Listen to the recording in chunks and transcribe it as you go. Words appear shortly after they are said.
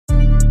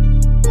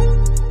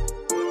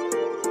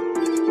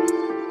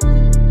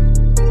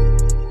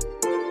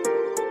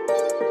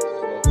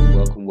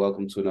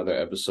welcome to another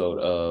episode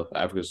of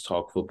Africa's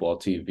Talk Football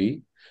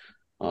TV.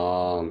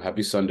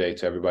 Happy Sunday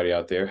to everybody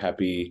out there.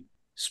 Happy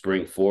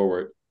spring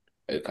forward.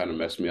 It kind of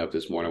messed me up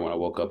this morning when I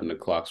woke up and the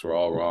clocks were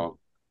all wrong.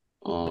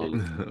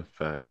 Um,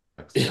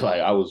 Facts.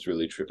 like I was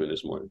really tripping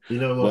this morning. You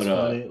know what's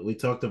But funny? We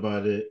talked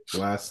about it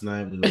last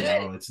night. We were like,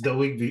 "Oh, it's the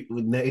week.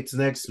 It's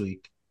next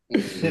week,"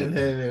 and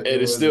then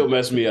it still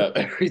messed me up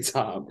every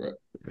time, bro.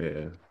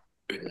 Yeah.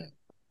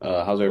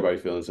 How's everybody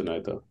feeling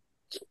tonight, though?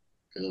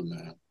 Good,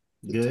 man.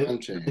 The good. time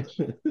change,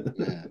 man.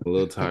 A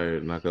little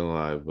tired, not gonna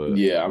lie, but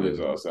Yeah, I'm good.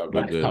 exhausted.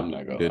 Good. I'm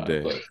not gonna Good lie,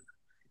 day. but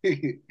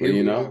Here you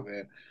we know, are,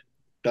 man.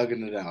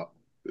 Thugging it out.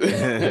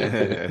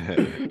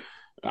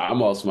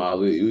 I'm all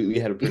smiles. We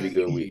had a pretty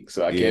good week,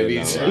 so I Yeah, can't be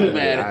no, too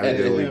mad I had at a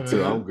good it. week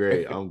too. I'm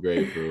great.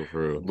 For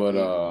real.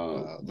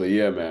 But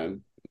yeah,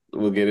 man,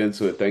 we'll get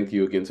into it. Thank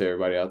you again to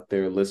everybody out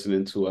there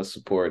listening to us,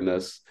 supporting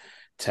us,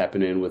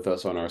 tapping in with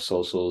us on our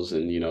socials,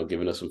 and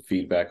giving us some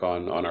feedback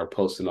on our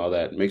posts and all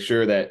that. Make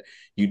sure that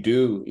you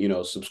do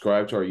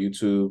subscribe to our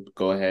YouTube.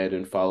 Go ahead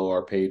and follow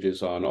our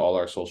pages on all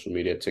our social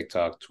media: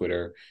 TikTok,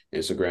 Twitter,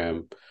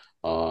 Instagram.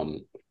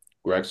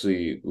 We're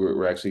actually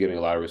getting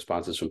a lot of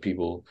responses from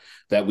people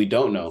that we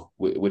don't know,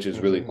 which is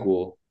really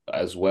cool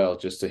as well.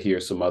 Just to hear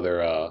some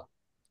other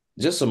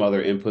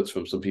inputs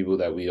from some people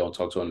that we don't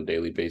talk to on a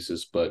daily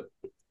basis. But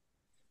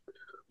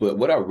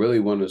what I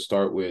really want to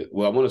start with,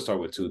 I want to start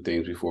with two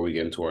things before we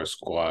get into our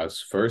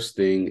squads. First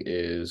thing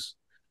is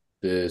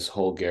this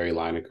whole Gary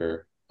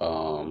Lineker,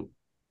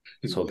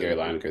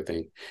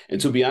 thing.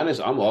 And to be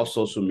honest, I'm off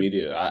social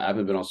media. I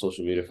haven't been on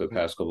social media for the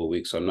past couple of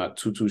weeks, so I'm not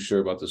too sure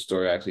about the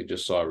story. I actually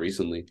just saw it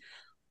recently.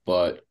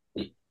 But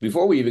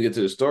before we even get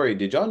to the story,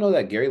 did y'all know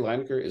that Gary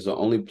Lineker is the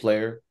only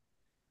player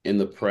in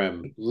the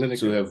Prem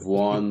to have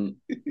won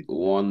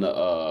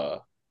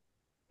the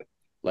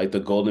like the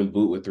Golden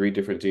Boot with three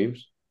different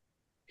teams?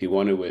 He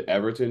won it with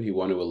Everton, he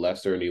won it with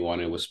Leicester, and he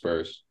won it with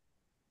Spurs.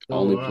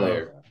 Only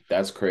player.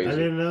 That's crazy. I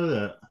didn't know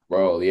that.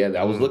 Bro, yeah,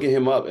 I was looking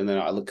him up, and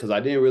then because I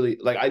didn't really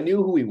I knew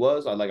who he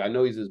was. I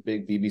know he's this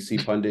big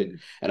BBC pundit,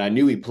 and I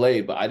knew he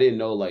played, but I didn't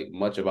know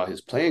much about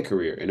his playing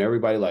career. And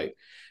everybody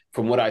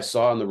from what I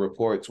saw in the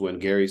reports when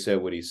Gary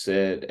said what he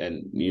said,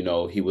 and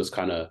he was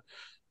kind of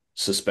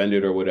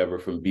suspended or whatever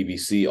from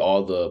BBC,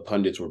 all the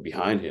pundits were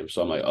behind him.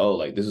 So I'm like, oh,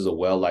 this is a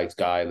well-liked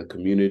guy in the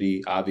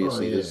community.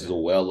 Obviously, this is a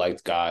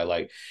well-liked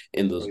guy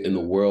in the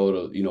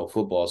world of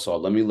football. So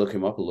let me look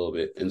him up a little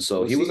bit. And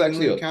so he was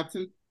actually a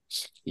captain.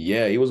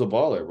 Yeah, he was a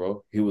baller,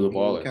 bro. He was a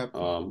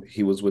baller.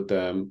 He was with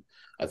them.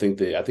 I think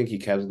he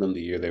captained them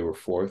the year they were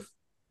fourth.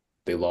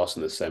 They lost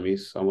in the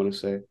semis, I want to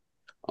say.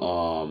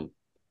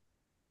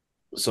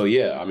 So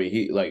yeah, I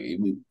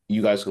mean,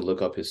 you guys can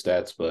look up his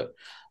stats, but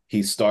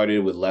he started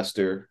with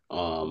Leicester.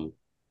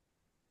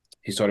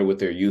 He started with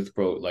their youth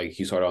pro,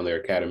 he started on their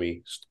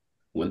academy,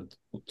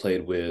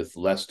 played with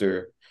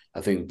Leicester,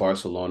 I think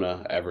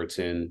Barcelona,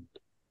 Everton,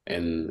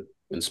 and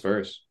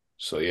Spurs.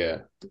 So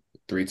yeah,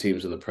 three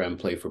teams in the Prem,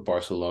 played for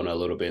Barcelona a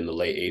little bit in the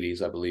late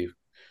 80s, I believe.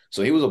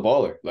 So he was a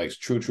baller,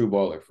 true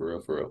baller, for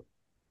real.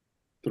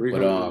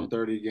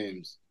 330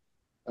 games.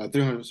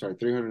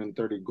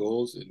 330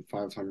 goals in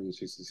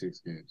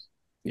 566 games.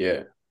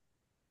 Yeah.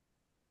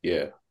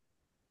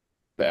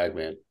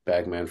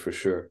 Bagman for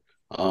sure.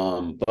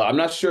 But I'm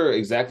not sure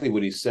exactly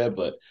what he said,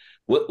 but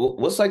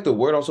what's the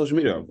word on social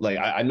media?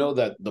 I know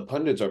that the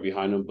pundits are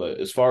behind him, but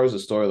as far as the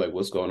story,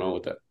 what's going on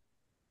with that?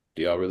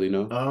 Do y'all really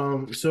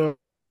know? So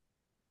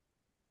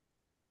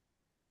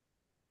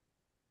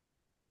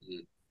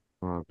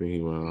I think he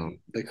went off.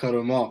 They cut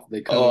him off.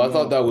 I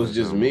thought that was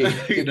just me.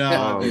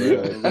 No, they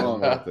cut him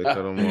off. They cut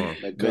him off.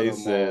 They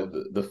said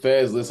the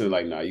feds listen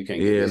nah, you can't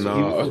get Yeah, this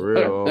no, for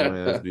real. Oh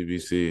man, that's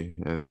BBC.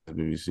 That's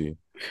BBC.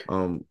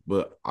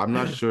 But I'm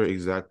not sure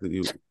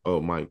exactly.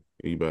 Oh, Mike,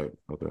 are you back?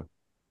 Okay.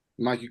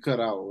 Mike, you cut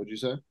out. What'd you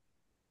say?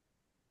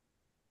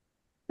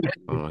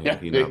 Oh,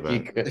 he not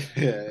back.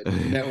 Yeah,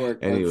 network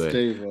Anyway,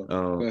 unstable.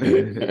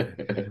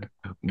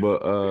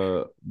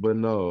 but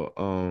no,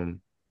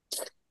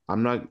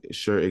 I'm not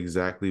sure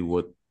exactly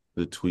what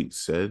the tweet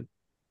said,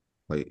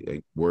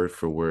 like word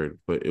for word,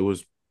 but it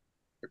was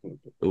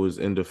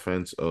in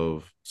defense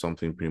of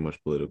something pretty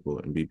much political,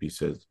 and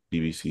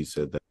BBC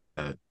said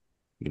that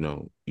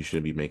you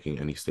shouldn't be making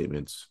any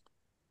statements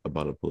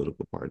about a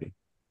political party,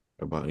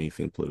 about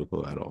anything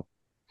political at all.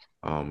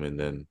 And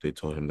then they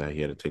told him that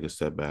he had to take a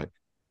step back,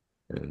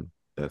 and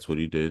that's what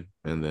he did.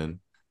 And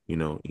then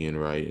Ian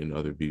Wright and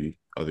other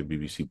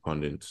BBC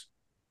pundits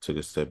took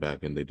a step back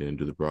and they didn't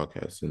do the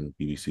broadcast, and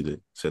BBC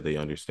said they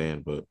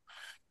understand, but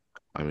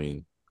I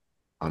mean,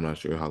 I'm not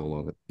sure how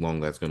long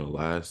that's gonna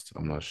last.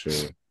 I'm not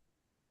sure.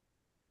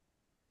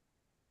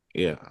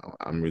 Yeah,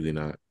 I'm really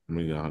not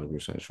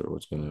 100% sure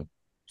what's gonna.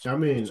 I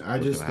mean, I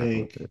just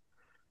think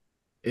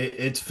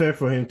it's fair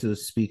for him to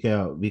speak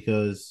out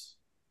because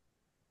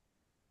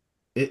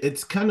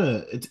it's kind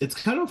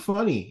of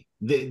funny.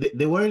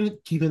 They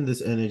weren't keeping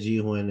this energy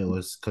when it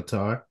was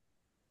Qatar.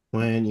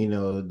 When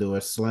they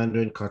were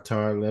slandering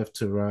Qatar left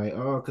to right.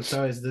 Oh,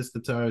 Qatar is this,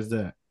 Qatar is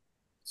that.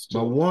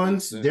 But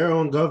once their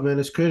own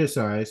government is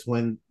criticized,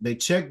 when they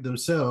check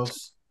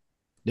themselves,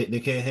 They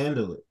can't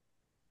handle it.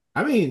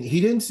 I mean,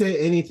 he didn't say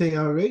anything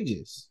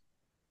outrageous.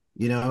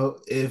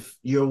 If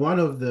you're one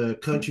of the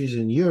countries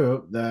in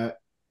Europe that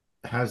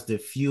has the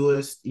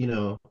fewest,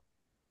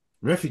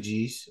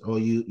 refugees, or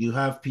you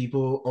have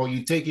people, or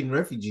you take in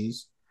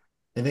refugees,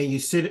 and then you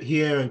sit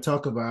here and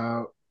talk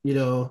about,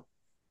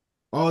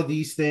 all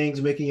these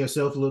things, making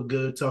yourself look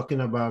good,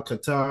 talking about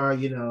Qatar,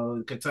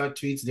 Qatar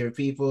treats their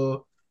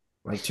people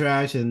like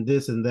trash and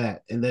this and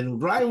that. And then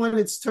right when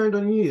it's turned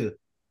on you.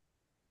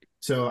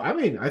 So, I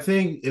mean, I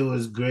think it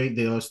was great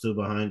they all stood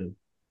behind him.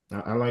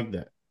 I like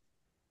that.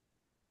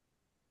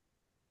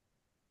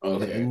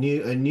 Okay.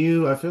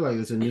 I feel like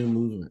it's a new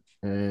movement.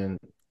 And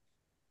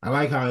I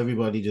like how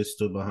everybody just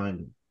stood behind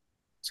him.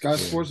 Sky Yeah.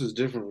 Sports is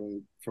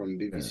different from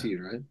BBC,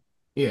 right?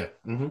 Yeah.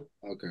 Mm-hmm.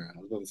 Okay, I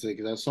was about to say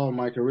because I saw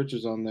Micah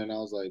Richards on there and I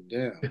was like,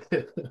 damn,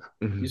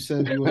 you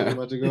said you wasn't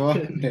about to go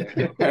on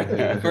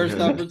there. First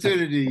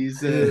opportunity, you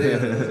said, yeah,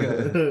 let's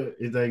go.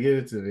 If I give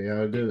it to me,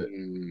 I'll do it.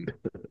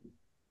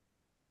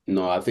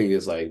 No, I think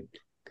it's like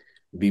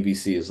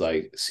BBC is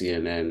like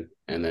CNN,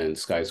 and then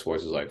Sky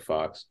Sports is like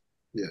Fox.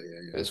 Yeah.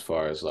 As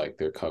far as like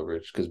their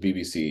coverage, because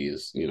BBC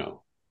is,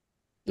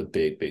 the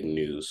big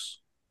news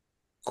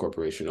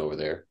corporation over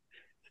there.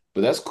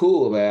 But that's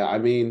cool, man. I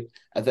mean,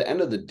 at the end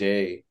of the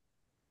day,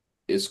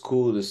 it's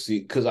cool to see,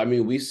 because I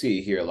mean, we see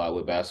it here a lot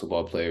with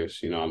basketball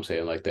players. You know what I'm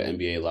saying? Like the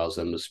NBA allows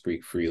them to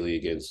speak freely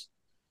against,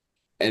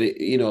 and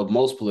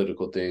most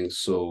political things.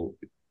 So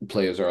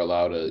players are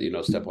allowed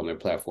to, step on their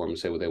platform and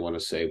say what they want to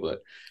say.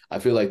 But I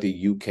feel like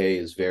the UK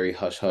is very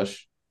hush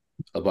hush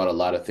about a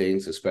lot of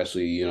things,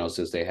 especially,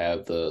 since they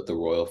have the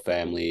royal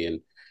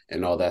family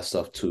and all that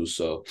stuff too.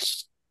 So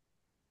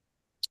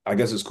I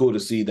guess it's cool to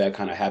see that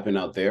kind of happen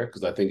out there,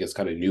 because I think it's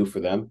kind of new for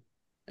them,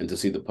 and to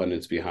see the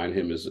pundits behind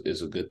him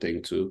is a good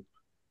thing too.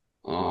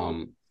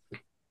 Um,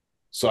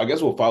 so I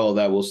guess we'll follow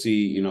that. We'll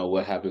see,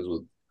 what happens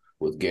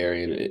with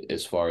Gary, and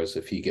as far as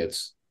if he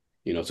gets,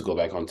 to go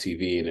back on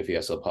TV, and if he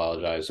has to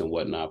apologize and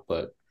whatnot.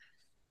 But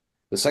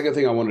the second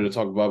thing I wanted to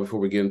talk about before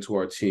we get into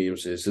our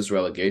teams is this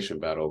relegation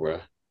battle,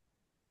 bro.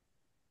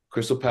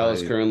 Crystal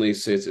Palace currently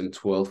sits in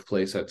 12th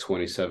place at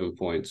 27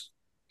 points.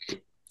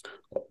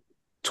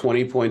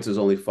 20 points is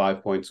only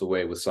 5 points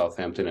away, with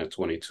Southampton at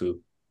 22.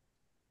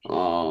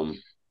 Bro,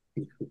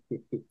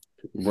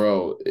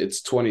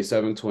 it's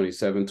 27,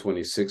 27,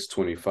 26,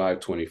 25,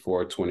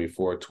 24,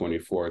 24,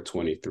 24,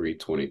 23,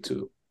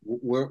 22.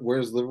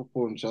 Where's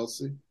Liverpool and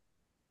Chelsea?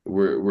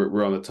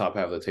 We're on the top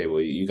half of the table.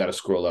 You got to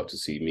scroll up to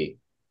see me.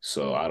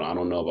 So I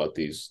don't know about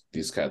these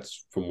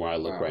cats from where I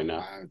look right now.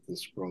 I have to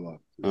scroll up.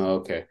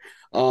 Okay.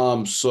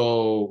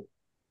 So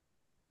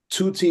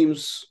two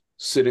teams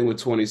sitting with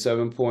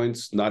 27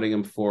 points: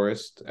 Nottingham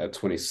Forest at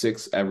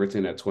 26,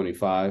 Everton at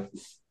 25.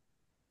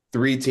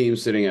 Three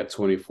teams sitting at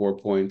 24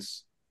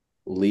 points: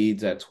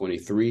 Leeds at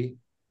 23,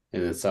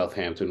 and then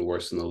Southampton,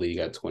 worst in the league,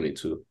 at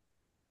 22.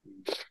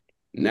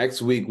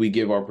 Next week we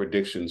give our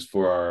predictions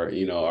for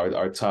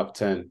our top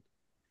 10,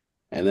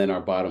 and then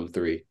our bottom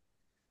three.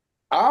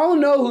 I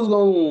don't know who's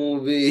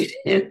gonna be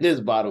in this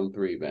bottom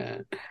three,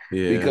 man.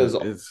 Yeah, because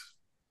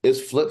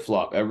it's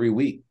flip-flop every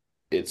week.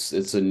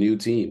 It's a new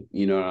team.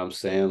 You know what I'm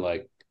saying?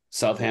 Like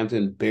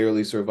Southampton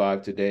barely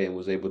survived today and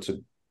was able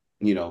to,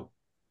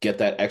 get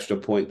that extra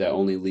point that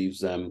only leaves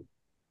them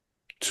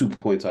 2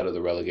 points out of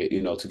the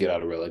to get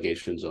out of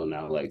relegation zone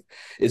now. Like,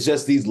 it's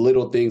just these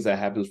little things that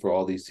happens for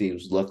all these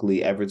teams.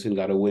 Luckily, Everton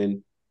got a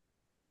win.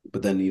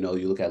 But then, you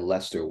look at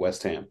Leicester,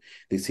 West Ham.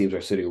 These teams are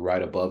sitting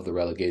right above the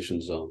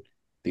relegation zone.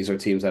 These are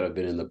teams that have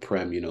been in the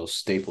Prem,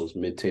 staples,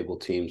 mid-table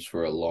teams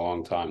for a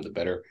long time. The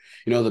better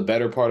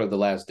part of the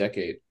last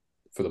decade,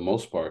 for the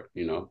most part,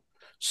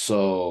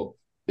 So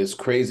it's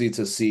crazy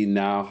to see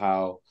now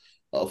how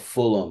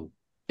Fulham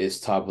is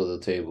top of the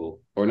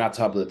table, or not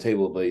top of the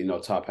table,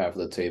 but, top half of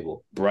the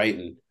table.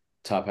 Brighton,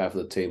 top half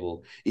of the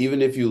table.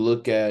 Even if you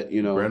look at,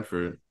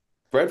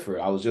 Brentford,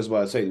 I was just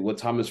about to say what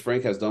Thomas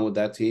Frank has done with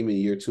that team in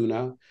year 2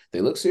 now.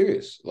 They look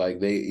serious. Like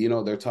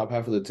they're top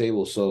half of the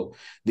table. So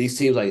these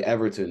teams like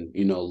Everton,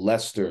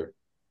 Leicester,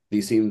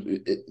 these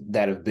teams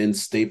that have been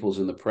staples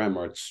in the Prem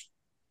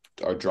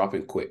are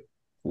dropping quick.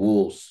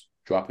 Wolves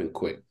dropping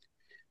quick.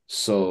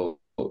 So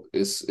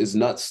it's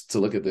nuts to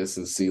look at this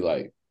and see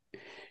like,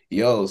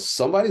 yo,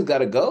 somebody's got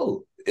to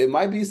go. It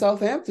might be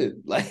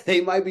Southampton. Like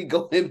they might be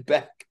going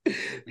back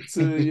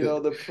to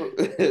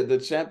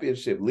the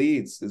championship.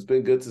 Leeds, it's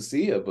been good to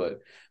see you, but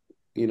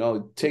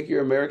take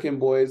your American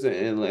boys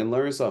and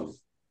learn something.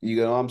 You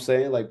know what I'm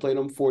saying? Like play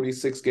them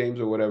 46 games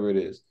or whatever it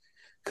is,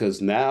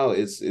 because now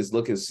it's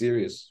looking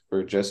serious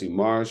for Jesse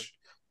Marsh,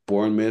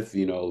 Bournemouth.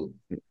 They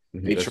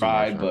Jesse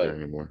tried, but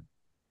anymore.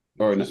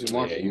 Or not, Jesse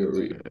Marsh,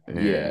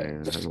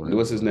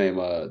 What's his name?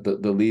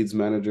 The Leeds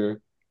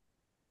manager.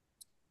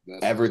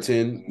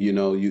 Everton,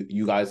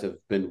 you guys have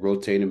been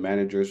rotating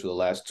managers for the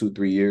last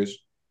 2-3 years.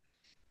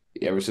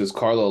 Ever since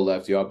Carlo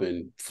left, y'all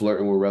been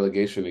flirting with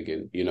relegation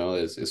again.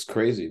 It's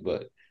crazy.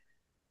 But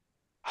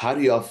how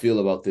do y'all feel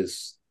about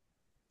this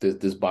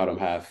bottom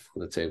half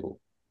of the table?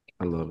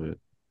 I love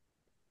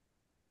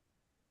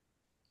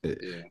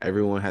it.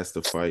 Everyone has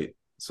to fight,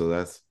 so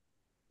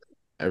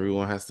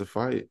everyone has to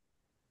fight.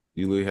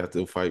 You literally have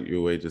to fight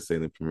your way to stay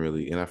in the Premier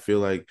League. And I feel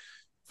like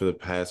for the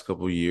past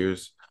couple of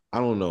years, I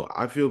don't know.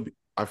 I feel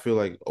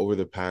like over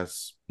the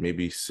past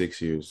maybe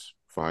 6 years,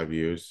 5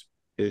 years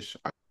ish,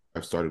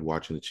 I've started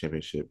watching the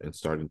championship and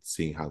started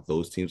seeing how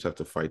those teams have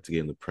to fight to get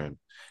in the Prem.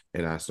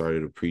 And I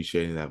started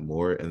appreciating that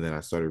more. And then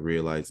I started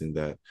realizing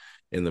that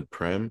in the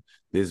Prem,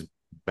 this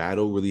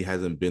battle really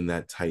hasn't been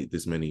that tight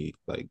this many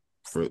like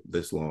for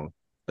this long.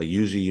 Like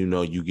usually,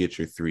 you get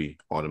your three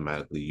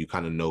automatically. You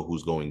kind of know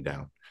who's going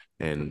down.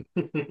 And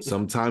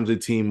sometimes a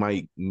team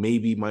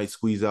might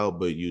squeeze out,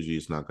 but usually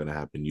it's not going to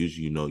happen.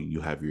 Usually,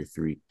 you have your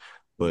three.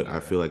 But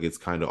I feel like it's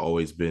kind of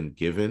always been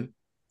given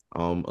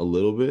a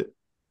little bit.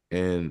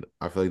 And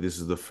I feel like this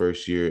is the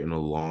first year in a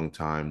long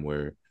time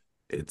where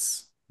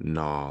it's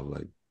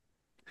like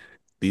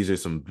these are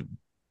some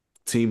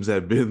teams that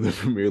have been in the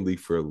Premier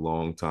League for a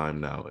long time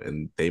now,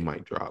 and they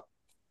might drop.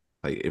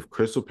 Like if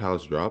Crystal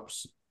Palace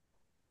drops,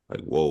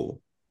 like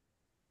whoa.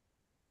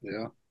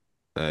 Yeah.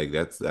 Like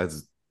that's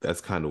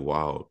kind of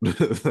wild.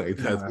 Like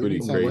that's pretty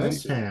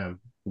crazy.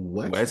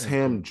 West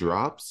Ham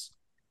drops.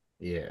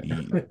 Yeah.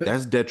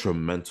 That's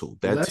detrimental.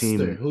 That Leicester,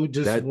 team who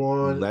just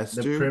won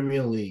the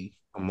Premier League.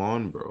 Come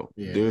on, bro.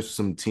 Yeah. There's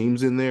some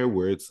teams in there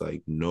where it's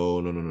like,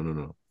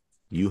 no.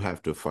 You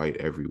have to fight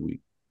every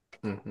week.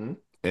 Mm-hmm.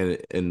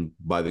 And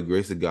by the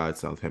grace of God,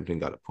 Southampton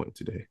got a point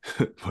today.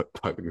 But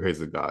by the grace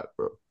of God,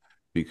 bro.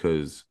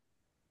 Because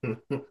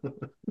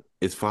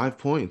it's 5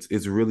 points.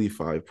 It's really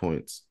 5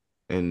 points.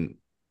 And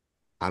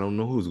I don't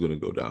know who's going to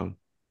go down.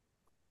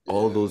 Yeah.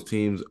 All those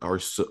teams are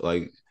so,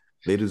 like,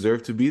 they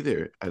deserve to be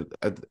there at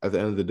the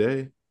end of the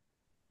day.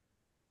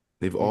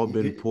 They've all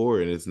been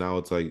poor, and it's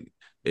like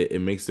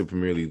it makes the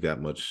Premier League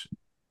that much.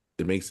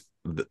 It makes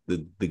the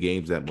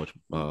games that much,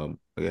 I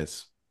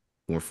guess,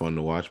 more fun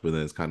to watch. But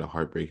then it's kind of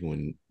heartbreaking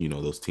when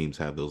those teams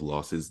have those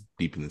losses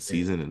deep in the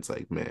season. And it's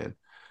like, man,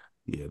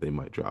 yeah, they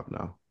might drop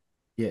now.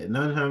 Yeah,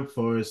 Nottingham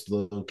Forest,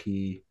 low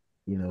key,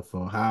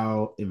 for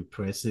how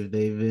impressive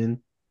they've been.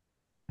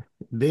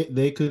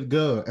 They could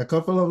go a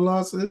couple of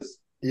losses.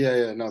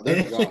 Yeah, no,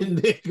 they're gone.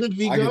 They could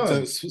be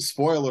gone.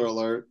 Spoiler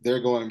alert: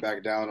 they're going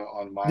back down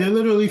on my. They're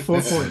literally 4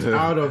 points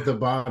out of the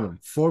bottom,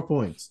 4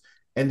 points,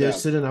 and they're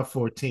sitting at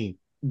 14.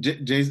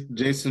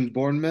 Jason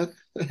Bournemouth,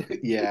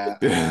 yeah.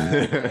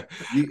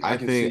 I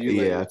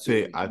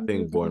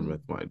think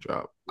Bournemouth might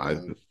drop. I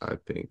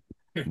think,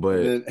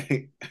 but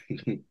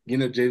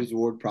James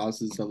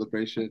Ward-Prowse's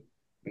celebration.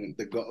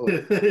 The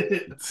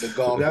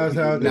golf. That was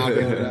how they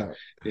out.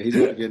 Yeah, he's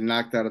going to get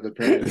knocked out of the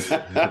Premier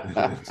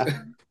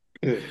League.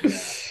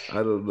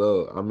 I don't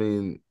know. I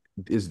mean,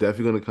 it's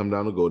definitely going to come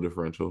down to goal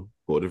differential.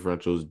 Goal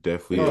differential is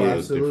definitely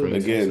a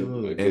difference.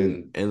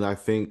 Again. And I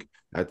think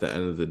at the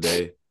end of the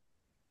day,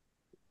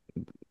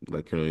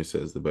 like Kennedy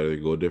says, the better the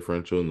goal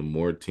differential and the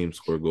more teams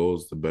score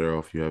goals, the better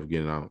off you have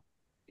getting out.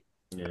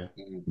 Yeah.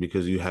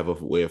 Because you have a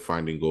way of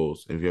finding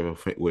goals. And if you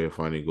have a way of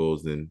finding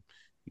goals, then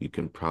you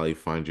can probably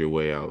find your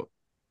way out.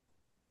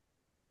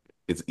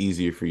 It's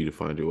easier for you to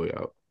find your way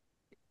out.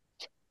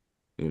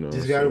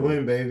 Just gotta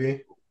win,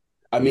 baby.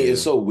 I mean,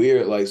 it's so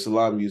weird. Like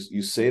Salam,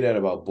 you say that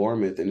about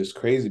Bournemouth, and it's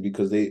crazy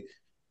because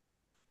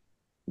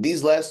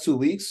these last 2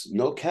 weeks,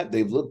 no cap,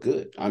 they've looked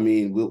good. I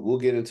mean, we'll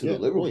get into the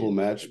Liverpool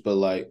match, but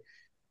like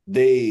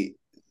they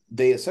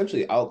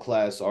essentially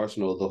outclassed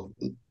Arsenal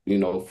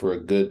for a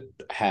good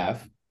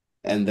half,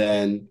 and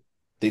then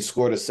they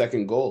scored a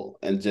second goal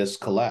and just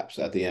collapsed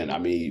at the end. I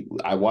mean,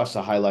 I watched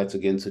the highlights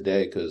again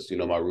today because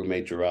my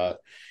roommate Gerard,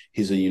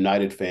 he's a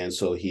United fan,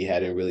 so he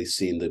hadn't really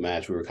seen the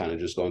match. We were kind of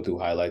just going through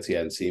highlights he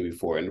hadn't seen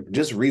before. And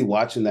just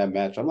rewatching that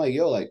match, I'm like,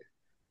 yo, like,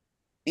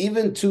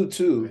 even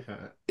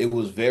 2-2, it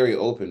was very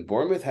open.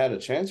 Bournemouth had a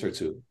chance or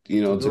two,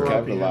 to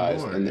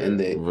capitalize, and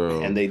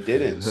they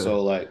didn't.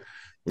 So, like,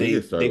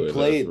 they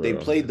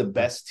played the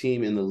best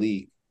team in the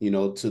league,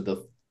 to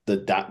the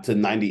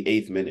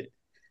 98th minute.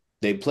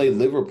 They played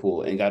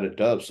Liverpool and got a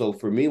dub. So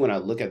for me, when I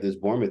look at this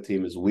Bournemouth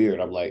team, it's weird.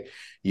 I'm like,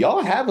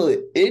 y'all have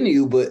it in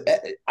you, but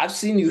I've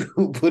seen you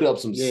put up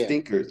some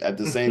stinkers at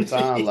the same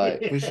time.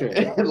 Like, for sure.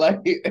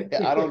 Like,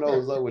 I don't know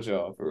what's up with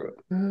y'all for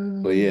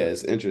real. But yeah,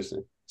 it's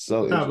interesting.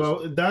 So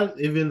but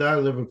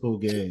that Liverpool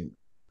game,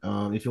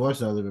 if you watch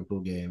that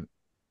Liverpool game,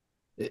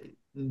 it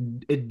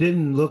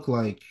didn't look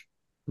like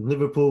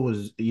Liverpool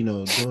was,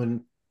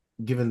 giving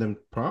them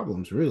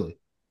problems, really.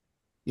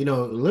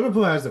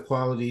 Liverpool has the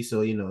quality,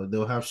 so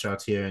they'll have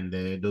shots here and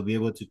there. They'll be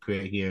able to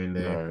create here and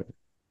there. Right.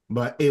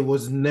 But it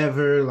was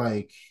never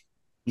like,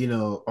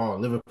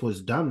 Liverpool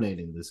is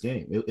dominating this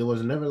game. It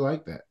was never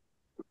like that.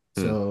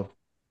 So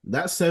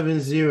that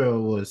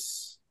 7-0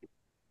 was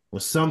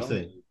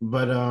something.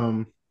 But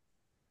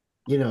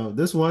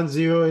this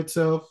 1-0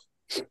 itself,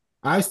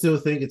 I still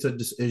think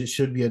it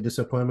should be a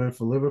disappointment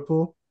for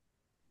Liverpool.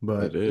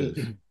 But it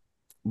is.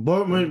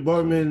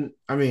 Bournemouth,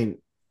 I mean,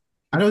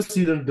 I don't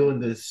see them doing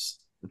this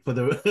for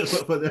the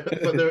rest of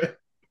the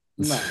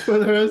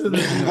season.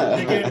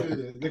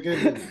 They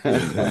can't do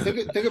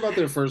this. Think about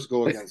their first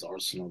goal against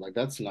Arsenal. Like,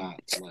 that's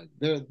not like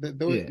they're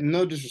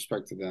no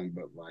disrespect to them,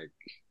 but like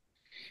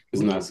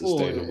It's not Liverpool,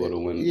 sustainable to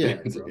win. yeah,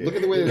 bro. Look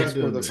at the way You're they not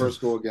scored doing the this.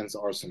 first goal against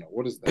Arsenal.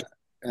 What is that?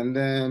 And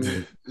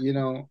then,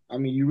 I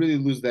mean, you really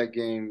lose that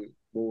game.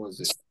 What was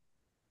it?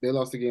 They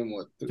lost the game,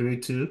 what?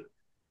 3-2.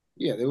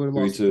 Yeah, they would have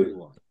lost 3-2.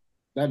 3-1.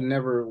 That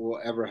never will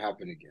ever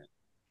happen again.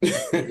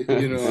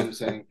 You know what I'm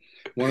saying?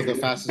 One of the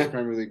fastest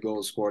Premier League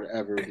goals scored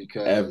ever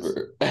because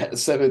Ever.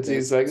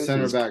 17 seconds.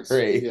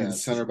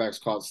 center backs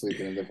caught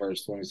sleeping in the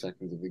first 20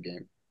 seconds of the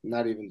game.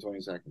 Not even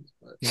 20 seconds.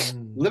 But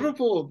Mm.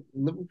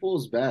 Liverpool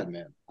is bad,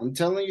 man. I'm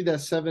telling you that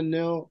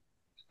 7-0,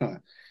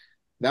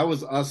 that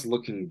was us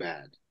looking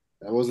bad.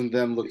 That wasn't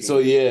them looking So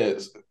bad.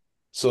 yes.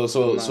 So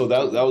I'm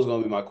not that was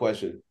gonna be my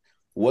question.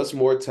 What's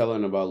more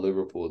telling about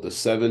Liverpool, the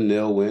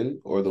 7-0 win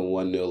or the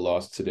 1-0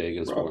 loss today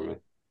against Bro. Bournemouth?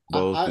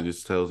 Both, it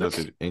just tells that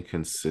they're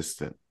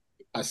inconsistent.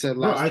 I said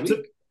Bro, last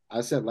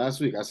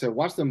week. I said,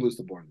 watch them lose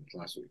to Bournemouth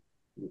last week.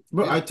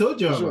 Bro, Yeah, I told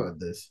you for about sure.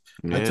 this.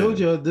 Yeah. I told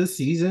you this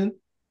season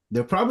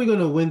they're probably going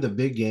to win the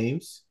big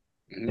games,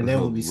 Mhm. and then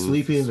we'll be Lose.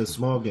 sleeping in the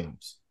small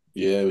games.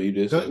 Yeah, you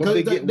did. say. What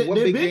big They- they've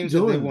been games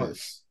have they doing won?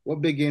 this.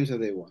 What big games have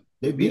they won?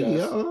 They beat us.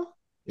 y'all.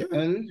 Yeah.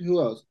 And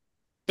who else?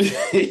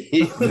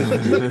 He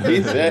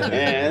said,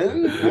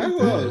 and Who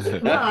else?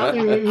 No, I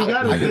mean, we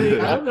got to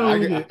think. I don't know.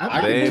 They ain't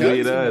tell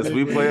beat you. us.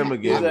 We play them He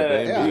again, but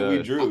they said, ain't beat we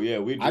us. drew. Yeah,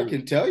 we drew. I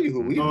can tell you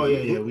who we. Oh,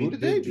 yeah. Who We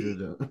did they did drew beat?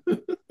 them.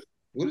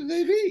 Who did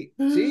they beat?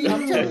 See,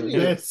 I'm telling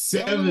you. That's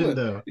 7,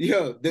 though.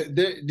 Yo,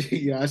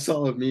 I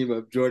saw a meme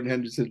of Jordan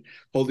Henderson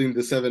holding the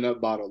 7-Up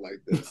bottle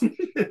like this.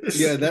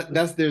 Yeah,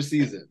 that's their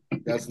season.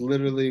 That's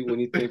literally when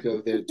you think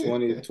of their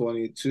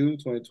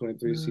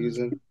 2023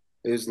 season.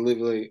 It's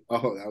literally,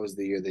 that was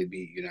the year they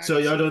beat United. So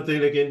y'all don't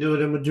think they can do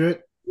it in Madrid?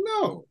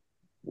 No.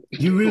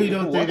 You really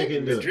don't think they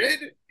can do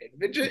it?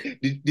 Madrid?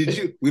 Did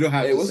you? We don't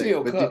have Hey, to what's say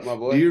your it, cup, my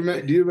boy? Do you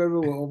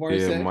remember what Omar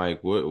Yeah, said? Mike,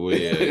 what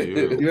yeah,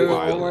 You remember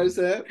what Omar wild.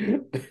 said?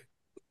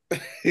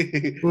 He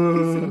said,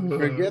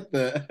 forget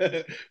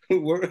the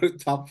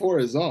top 4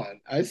 is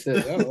on. I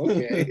said, oh,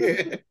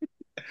 okay.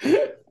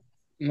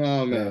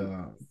 No,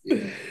 man.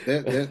 Yeah.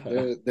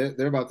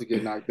 They're about to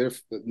get knocked. They're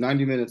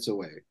 90 minutes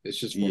away. It's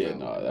just Yeah,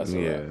 formality. no, that's a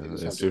wrap.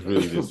 It's just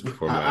really just I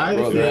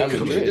formality.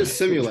 think- Just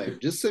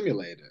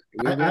simulate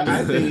it.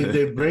 I think if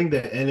they bring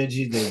the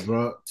energy they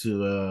brought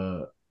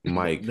to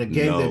Mike, the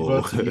game they no.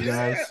 brought to you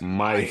guys.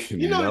 Mike,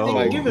 You know, no.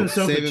 they give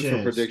himself a Save it for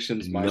chance.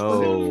 predictions, Mike.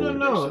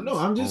 No.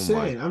 I'm just Oh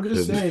my saying. I'm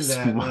just saying goodness,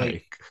 that Mike.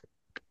 like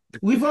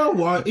we've all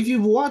watched. If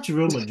you've watched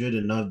Real Madrid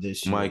enough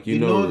this year, Mike, you you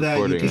know know we're that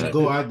you recording, can right?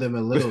 go at them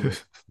a little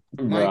bit.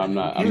 Bro, I'm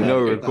not. You I'm know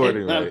not we're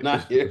recording, I'm right?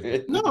 not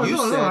here. No,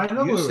 I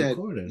know we're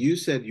recording. You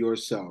said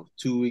yourself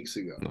 2 weeks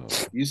ago. No.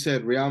 You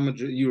said Real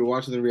Madrid. You were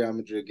watching the Real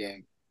Madrid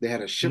game. They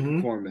had a shit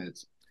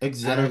performance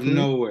Exactly. out of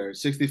nowhere.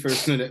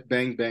 61st minute,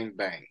 bang, bang,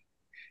 bang.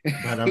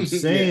 But I'm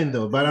saying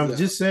I'm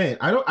just saying,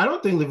 I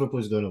don't think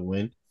Liverpool's gonna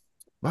win.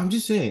 But I'm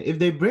just saying, if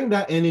they bring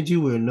that energy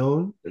we're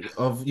known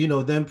of,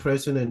 them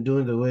pressing and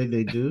doing the way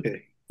they do,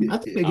 I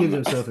think they give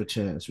themselves a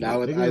chance. Now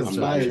with I'm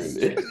not Ice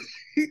hearing it.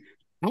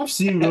 I've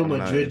seen Real I'm not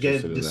Madrid get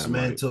interested in that,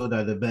 dismantled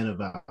at the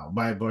Bernabeu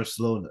by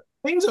Barcelona.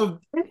 It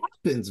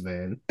happens,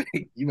 man.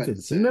 You meant to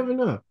You say. never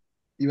know.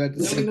 You meant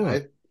to Never know.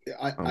 say.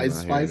 I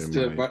spiced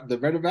to Mike. the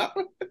Bernabeu.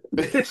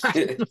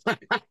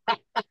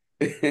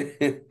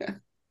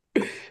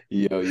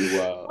 Yo, you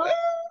wild.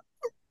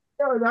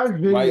 Oh, that's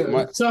video.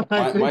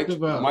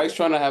 Mike's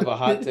trying to have a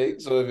hot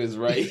take, so if it's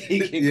right, he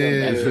can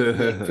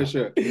come back. For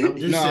sure. I'm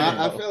just saying.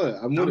 I feel it.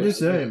 I'm just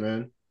saying,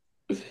 man.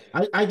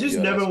 I just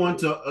never want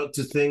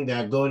to think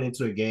that going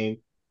into a game,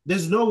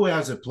 there's no way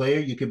as a player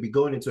you could be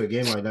going into a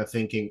game like that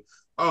thinking,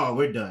 oh,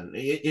 we're done.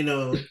 They're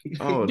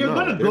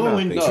gonna go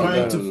in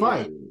trying to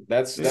fight.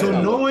 That's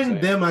so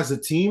knowing them as a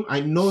team, I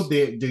know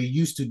they're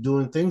used to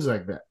doing things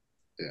like that.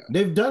 Yeah.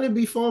 They've done it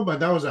before, but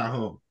that was at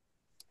home.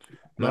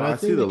 No, I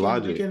see the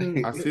logic.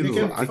 I see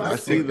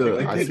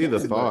the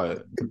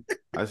thought.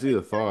 I see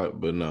the thought,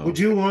 but no. Would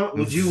you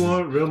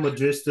want Real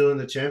Madrid still in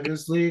the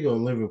Champions League or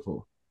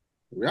Liverpool?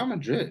 Real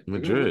Madrid.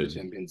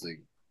 Champions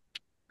League.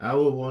 I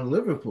would want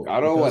Liverpool. I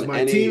don't want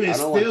my team is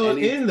still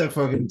in the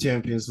fucking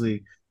Champions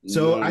League.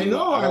 So I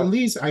know at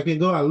least I can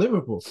go at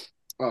Liverpool.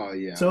 Oh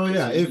yeah. So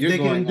yeah, if they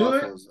can do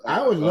it,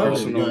 I would love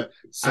it, but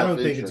I don't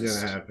think it's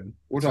gonna happen.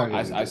 We're talking.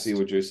 I see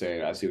what you're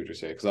saying.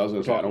 Because I was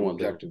gonna say I don't want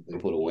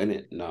Liverpool to win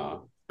it. Nah.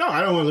 No,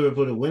 I don't want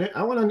Liverpool to win it.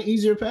 I want an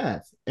easier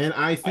path, and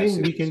I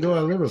think we can go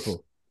at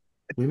Liverpool.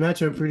 We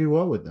match up pretty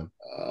well with them.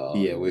 So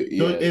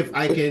if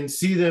I can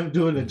see them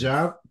doing the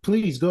job,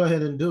 please go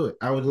ahead and do it.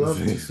 I would love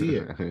to see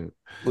it.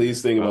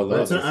 Please think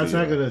about I'm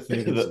not gonna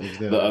think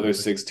the other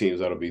 6 teams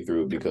that'll be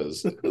through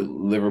because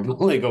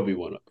Liverpool ain't gonna be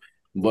one of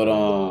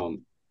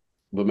them.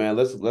 But man,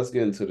 let's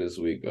get into this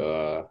week.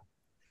 For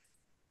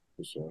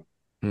sure.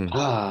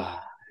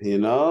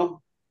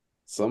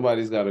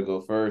 Somebody's got to go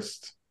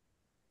first.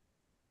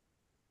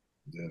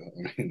 Yeah,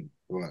 I mean,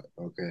 what?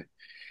 Okay.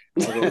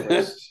 I'll go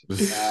first.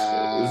 It's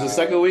the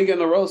second week in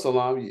a row,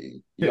 Salam.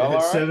 Y'all all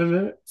right? 7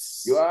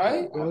 minutes. You all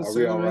right? Are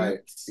we all right?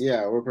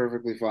 Yeah, we're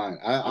perfectly fine.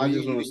 I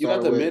just want to start.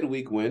 You got the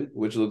midweek win,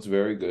 which looks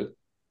very good.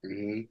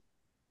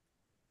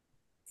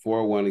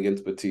 4-1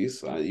 against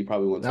Betis. You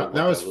probably want to talk about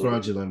that was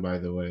fraudulent, by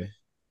the way.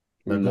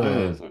 But go No, it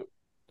ahead. wasn't.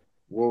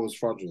 What was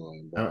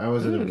fraudulent about I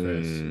wasn't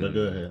impressed. But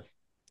go ahead.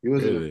 He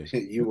wasn't.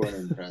 Really? You weren't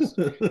impressed.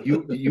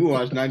 You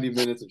watched 90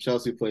 minutes of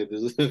Chelsea play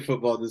this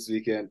football this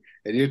weekend,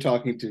 and you're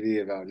talking to me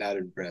about not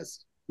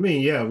impressed. I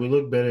mean, yeah, we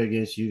look better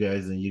against you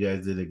guys than you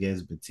guys did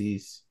against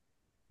Betis.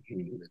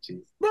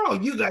 Bro,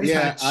 you guys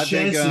had I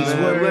think chances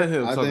Man, let where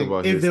him I talk think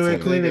about if his they were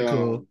team.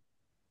 clinical.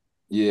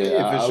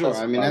 Yeah, for sure.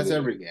 I mean, I'll that's give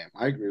every it. game.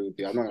 I agree with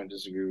you. I'm not going to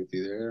disagree with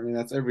you there. I mean,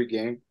 that's every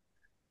game.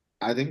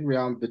 I think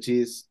Real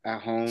Betis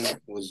at home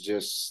was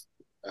just,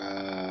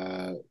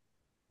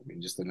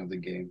 just another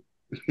game.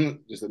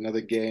 Just another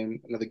game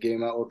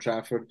at Old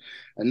Trafford,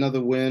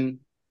 another win.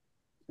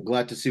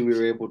 Glad to see we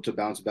were able to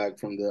bounce back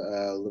from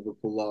the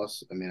Liverpool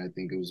loss. I mean, I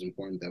think it was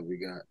important that we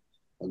got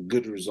a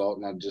good result,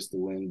 not just the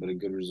win, but a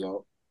good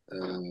result,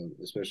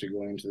 especially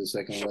going into the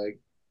second leg.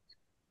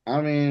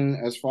 I mean,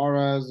 as far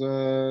as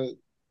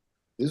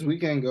this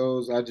weekend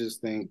goes, I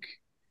just think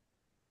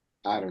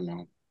I don't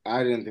know.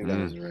 I didn't think that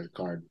was Mm. a red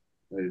card.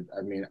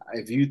 I mean,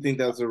 if you think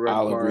that's a red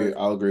I'll agree. card,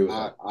 I'll agree with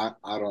I that.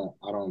 I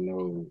don't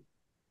know.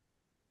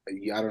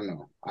 Yeah, I don't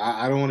know.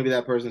 I don't want to be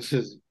that person that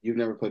says you've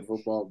never played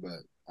football, but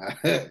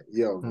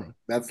bro,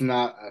 that's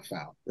not a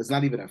foul. It's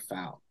not even a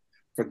foul.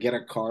 Forget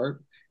a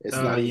card. It's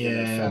Oh not even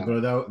a yeah,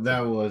 bro. foul.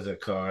 That was a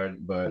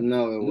card, but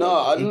No, it No,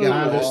 wasn't. He other than got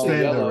I the the ball,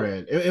 understand the ball. yellow.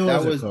 red. It That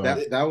was a was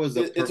card. that was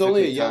a It's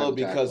only a perfectly yellow timed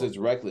because tackle. it's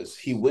reckless.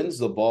 He wins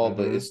the ball,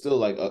 but Mm-hmm. it's still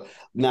like a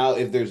now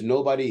if there's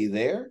nobody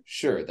there,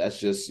 sure, that's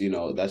just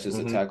that's just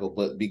a Mm-hmm. tackle.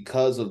 But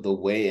because of the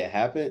way it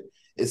happened,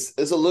 it's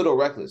a little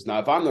reckless. Now,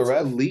 if I'm the It's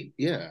ref, elite,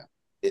 yeah.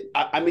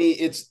 I mean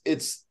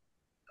it's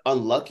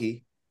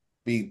unlucky,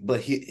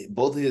 but he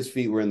both of his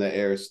feet were in the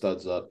air,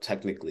 studs up.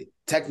 Technically,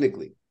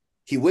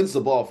 he wins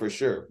the ball for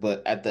sure.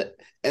 But at the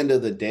end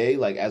of the day,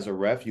 like as a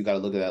ref, you got to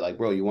look at that like,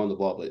 bro, you won the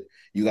ball, but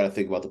you got to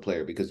think about the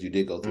player because you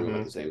did go through him at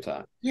Mm-hmm. the same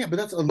time. Yeah, but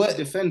that's elite But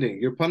defending.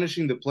 You're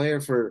punishing the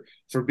player for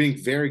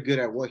being very good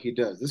at what he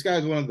does. This guy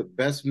is one of the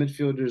best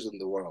midfielders in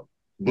the world.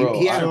 bro,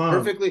 He had I So a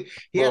perfectly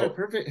he had a bro,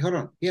 perfect hold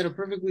on. He had a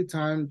perfectly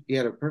timed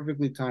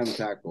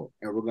tackle,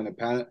 and we're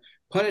gonna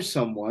punish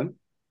someone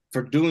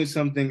for doing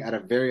something at a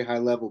very high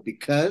level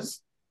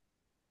because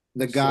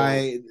the so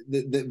guy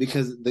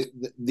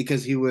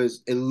because he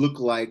was it looked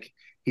like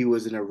he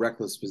was in a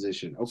reckless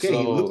position. Okay,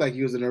 he looked so like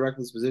he was in a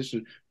reckless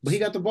position, but he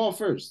got the ball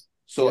first.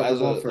 He so got the as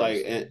ball a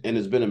like, first. and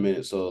it's been a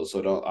minute, so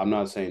don't. I'm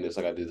not saying this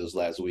like I did this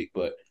last week,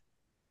 but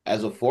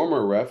as a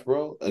former ref,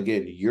 bro,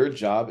 again, your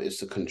job is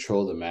to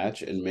control the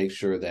match and make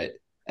sure that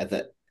at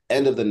the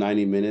end of the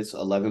 90 minutes,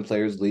 11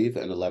 players leave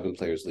and 11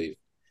 players leave.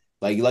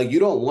 Like you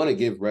don't want to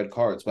give red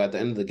cards, but at the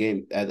end of the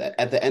game,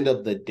 at the end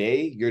of the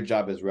day, your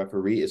job as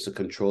referee is to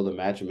control the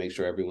match and make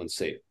sure everyone's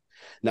safe.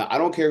 Now, I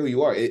don't care who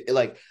you are.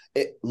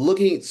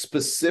 Looking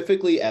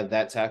specifically at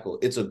that tackle,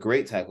 it's a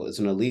great tackle. It's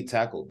an elite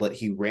tackle, but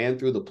he ran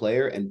through the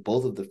player and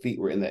both of the feet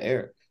were in the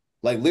air.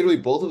 Like literally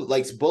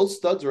both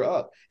studs are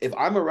up. If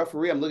I'm a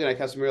referee, I'm looking at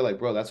Casemiro like,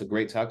 bro, that's a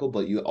great tackle,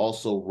 but you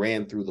also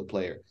ran through the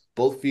player.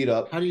 Both feet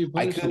up. How do you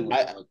I punish could someone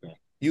I like that?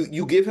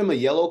 you give him a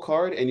yellow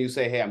card and you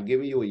say, hey, I'm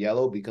giving you a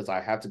yellow because I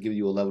have to give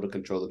you a level to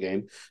control the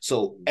game.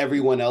 So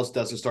everyone else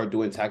doesn't start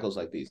doing tackles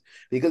like these.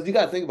 Because you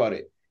got to think about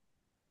it.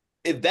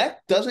 If that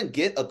doesn't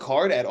get a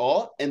card at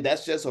all, and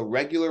that's just a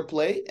regular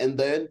play, and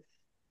then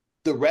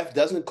the ref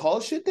doesn't call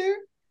shit there,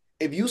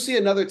 if you see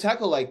another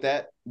tackle like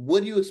that,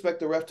 what do you expect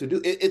the ref to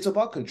do? It's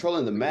about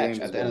controlling the The match game's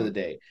at the end of the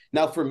gone. day.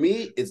 Now, for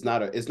me, it's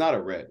not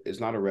a red. It's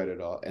not a red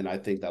at all, and I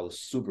think that was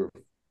super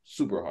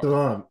So,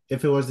 harsh.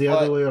 if it was the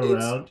other But way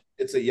around,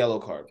 it's a yellow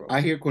card, bro.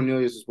 I hear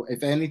Cornelius.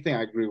 If anything,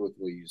 I agree with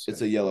what you It's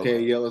said. a yellow Okay,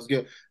 card. yeah,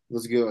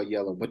 let's go a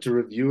yellow. But to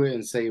review it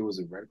and say it was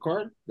a red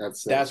card,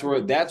 That's where I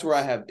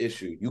ridiculous. have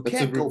issue. You But to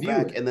can't go review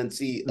back it, and then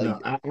see. no,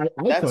 I thought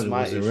That's it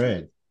my was a issue.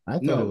 red. I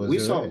thought it no,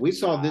 was a red. we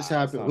saw this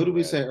Nah, it's happen. not Who a did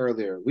we red. say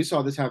earlier? We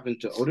saw this happen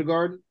to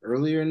Odegaard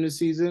earlier in the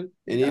season.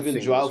 And even Nothing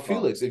was Joao called.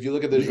 Felix. If you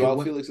look at the It Joao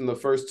went, Felix in the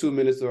first 2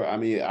 minutes, or I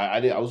mean, I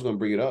was going to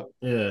bring it up.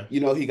 Yeah,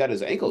 He got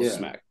his ankle yeah,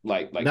 smacked.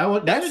 Like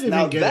that that's didn't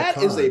now even get a that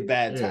is a card.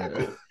 bad Yeah. tackle,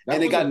 that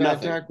and it was a got bad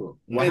nothing. tackle.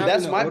 What And Mm-hmm. happened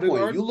that's to my point.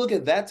 Odegaard? You look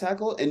at that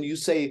tackle and you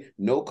say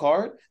no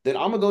card, then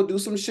I'm gonna go do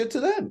some shit to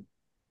them.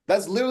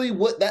 That's literally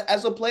what that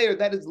as a player.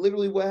 That is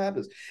literally what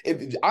happens.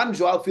 If I'm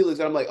Joao Felix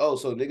and I'm like, oh,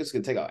 so niggas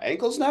can take out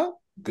ankles now?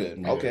 Good,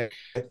 Yeah. okay,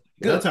 That's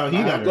good. how he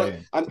What got I'm happened?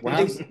 going. red. What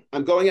happened?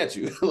 I'm going at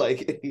you.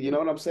 Like you know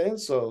what I'm saying.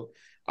 So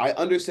I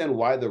understand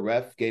why the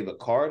ref gave a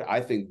card.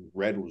 I think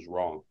red was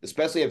wrong,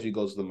 especially if you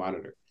go to the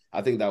monitor.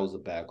 I think that was a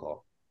bad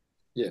call.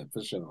 Yeah,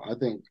 for sure. I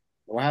think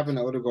what happened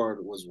to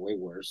Odegaard was way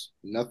worse.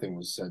 Nothing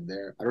was said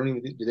there. I don't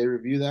even did they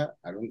review that?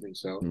 I don't think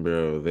so.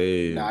 Bro,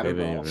 they Not they at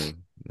didn't all. even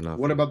What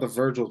nothing. about the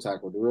Virgil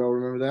tackle? Do we all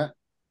remember that?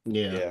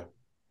 Yeah. Yeah,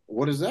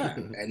 What is that?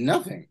 And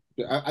nothing.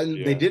 They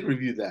yeah. did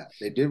review that.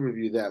 They did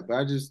review that.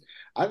 But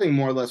I think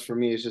more or less for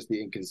me, it's just the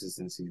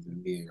inconsistencies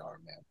in VAR,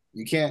 man.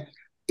 You can't,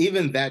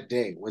 even that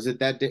day, was it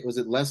that day? Was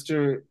it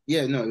Leicester?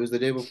 Yeah, no, it was the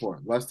day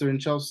before. Leicester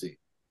and Chelsea.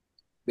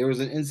 There was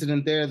an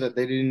incident there that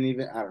they didn't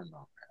even, I don't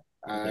know,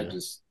 man. Yeah.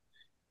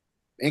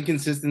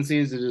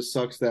 Inconsistencies. It just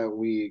sucks that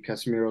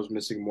Casemiro's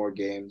missing more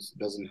games.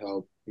 Doesn't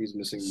help. He's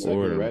missing more Second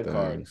Sort of games. red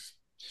card. things.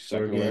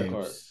 Second red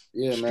card.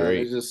 Yeah, man.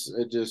 Straight.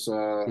 It just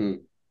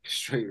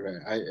straight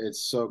red.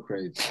 It's so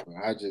crazy.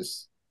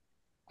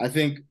 I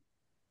think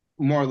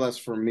more or less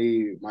for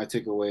me, my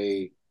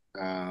takeaway,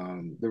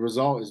 the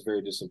result is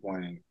very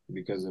disappointing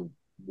because of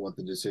what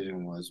the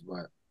decision was.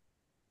 But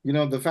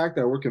the fact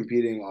that we're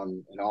competing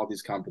in all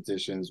these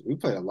competitions, we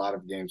played a lot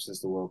of games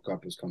since the World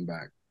Cup has come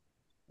back.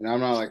 And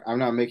I'm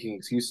not making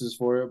excuses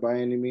for it by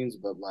any means,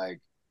 but like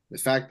the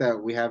fact that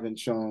we haven't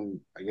shown,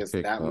 I guess,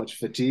 that much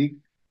fatigue,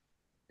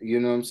 you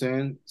know what I'm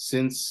saying,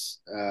 since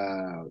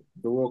the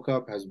World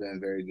Cup has been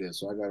very good.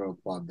 So I got to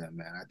applaud them,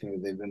 man. I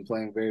think they've been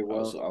playing very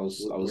well. I was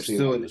seeing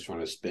how you was trying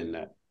to spin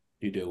that.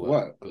 You did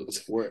well.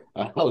 What?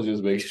 I was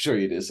just making sure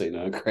you didn't say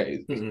nothing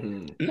crazy.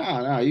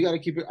 No, you got to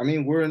keep it. I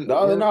mean,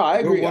 I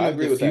agree. We're one I of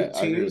agree the with few that.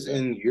 teams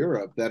in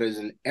Europe that is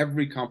in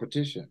every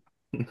competition.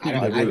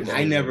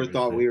 I never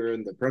thought we were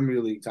in the Premier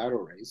League title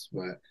race,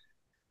 but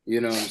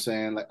you know what I'm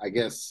saying? Like, I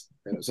guess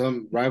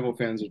some rival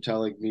fans are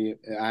telling me,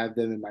 I have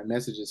them in my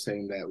messages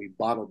saying that we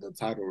bottled the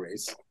title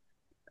race.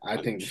 I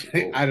think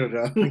I don't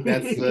know.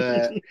 That's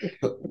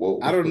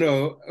I don't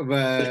know,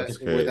 but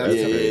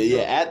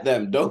at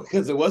them, don't,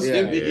 because it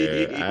wasn't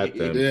me. At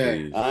them,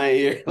 please. I ain't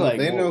here like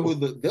they know who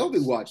they'll be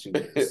watching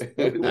this.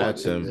 They'll be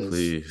watching this.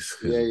 Please.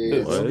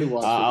 Yeah. They'll be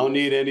watching. I don't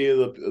need any of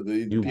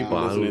the people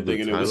listening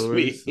thinking it was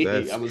me.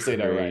 I'm gonna say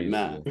that right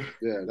now.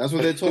 Yeah, that's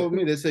what they told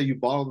me. They said you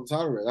bottled the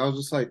title race. I was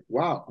just like,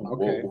 wow,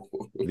 okay.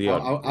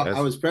 I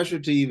was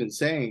pressured to even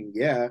saying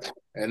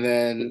and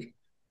then.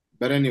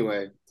 But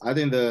anyway, I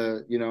think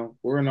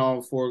we're in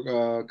all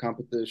four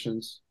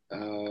competitions.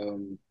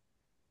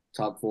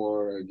 Top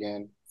four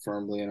again,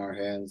 firmly in our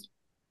hands.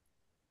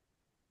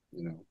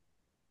 I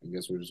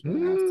guess we're just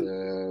gonna have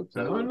to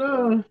play.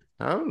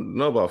 I don't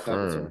know about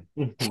firm.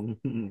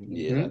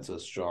 Yeah, that's a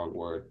strong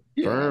word.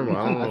 Yeah, firm.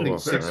 I think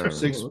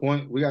 6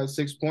 points. We got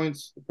 6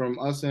 points from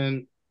us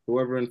and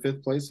whoever in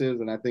fifth place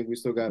is, and I think we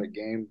still got a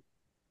game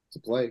to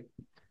play.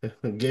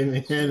 Game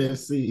in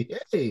NFC.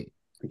 Hey.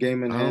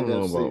 Game in I don't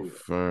know NFC. about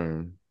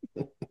firm.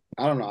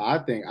 I don't know. I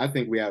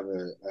think we have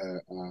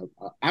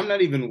I'm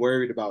not even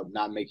worried about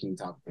not making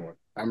top four.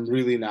 I'm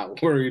really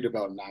not worried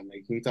about not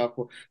making top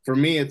four. For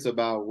me, it's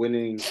about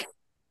winning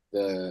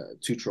the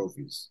 2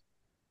 trophies.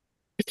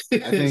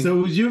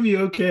 So would you be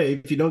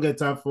okay if you don't get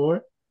top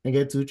 4 and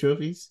get 2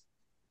 trophies?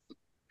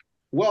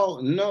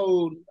 Well,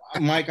 no,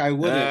 Mike, I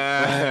wouldn't.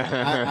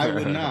 I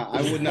would not.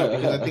 I would not,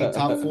 because I think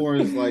top 4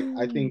 is like,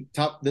 I think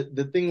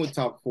the thing with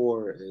top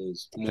 4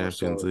 is more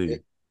Champions so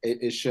League.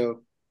 It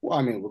show. Well,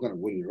 I mean, we're gonna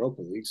win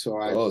Europa League, so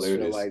I just there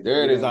feel it is. like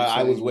there it is.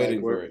 I was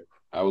waiting for it.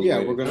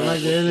 We're gonna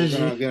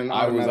get an automatic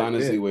I was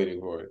honestly bid. waiting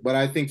for it. But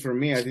I think for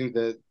me, I think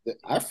that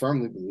I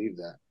firmly believe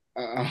that.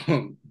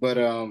 But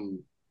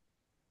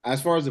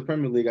as far as the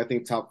Premier League, I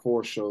think top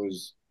 4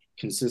 shows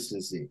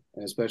consistency,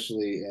 and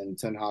especially in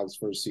Ten Hag's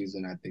first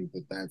season, I think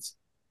that's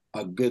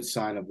a good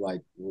sign of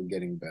like we're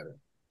getting better.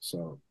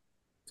 So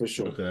for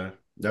sure, okay,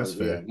 that's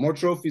fair. Yeah, more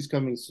trophies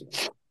coming soon.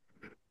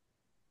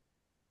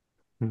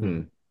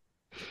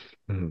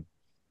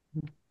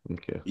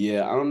 Okay.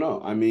 Yeah, I don't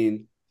know. I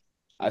mean,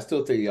 I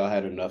still think y'all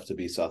had enough to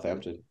beat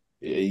Southampton.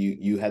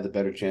 You had the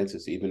better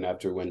chances even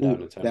after it went down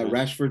to 10. That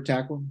Rashford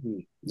tackle,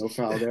 no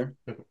foul there.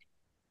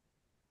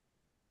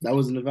 That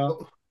wasn't a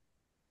foul.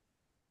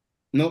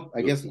 Nope,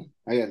 I guess not.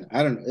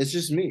 I don't know. It's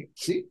just me.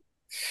 See,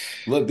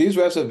 look, these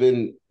refs have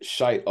been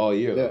shite all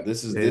year. Yeah.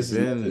 This is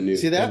nothing new.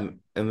 See that?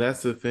 And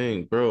that's the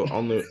thing, bro.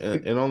 On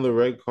the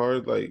red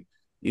card, like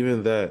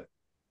even that,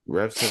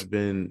 refs have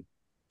been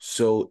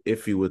so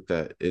iffy with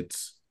that.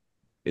 It's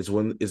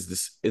when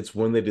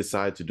they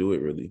decide to do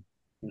it. Really,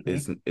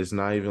 it's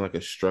not even like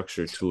a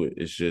structure to it.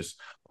 It's just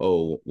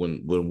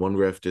when one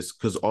ref just,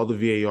 because all the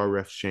VAR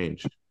refs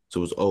change.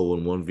 So it's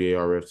when one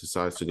VAR ref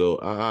decides to go,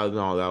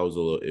 no, that was a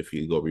little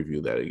iffy. Go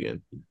review that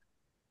again.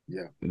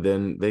 Yeah.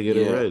 Then they get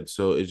a red.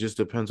 So it just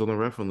depends on the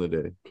ref on the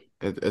day.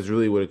 That's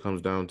really what it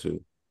comes down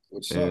to.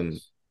 Which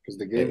sucks. Because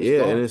the game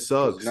and it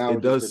sucks.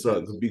 It does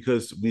suck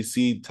because we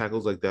see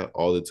tackles like that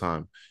all the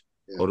time.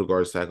 Yeah.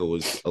 Odegaard's tackle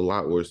was a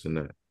lot worse than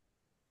that.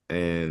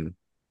 And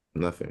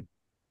nothing.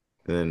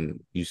 And then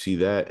you see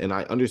that, and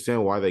I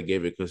understand why they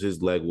gave it, because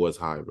his leg was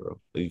high, bro.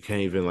 You can't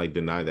even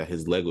deny that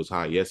his leg was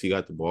high. Yes, he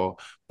got the ball,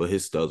 but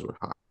his studs were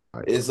high.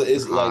 It's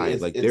high.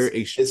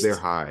 They're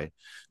high.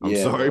 I'm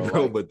sorry,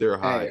 bro, but they're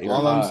high. Hey,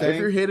 all I'm saying,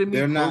 if you're hitting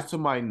me close to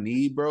my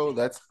knee, bro,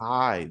 that's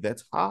high.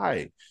 That's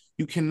high.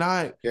 You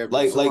cannot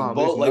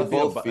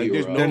both feet.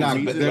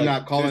 They're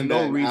not calling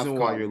no reason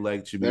why your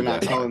leg should be. They're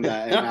not calling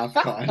that in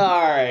AFCON.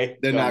 All right,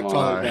 they're not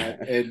calling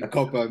that in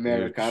Copa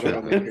America. I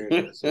don't want to hear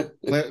this.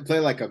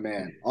 Play like a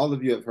man. All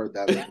of you have heard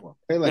that before.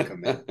 Play like a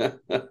man.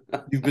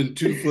 You've been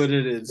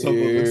 2-footed, and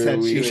someone looks at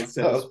you and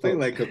says, "Play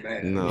like a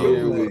man." No,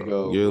 here we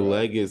go. Your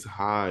leg is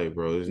high,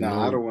 bro.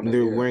 I don't want to.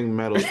 They're wearing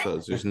metal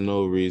studs. There's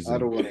no reason. I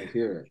don't want to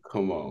hear it.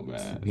 Come on,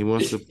 man. He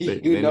wants to.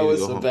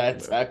 It's a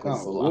bad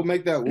tackle. We'll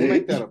make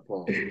that a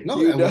poll. No,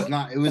 it was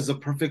not. It was a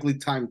perfectly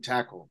timed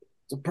tackle.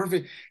 It's a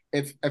perfect.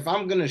 If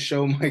I'm gonna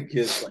show my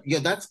kids, like, yo,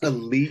 that's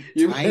elite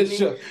You might timing.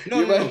 show, No,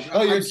 you no, might no.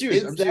 show your I'm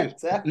serious. I'm kids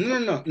serious. that tackle.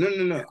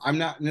 No. I'm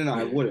not. No, no.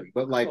 I wouldn't.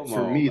 But like Come for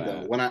on, me though,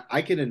 man. when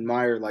I can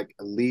admire like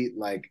elite,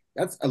 like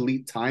that's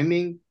elite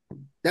timing.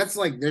 That's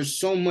like there's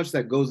so much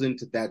that goes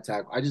into that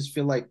tackle. I just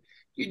feel like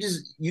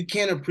you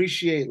can't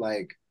appreciate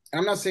like.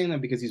 I'm not saying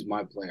that because he's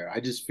my player. I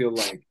just feel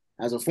like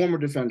as a former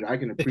defender, I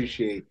can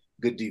appreciate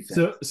good defense.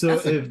 So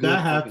That's a if that good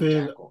fucking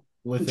happened tackle.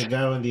 with a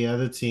guy on the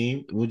other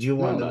team, would you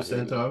want No, them Not here,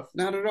 sent man. off?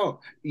 not at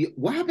all.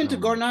 What happened to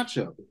Um,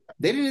 Garnacho?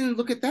 They didn't even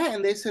look at that,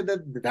 and they said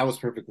that that was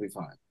perfectly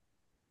fine.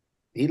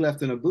 He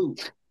left in a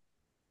boot.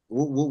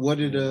 What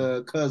did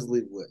Cuz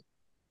leave with?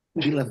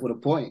 He left with a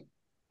point.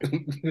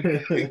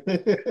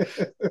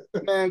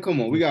 Man,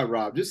 come on, we got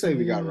robbed. Just say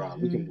we got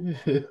robbed. We can move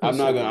on. I'm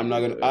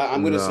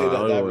gonna No, say I that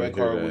don't that want to red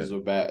hear card that. was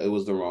it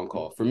was the wrong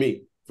call. For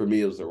me,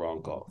 it was the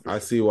wrong call. I Sure.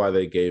 see why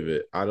they gave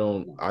it. I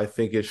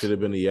think it should have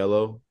been a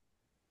yellow,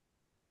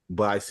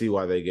 but I see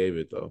why they gave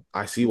it though.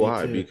 I see Me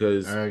why too.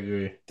 because I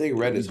agree. I think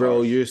red is bro,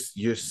 harsh.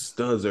 your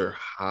studs are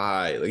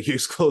high. Like you're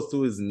close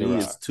to his knee. You're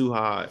It's right. too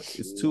high.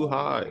 It's too No.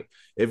 high.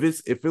 If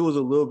it was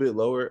a little bit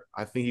lower,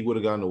 I think he would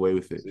have gotten away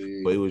with it. But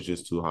See, it was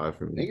just too high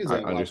for me. niggas I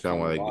ain't watched understand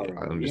why they get. I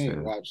Cannavaro.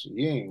 understand.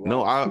 You ain't No,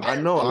 watched I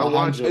know. I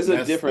watched. Alejandro It's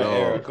a different Desta.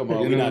 era. No, Come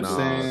on, You we're know what I'm not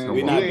doing this. come saying? We're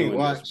You not on. ain't doing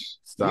this. watched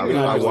Stop We're it.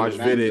 not I doing watched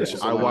this with you, Vidic.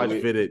 man. I watched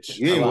Solana. Vidic.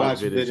 You I ain't watched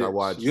watched Vidic.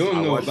 Vidic. You don't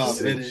I know watched about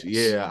Vidic. Vidic.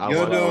 Yeah, I You don't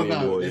watched know all you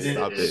about boys. Vidic.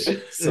 Stop it.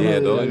 Yeah, We're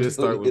don't not even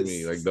start doing with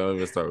me. Like, this. don't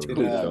even start with You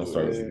We're me. not Don't know, doing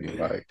start this, with me. man.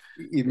 Like,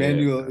 yeah.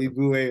 Emmanuel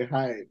Ibue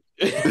Hyde.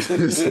 It's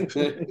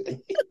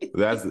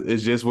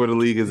just where the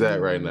league is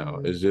at right now.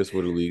 It's just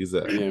where the league is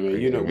at. Yeah, man.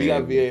 Like, You know, I we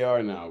got mean,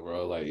 VAR now,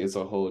 bro. Like it's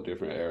a whole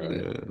different era.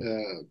 yeah.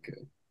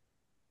 Okay.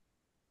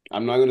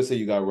 I'm not gonna say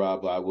you got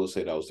robbed, but I will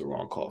say that was the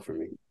wrong call for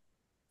me.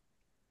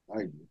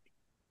 I,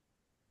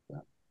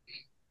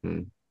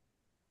 Mm,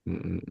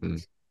 mm,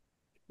 mm.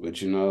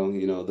 But you know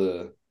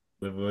the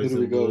The who voice do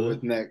we in go blue.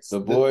 with next? the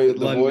boys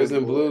London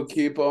in blue boys.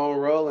 keep on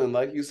rolling,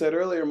 like you said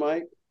earlier,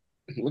 Mike.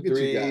 Look at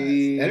you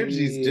guys.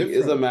 Energy's 3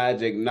 is a different.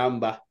 magic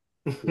number.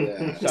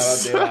 Yeah. Shout out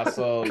De La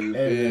Soul, you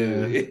Hey, feel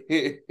man. me?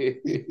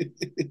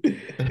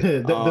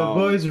 The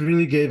boys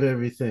really gave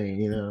everything,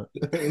 you know.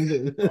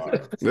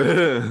 Hard,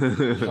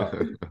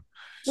 hard. Mm.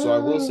 So I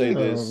will say Oh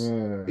this,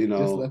 man. you Just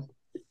know, left.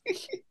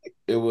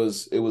 it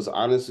was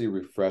honestly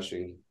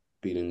refreshing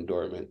beating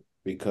Dortmund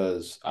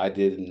because I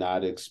did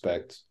not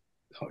expect.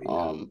 Oh,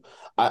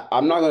 yeah.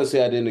 I'm not gonna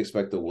say I didn't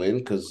expect the win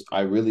because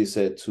I really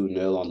said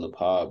 2-0 on the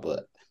pod,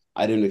 but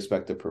I didn't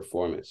expect the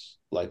performance.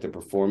 Like the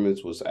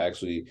performance was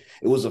actually,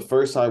 it was the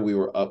first time we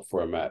were up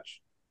for a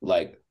match.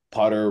 Like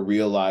Potter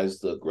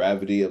realized the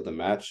gravity of the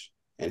match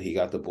and he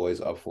got the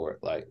boys up for it.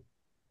 Like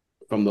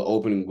from the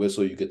opening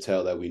whistle, you could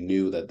tell that we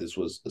knew that this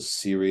was a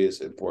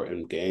serious,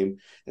 important game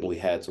and we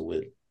had to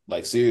win.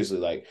 Like seriously,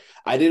 like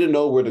I didn't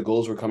know where the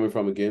goals were coming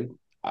from again.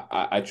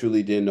 I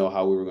truly didn't know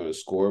how we were going to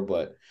score,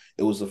 but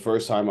it was the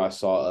first time I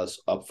saw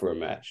us up for a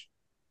match.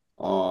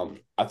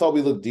 I thought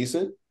we looked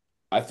decent.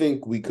 I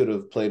think we could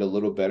have played a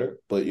little better,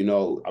 but you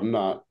know, I'm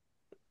not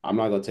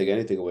going to take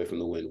anything away from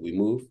the win. We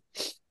move.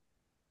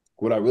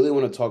 What I really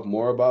want to talk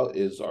more about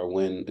is our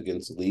win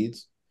against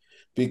Leeds,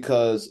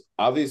 because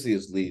obviously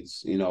it's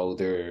Leeds. You know,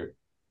 they're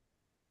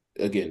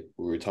again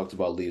we talked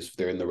about Leeds.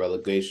 They're in the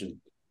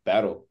relegation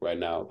battle right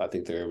now. I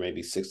think they're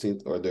maybe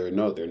 16th or they're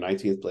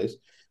 19th place,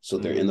 so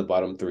they're in the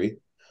bottom three.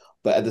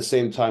 But at the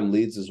same time,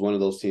 Leeds is one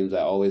of those teams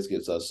that always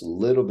gives us a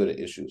little bit of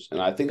issues.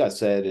 And I think I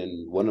said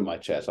in one of my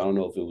chats, I don't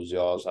know if it was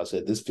y'all's, I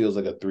said this feels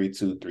like a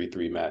 3-2,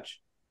 3-3 match.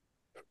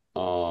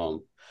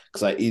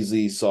 Because I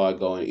easily saw it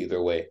going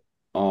either way.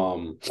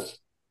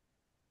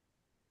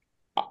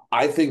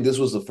 I think this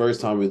was the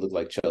first time we looked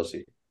like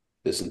Chelsea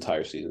this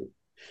entire season.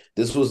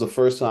 This was the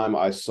first time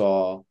I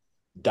saw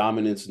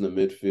dominance in the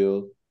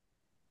midfield,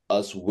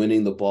 us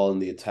winning the ball in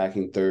the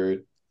attacking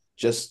third,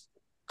 just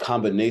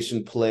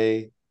combination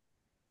play,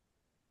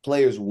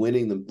 players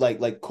winning the like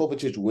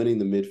Kovacic winning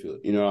the midfield.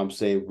 You know what I'm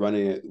saying?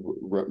 Running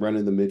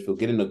the midfield,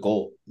 getting a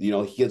goal. You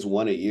know, he gets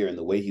one a year, and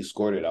the way he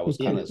scored it, I was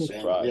kind of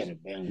surprised.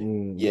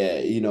 Yeah,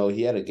 you know,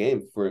 he had a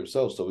game for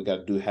himself, so we got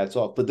to do hats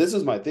off. But this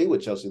is my thing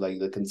with Chelsea, like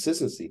the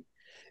consistency.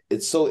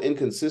 It's so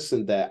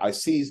inconsistent that I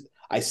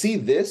see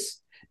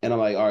this, and I'm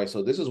like, all right,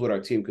 so this is what our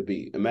team could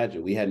be.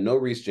 Imagine we had no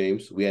Reece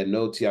James, we had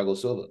no Thiago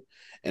Silva,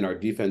 and our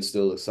defense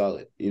still looks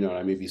solid. You know what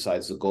I mean?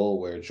 Besides the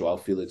goal where Joao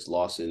Felix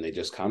lost it and they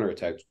just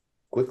counterattacked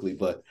quickly.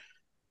 But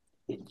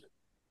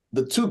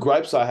the two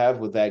gripes I have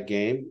with that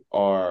game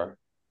are,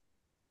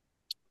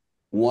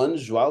 one,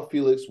 Joao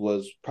Felix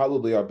was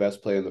probably our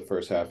best player in the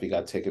first half. He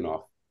got taken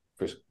off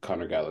for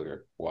Conor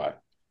Gallagher. Why?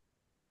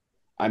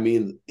 I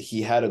mean,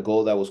 he had a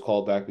goal that was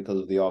called back because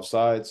of the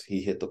offsides.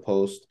 He hit the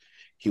post.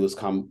 He was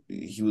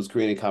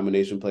creating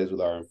combination plays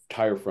with our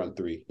entire front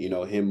three. You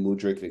know, him,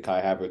 Mudryk, and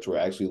Kai Havertz were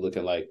actually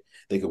looking like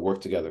they could work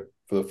together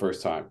for the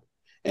first time.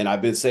 And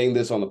I've been saying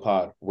this on the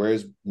pod.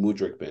 Where's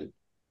Mudryk been?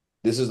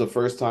 This is the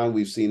first time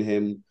we've seen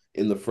him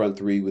in the front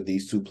three with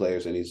these two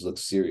players, and he's looked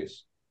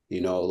serious. You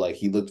know, like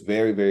he looked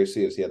very, very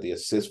serious. He had the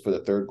assist for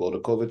the third goal to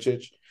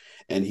Kovacic,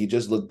 and he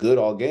just looked good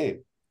all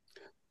game.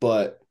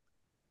 But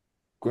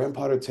Graham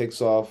Potter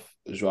takes off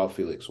Joao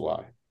Felix.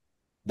 Why?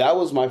 That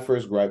was my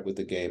first gripe with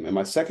the game. And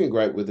my second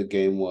gripe with the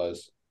game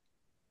was,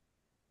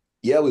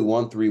 yeah, we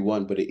won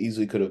 3-1, but it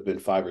easily could have been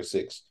 5 or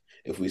 6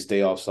 if we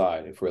stay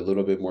offside, if we're a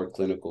little bit more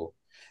clinical.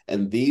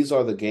 And these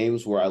are the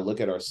games where I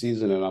look at our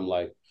season and I'm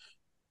like,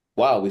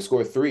 wow, we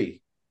scored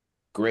 3.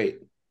 Great.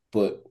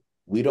 But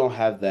we don't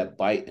have that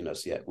bite in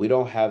us yet. We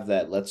don't have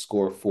that let's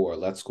score 4,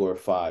 let's score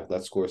 5,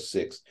 let's score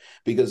 6.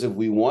 Because if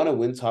we want to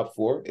win top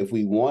 4, if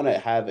we want to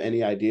have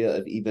any idea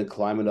of even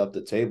climbing up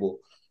the table,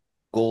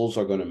 goals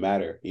are going to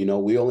matter.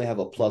 We only have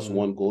a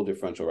 +1 goal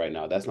differential right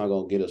now. That's not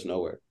going to get us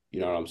nowhere.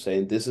 You know what I'm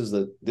saying? This is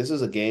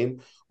a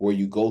game where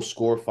you go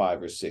score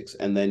 5 or 6,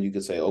 and then you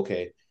can say,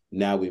 okay,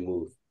 now we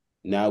move.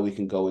 Now we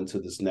can go into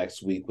this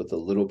next week with a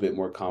little bit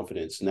more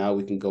confidence. Now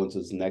we can go into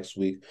this next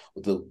week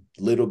with a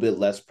little bit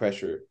less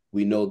pressure.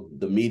 We know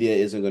the media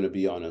isn't going to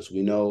be on us.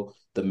 We know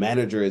the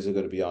manager isn't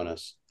going to be on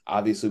us.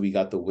 Obviously, we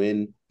got the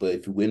win, but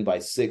if you win by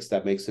 6,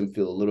 that makes him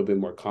feel a little bit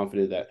more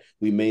confident that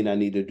we may not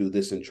need to do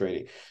this in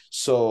training.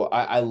 So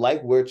I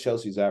like where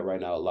Chelsea's at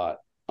right now a lot.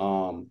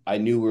 I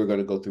knew we were going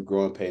to go through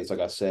growing pains. Like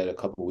I said a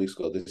couple of weeks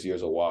ago, this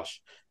year's a wash.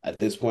 At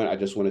this point, I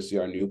just want to see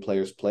our new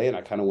players play, and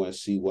I kind of want to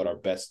see what our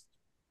best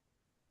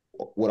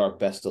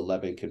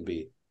 11 can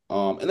be.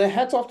 And then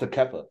hats off to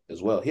Kepa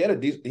as well. He had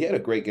a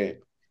great game.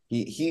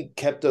 He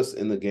kept us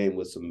in the game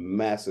with some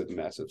massive,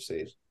 massive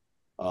saves.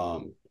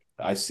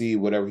 I see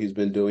whatever he's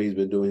been doing. He's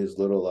been doing his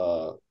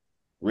little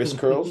wrist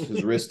curls.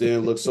 His wrist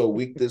didn't look so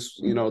weak this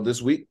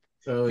week.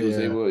 Oh,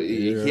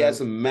 he had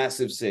some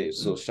massive saves.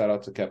 So shout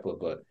out to Kepa.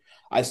 But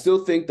I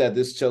still think that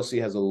this Chelsea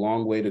has a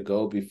long way to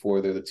go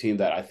before they're the team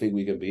that I think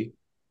we can be.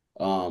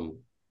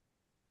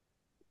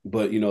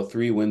 But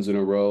 3 wins in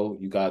a row.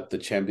 You got the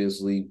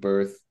Champions League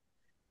berth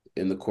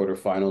in the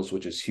quarterfinals,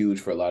 which is huge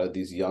for a lot of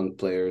these young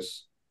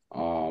players.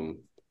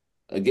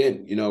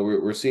 Again,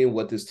 we're seeing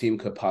what this team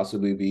could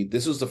possibly be.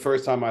 This was the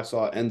first time I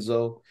saw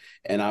Enzo,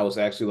 and I was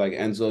actually like,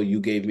 Enzo, you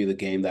gave me the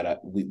game that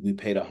we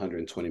paid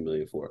 120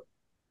 million for.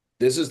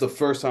 This is the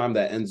first time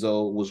that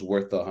Enzo was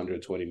worth the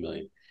 120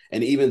 million.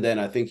 And even then,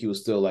 I think he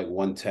was still like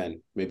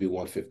 110, maybe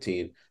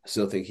 115. I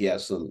still think he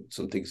has some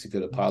things he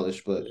could have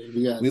polished, but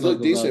we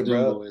look decent,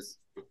 bro. Boys.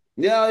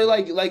 Yeah,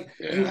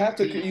 you have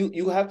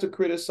to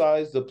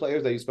criticize the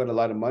players that you spend a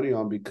lot of money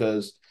on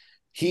because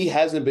he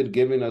hasn't been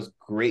giving us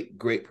great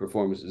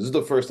performances. This is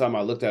the first time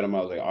I looked at him.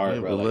 I was like, all right,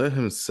 bro. Let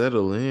him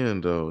settle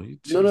in, though.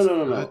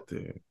 No.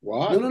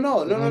 What?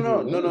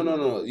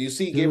 No. You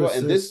see, Gabriel,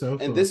 and this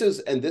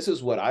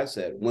is what I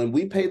said. When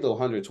we paid the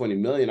 120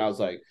 million, I was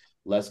like,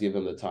 let's give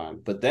him the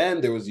time. But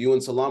then there was you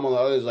and Salam and the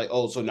others like,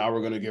 oh, so now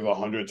we're going to give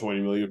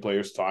 120 million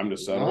players time to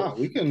settle.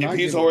 If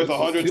he's worth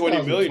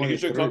 120 million, he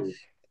should come.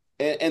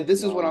 And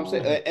this is what I'm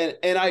saying.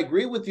 And I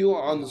agree with you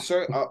on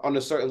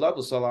a certain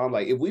level, Salam.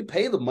 Like, if we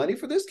pay the money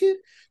for this kid,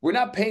 we're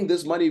not paying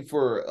this money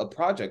for a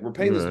project. We're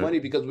paying this money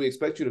because we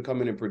expect you to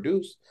come in and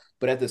produce.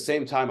 But at the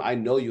same time, I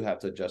know you have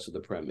to adjust to the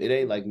Prem. It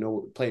ain't like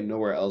playing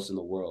nowhere else in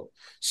the world.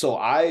 So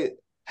I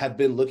have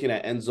been looking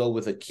at Enzo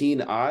with a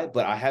keen eye,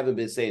 but I haven't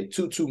been saying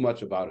too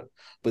much about him.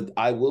 But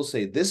I will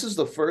say this is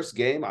the first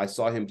game I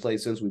saw him play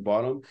since we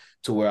bought him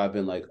to where I've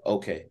been like,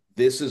 okay,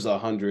 this is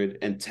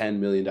 $110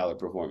 million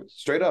performance.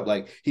 Straight up.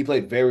 Like, he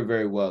played very,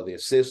 very well. The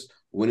assist,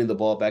 winning the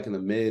ball back in the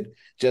mid,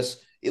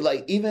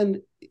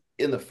 even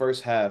in the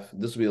first half,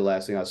 this will be the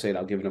last thing I'll say, and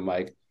I'll give it to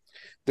Mike.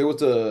 There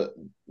was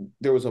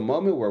a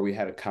moment where we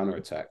had a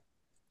counterattack,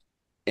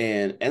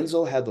 and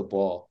Enzo had the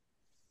ball,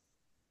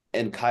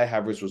 and Kai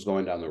Havertz was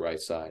going down the right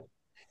side.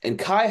 And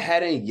Kai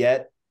hadn't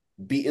yet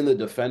beaten the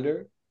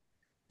defender,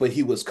 but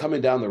he was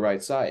coming down the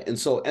right side. And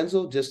so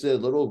Enzo just did a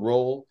little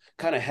roll,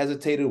 kind of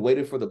hesitated,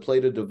 waited for the play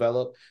to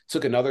develop,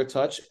 took another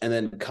touch, and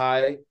then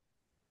Kai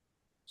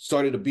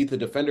started to beat the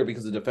defender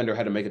because the defender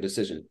had to make a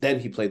decision. Then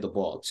he played the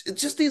ball.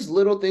 It's just these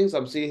little things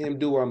I'm seeing him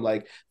do where I'm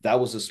like, that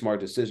was a smart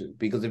decision.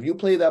 Because if you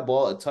play that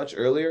ball a touch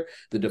earlier,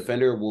 the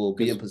defender will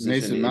be in position.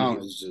 Mason Mount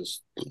is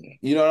just...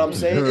 You know what I'm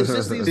saying? It's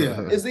just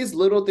these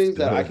little things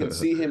that I can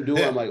see him do.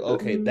 I'm like,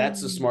 okay,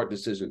 that's a smart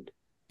decision.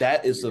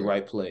 That is the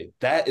right play.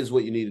 That is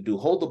what you need to do.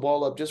 Hold the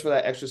ball up just for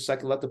that extra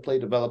second. Let the play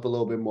develop a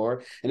little bit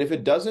more. And if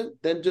it doesn't,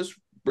 then just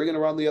bring it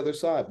around the other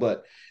side.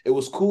 But it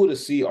was cool to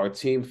see our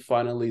team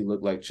finally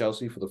look like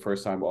Chelsea for the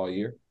first time all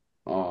year.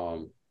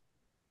 And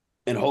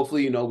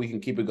hopefully, we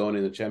can keep it going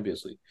in the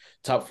Champions League.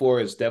 Top 4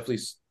 is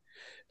definitely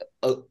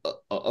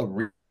a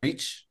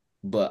reach.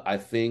 But I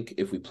think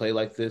if we play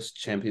like this,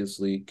 Champions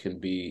League can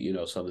be,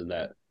 something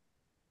that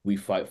we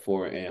fight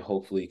for and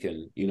hopefully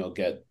can,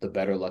 get the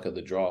better luck of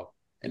the draw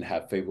and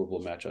have favorable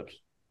matchups.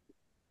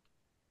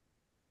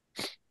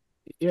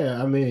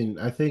 Yeah, I mean,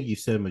 I think you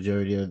said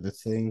majority of the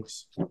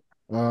things.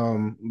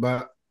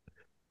 But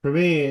for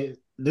me,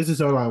 this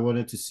is all I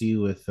wanted to see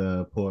with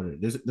Porter.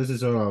 This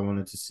is all I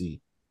wanted to see.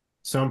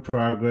 Some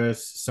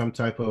progress, some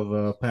type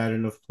of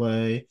pattern of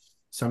play,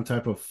 some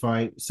type of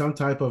fight, some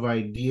type of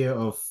idea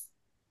of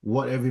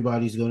what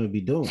everybody's going to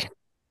be doing.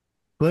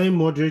 Playing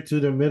Modric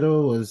to the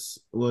middle was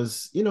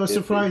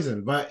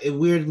surprising, but it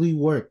weirdly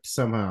worked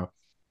somehow.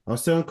 I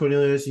was telling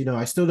Cornelius,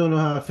 I still don't know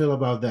how I feel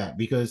about that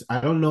because I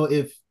don't know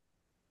if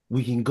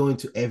we can go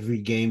into every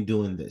game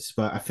doing this,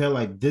 but I felt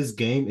like this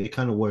game it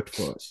kind of worked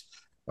for us.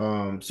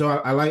 So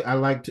I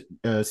liked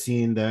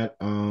seeing that.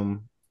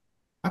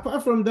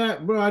 Apart from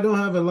that, bro, I don't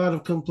have a lot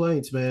of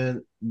complaints,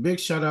 man. Big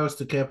shout outs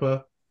to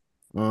Kepa.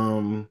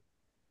 Um,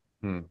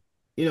 Hmm.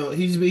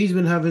 he's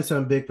been having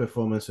some big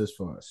performances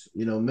for us.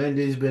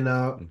 Mendy's been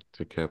out.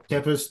 To Kepa.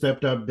 Kepa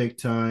stepped up big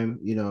time.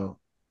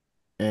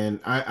 And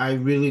I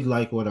really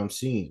like what I'm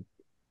seeing.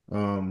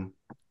 Um,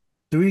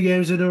 3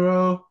 games in a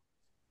row.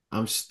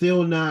 I'm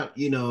still not,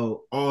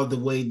 all the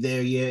way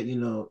there yet.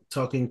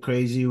 Talking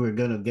crazy. We're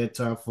gonna get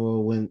top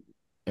four, win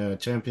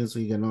Champions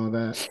League and all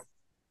that.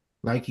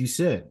 Like you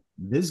said,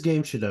 this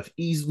game should have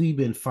easily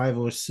been 5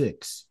 or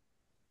 6.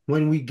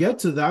 When we get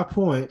to that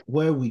point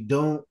where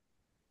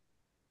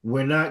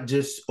we're not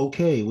just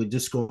okay with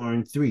just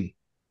scoring 3.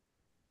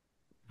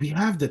 We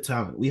have the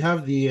talent. We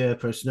have the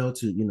personnel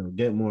to,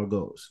 get more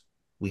goals.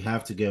 We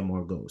have to get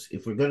more goals.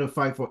 If we're gonna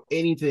fight for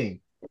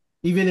anything,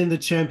 even in the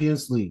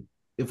Champions League,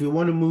 if we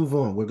want to move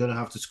on, we're gonna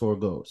have to score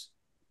goals.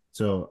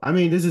 So, I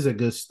mean, this is a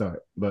good start.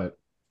 But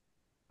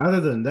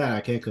other than that,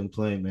 I can't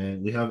complain,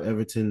 man. We have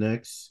Everton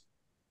next.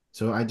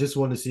 So I just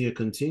want to see it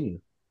continue.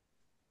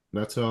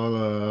 That's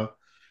all.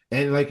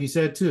 And like you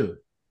said too,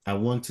 I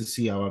want to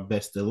see our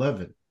best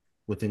 11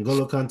 with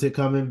N'Golo Kante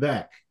coming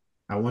back.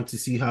 I want to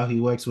see how he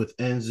works with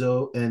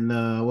Enzo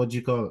and what do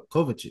you call it,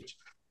 Kovacic.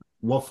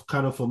 What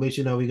kind of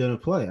formation are we going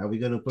to play? Are we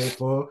going to play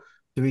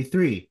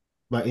 4-3-3?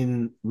 But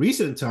in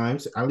recent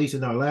times, at least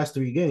in our last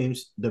 3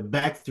 games, the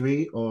back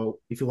 3, or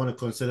if you want to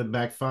consider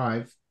back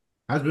 5,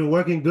 has been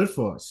working good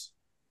for us.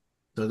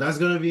 So that's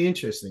going to be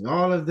interesting.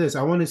 All of this,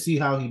 I want to see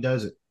how he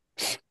does it.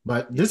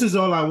 But this is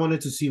all I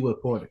wanted to see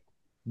with Porter.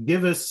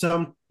 Give us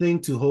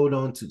something to hold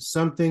on to,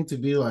 something to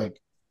be like,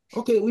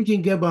 okay, we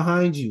can get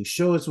behind you.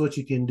 Show us what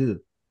you can do.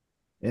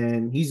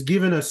 And he's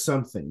given us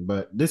something,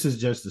 but this is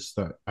just the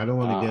start. I don't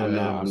want to get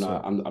ahead of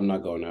myself. I'm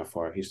not going that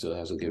far. He still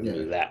hasn't given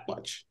me that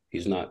much.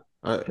 He's not.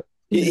 I,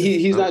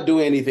 He's not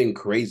doing anything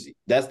crazy.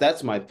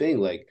 That's my thing.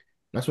 Like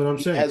that's what I'm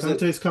he saying. hasn't.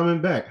 Conte's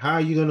coming back. How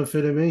are you going to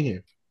fit him in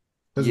here?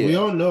 Because we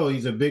all know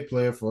he's a big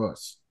player for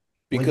us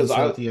when because he's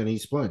healthy and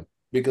he's playing.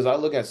 Because I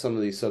look at some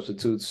of these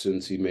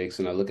substitutions he makes,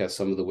 and I look at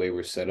some of the way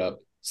we're set up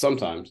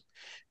sometimes,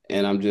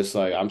 and I'm just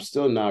like, I'm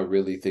still not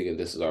really thinking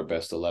this is our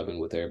best 11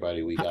 with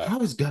everybody we got. How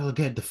is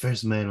Gallagher the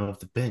first man off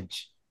the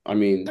bench? I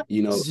mean,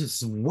 it's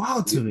just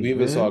wild to me. We even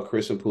man. saw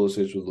Christian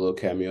Pulisic with a little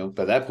cameo.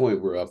 But at that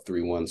point, we're up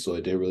 3-1, so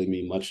it didn't really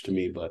mean much to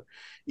me. But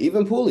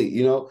even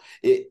Pooley,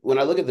 when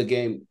I look at the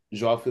game,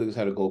 Joao Felix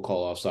had a goal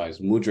call offsides.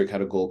 Mudryk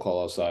had a goal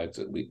call offsides.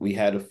 We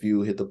had a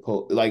few hit the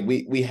post. Like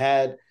we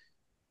had.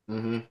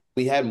 Mm-hmm.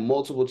 We had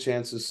multiple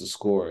chances to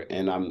score,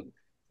 and I'm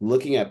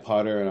looking at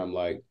Potter, and I'm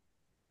like,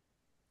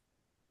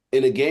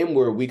 in a game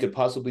where we could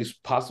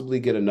possibly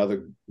get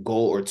another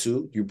goal or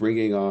two, you're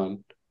bringing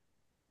on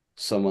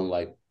someone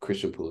like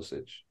Christian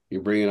Pulisic.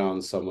 You're bringing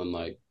on someone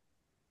like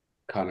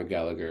Conor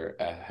Gallagher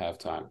at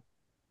halftime.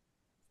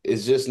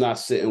 It's just not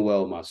sitting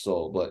well in my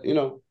soul, but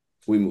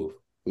we move.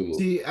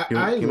 See,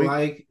 I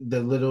like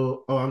the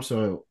little. Oh, I'm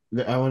sorry.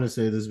 I want to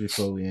say this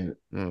before we end.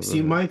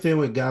 See, my thing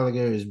with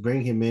Gallagher is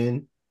bring him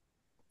in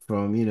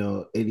from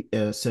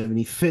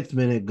 75th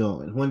minute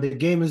going. When the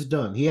game is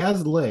done, he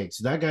has legs.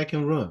 That guy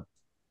can run.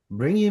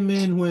 Bring him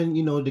in when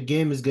the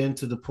game is getting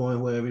to the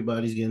point where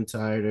everybody's getting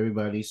tired,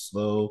 everybody's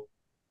slow.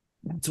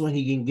 That's when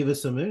he can give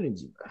us some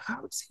energy.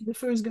 How is he the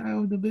first guy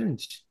on the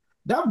bench?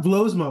 That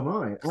blows my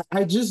mind.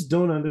 I just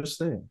don't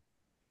understand.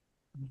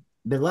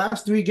 The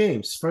last 3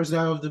 games, first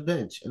guy off the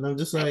bench, and I'm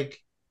just like,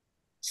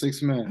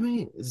 6 men. I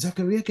mean,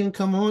 Zakaria can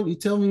come on. You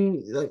tell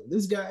me, like,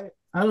 this guy.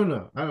 I don't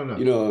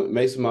know.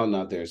 Mason Mount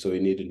not there, so we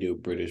need a new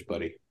British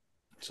buddy.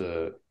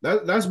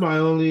 That's my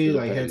only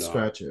head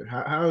scratcher.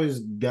 How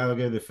is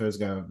Gallagher the first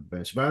guy off the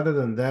bench? But other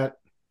than that,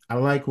 I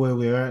like where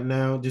we're at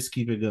now. Just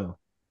keep it going.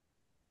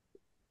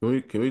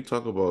 Can we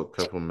talk about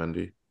Kepa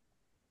Mendy?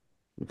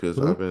 Because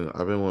I've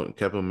been wanting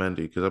Kepa Mendy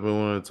because I've been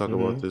wanting to talk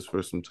about this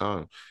for some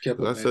time.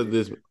 I said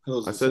this.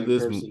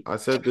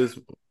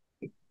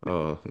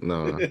 Oh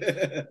no,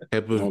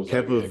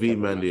 Kepa v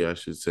Mendy, I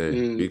should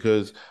say,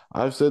 because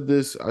I've said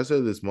this. I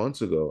said this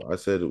months ago. I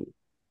said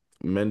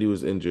Mendy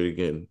was injured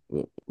again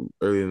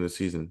early in the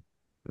season,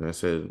 and I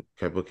said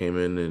Kepa came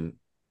in and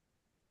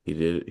he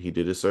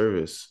did a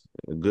service,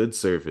 a good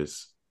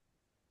service.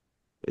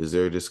 Is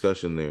there a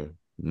discussion there?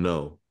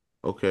 No.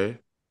 Okay.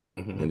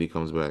 And he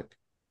comes back,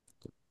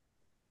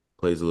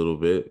 plays a little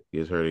bit,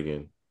 gets hurt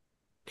again.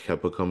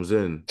 Kepa comes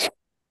in.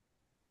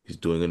 He's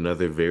doing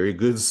another very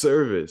good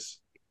service.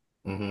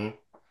 And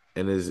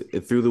is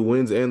through the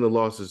wins and the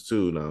losses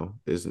too now,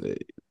 isn't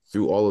it?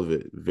 Through all of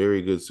it,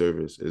 very good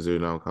service. Is there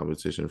now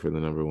competition for the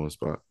number 1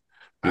 spot?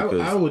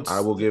 Because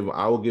I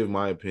will give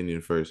my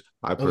opinion first.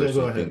 I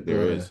personally think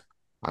there is.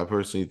 I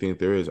personally think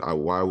there is.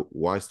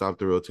 Why stop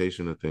the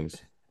rotation of things?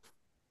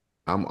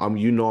 I'm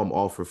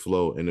all for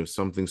flow, and if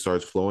something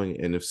starts flowing,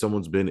 and if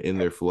someone's been in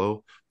their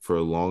flow for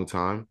a long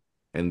time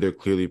and they're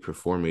clearly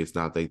performing, it's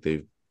not like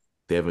they've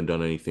They haven't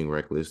done anything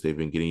reckless. They've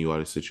been getting you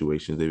out of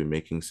situations. They've been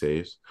making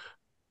saves.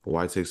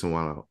 Why take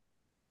someone out?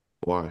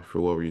 Why?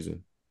 For what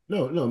reason?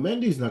 No, no,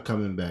 Mendy's not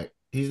coming back.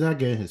 He's not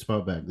getting his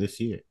spot back this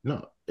year.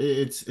 No,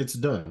 it's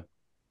done.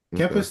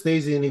 Kepa Okay.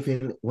 stays in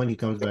even when he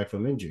comes back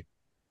from injury.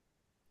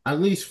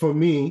 At least for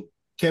me,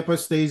 Kepa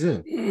stays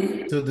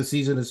in till the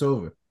season is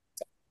over.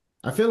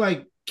 I feel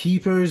like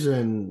keepers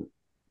and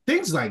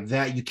things like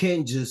that, you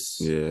can't just,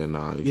 Yeah,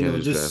 nah, you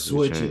can't just just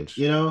drastically switch it. change.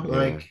 Yeah.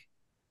 Like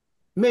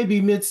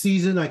maybe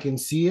mid-season I can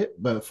see it,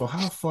 but for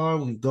how far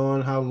we've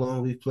gone, how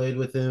long we've played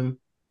with him,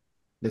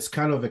 there's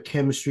kind of a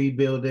chemistry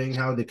building,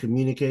 how they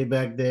communicate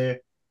back there.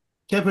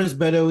 Kepa's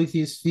better with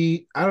his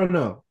feet. I don't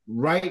know.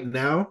 Right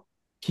now,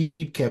 keep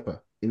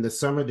Kepa. In the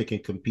summer, they can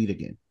compete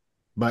again.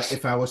 But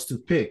if I was to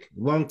pick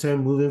long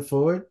term moving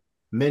forward,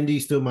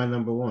 Mendy's still my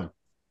number one.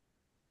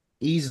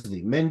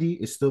 Easily. Mendy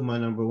is still my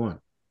number one.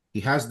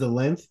 He has the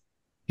length.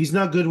 He's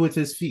not good with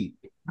his feet.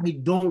 I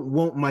don't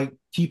want my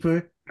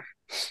keeper's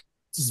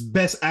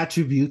best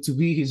attribute to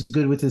be he's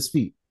good with his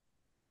feet.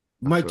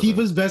 My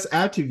keeper's best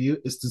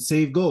attribute is to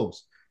save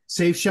goals,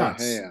 save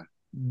shots. Yeah.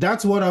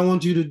 That's what I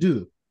want you to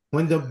do.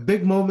 When the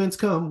big moments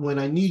come, when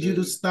I need you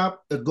to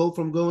stop a goal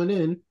from going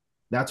in,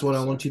 that's what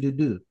I want you to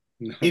do.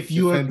 No, if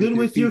you are good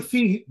with your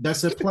feet,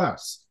 that's a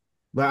plus.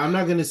 But I'm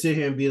not going to sit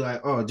here and be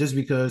like, oh, just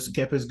because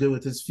Kepa's good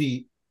with his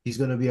feet, he's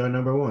going to be our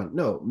number one.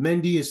 No,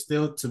 Mendy is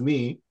still, to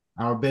me,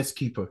 our best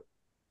keeper.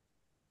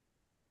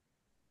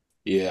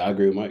 Yeah, I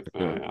agree with Mike.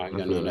 I ain't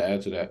got nothing to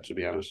add to that, to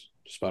be honest.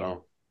 Spot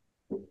on.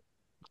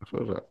 I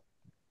feel that.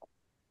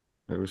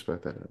 I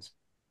respect that.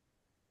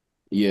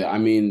 Yeah, I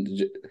mean,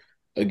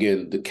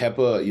 again, the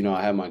Kepa,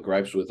 I have my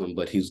gripes with him,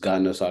 but he's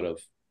gotten us out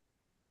of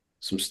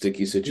some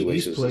sticky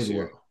situations. He's played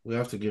well. We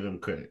have to give him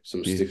credit.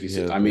 Some sticky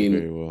situations. I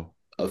mean,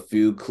 a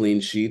few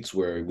clean sheets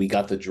where we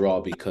got the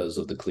draw because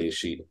of the clean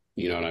sheet.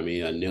 You know what I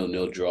mean? A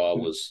 0-0 draw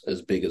was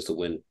as big as the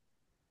win.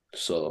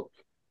 So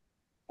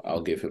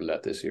I'll give him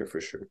that this year for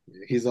sure.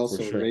 He's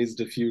also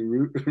raised a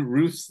few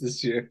roofs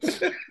this year.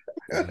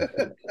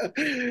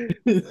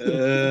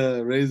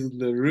 Raising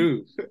the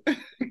roof.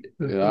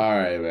 All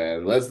right,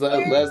 man. Let's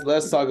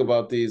talk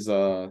about these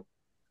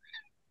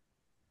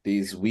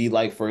we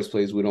like first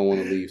place, we don't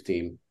want to leave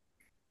team.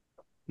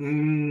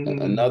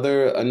 Another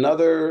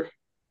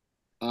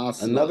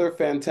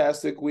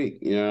fantastic week.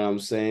 You know what I'm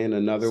saying?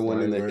 Another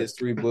one in the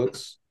history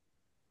books.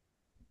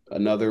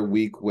 Another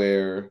week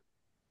where,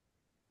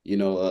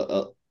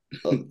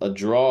 a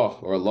draw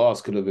or a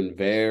loss could have been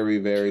very,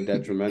 very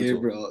detrimental. Yeah,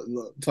 bro,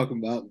 look, talking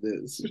about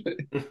this. You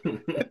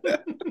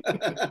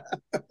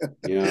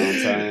know what I'm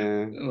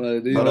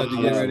saying? This is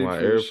my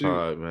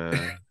AirPod,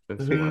 man. This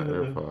is my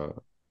AirPod.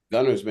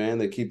 Gunners, man,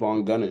 they keep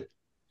on gunning.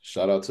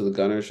 Shout out to the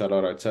Gunners. Shout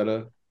out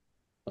Arteta.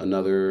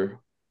 Another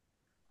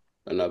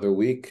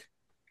week.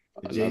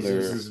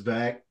 Jesus is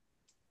back.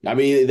 I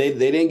mean, they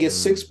didn't get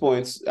 6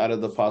 points out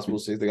of the possible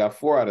 6. They got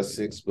 4 out of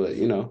 6, but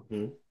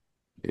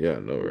Yeah,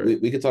 no,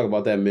 right. We could talk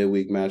about that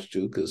midweek match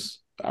too, because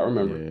I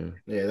remember.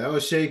 Yeah, that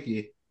was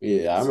shaky.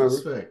 Yeah, I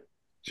remember.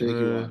 Shaky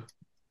one.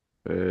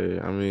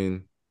 I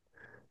mean,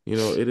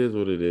 it is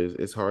what it is.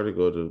 It's hard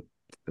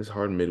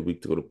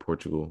midweek to go to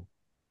Portugal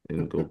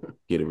and go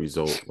get a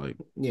result. Like,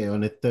 yeah,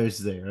 on a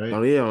Thursday, right?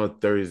 Oh yeah, on a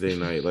Thursday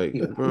night. Like,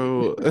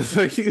 bro, it's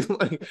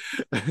like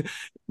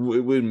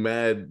with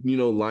mad,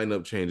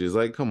 lineup changes.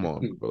 Like, come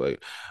on, bro.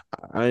 Like,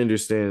 I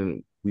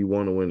understand we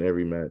want to win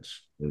every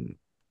match and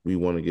we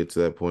want to get to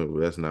that point, but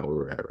that's not where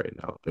we're at right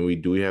now. And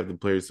we have the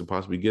players to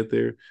possibly get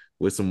there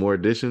with some more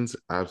additions?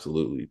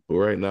 Absolutely. But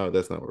right now,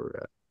 that's not where we're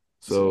at.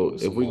 So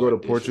if we go to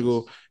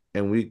Portugal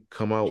and we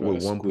come out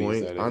with 1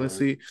 point,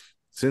 honestly,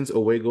 since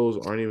away goals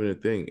aren't even a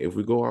thing, if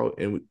we go out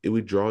and we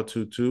draw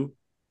 2-2,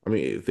 I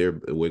mean, if their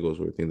away goals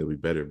were a thing, that'd be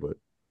better, but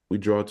we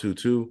draw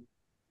 2-2,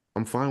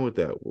 I'm fine with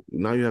that.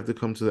 Now you have to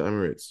come to the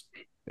Emirates,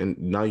 and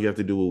now you have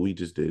to do what we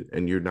just did,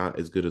 and you're not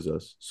as good as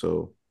us.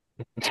 So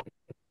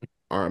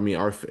our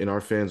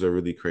fans are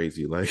really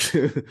crazy. Like,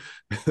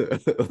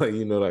 like,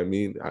 you know what I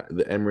mean?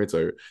 The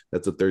Emirates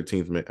that's a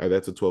 13th man, or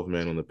that's a 12th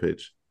man on the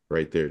pitch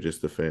right there,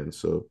 just the fans.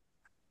 So,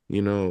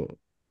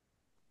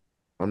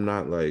 I'm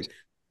not like,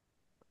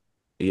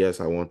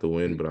 yes, I want the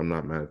win, but I'm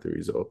not mad at the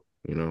result.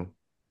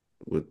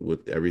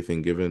 With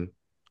everything given,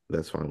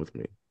 that's fine with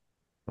me.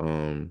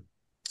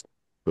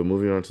 But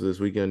moving on to this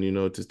weekend,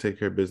 just take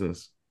care of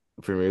business.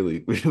 Premier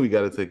League, we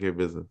got to take care of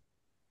business.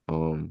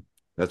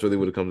 That's really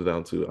what it comes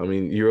down to. I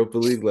mean, Europa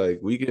League, like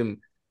we can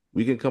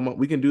come up,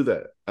 we can do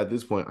that at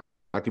this point.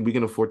 We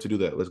can afford to do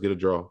that. Let's get a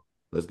draw.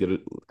 Let's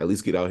at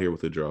least get out here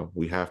with a draw.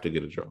 We have to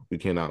get a draw. We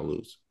cannot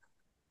lose.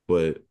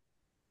 But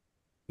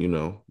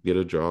get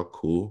a draw,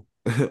 cool.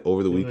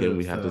 Over the weekend,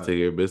 we have to take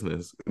care of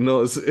business.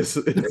 No, it's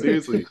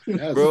seriously,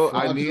 bro.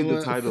 I need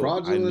the title.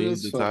 I need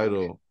the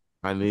title.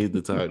 I need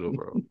the title,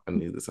 bro. I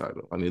need the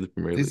title. I need the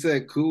Premier League. He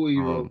said cool in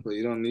Europa.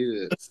 You don't need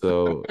it.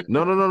 So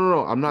no.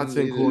 I'm not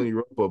saying cool in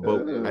Europa,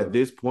 but at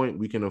this point,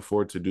 we can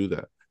afford to do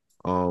that.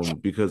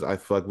 Because I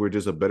feel like we're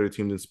just a better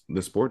team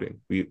than Sporting.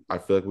 I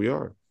feel like we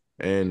are.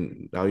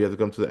 And now you have to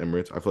come to the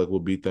Emirates. I feel like we'll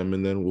beat them,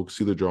 and then we'll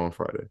see the draw on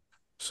Friday.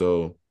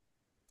 So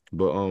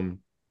But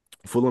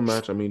Fulham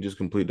match, I mean, just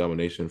complete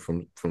domination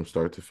from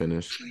start to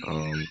finish.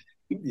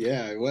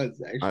 Yeah, it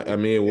was I actually.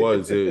 mean,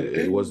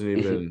 it wasn't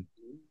even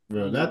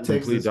Bro, that text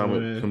complete this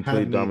morning had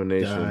complete me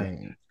domination.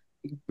 dying.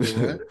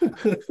 The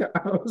what?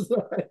 I was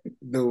like,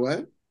 The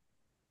what?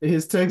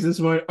 his text this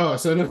morning. Oh,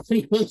 so the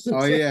thing was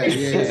Oh yeah,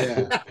 yeah,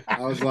 yeah.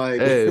 I was like,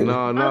 Hey,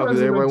 no, I no, because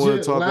was everybody wanted to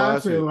legit talk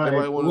last laughing, week. like,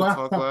 Everybody wanted to wow.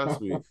 talk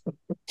last week.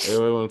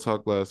 Everybody wanted to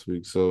talk last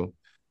week. So,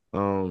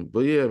 but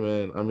yeah,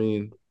 man. I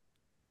mean,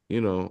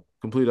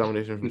 complete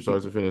domination from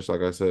start to finish.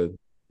 Like I said,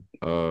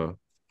 uh,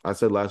 I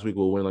said last week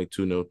we'll win like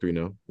 2-0,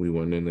 3-0. We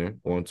went in there,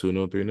 won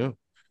 2-0,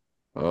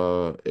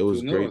 3-0. It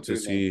was 2-0 or great to 3-0?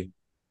 see.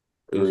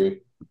 It was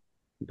Three.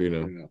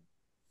 3-0.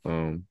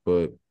 3-0.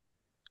 But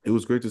it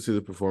was great to see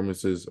the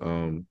performances.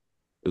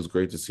 It was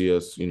great to see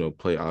us,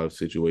 play out of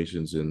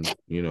situations and,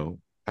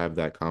 have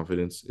that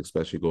confidence,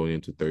 especially going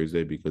into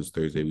Thursday, because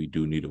Thursday we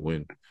do need a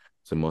win.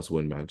 It's a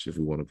must-win match if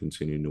we want to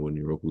continue to win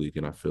Europa League,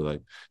 and I feel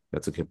like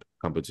that's a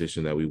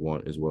competition that we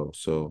want as well.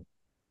 So,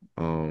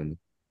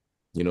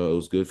 it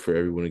was good for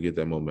everyone to get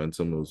that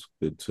momentum. It was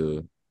good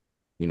to,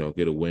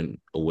 get a win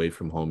away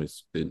from home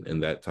in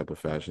that type of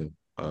fashion.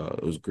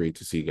 It was great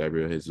to see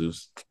Gabriel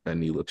Jesus,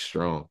 and he looked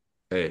strong.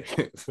 Hey,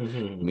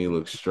 and he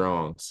looked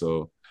strong.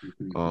 So,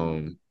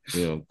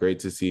 great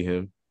to see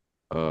him.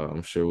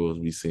 I'm sure we'll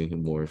be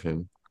seeing more of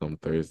him come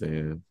Thursday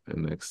and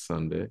next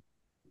Sunday.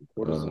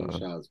 Cortisone Uh,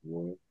 shots,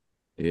 boy.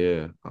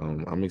 yeah,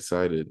 I'm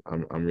excited.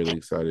 I'm really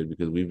excited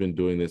because we've been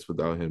doing this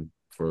without him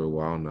for a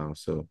while now.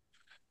 So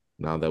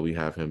now that we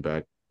have him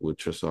back with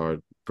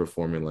Trossard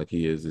performing like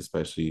he is,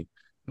 especially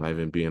not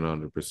even being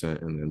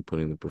 100% and then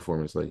putting the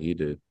performance like he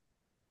did,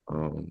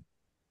 um,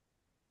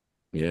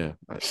 yeah,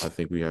 I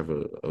think we have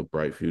a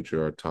bright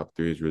future. Our top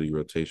three is really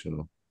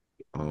rotational.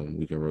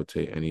 We can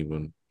rotate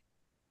anyone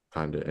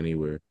kind of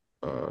anywhere.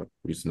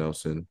 Reese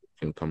Nelson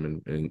can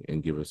come in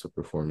and give us a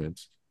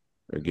performance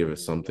or give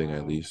us something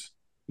at Wow. least.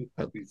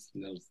 Reese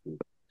Nelson.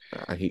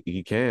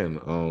 He can.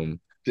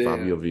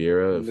 Fabio Damn.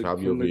 Vieira, From the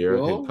Fabio from the Vieira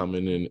can goal? come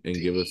in and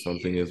give us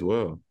something as Damn.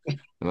 well.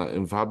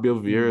 And Fabio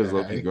Vieira is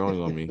low key Nah.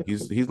 growing on me.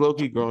 He's low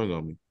key growing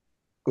on me.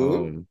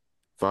 Who?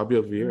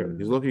 Fabio Vieira,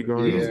 he's low key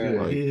growing on He's me. good.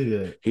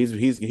 Yeah. Like He's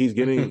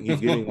good. he's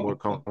getting more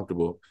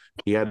comfortable.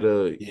 He had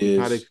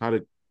Yes.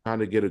 to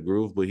kind of get a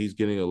groove, but he's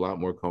getting a lot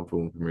more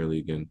comfortable in Premier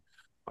League. And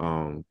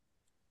um,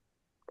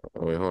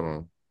 oh wait, hold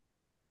on.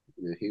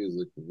 Yeah, he was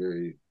looking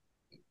very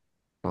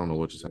I don't know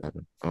what just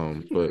happened. I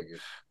guess.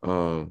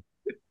 uh,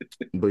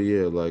 but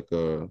yeah, like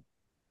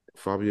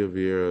Fabio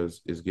Vieira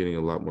is getting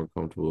a lot more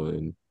comfortable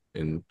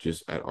in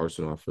just at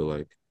Arsenal, I feel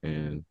like.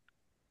 And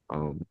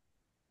um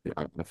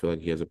I feel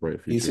like he has a bright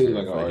He future seems here.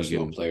 I like an feel like he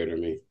Arsenal getting player to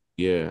me.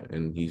 yeah,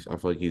 and I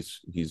feel like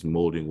he's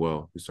molding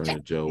well. He's starting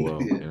to gel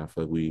well. Yeah. And I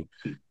feel like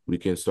we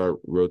can start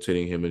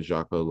rotating him and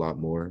Xhaka a lot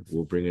more.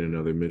 We'll bring in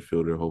another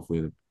midfielder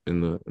hopefully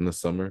in the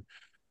summer.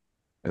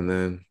 And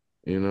then,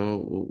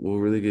 we'll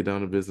really get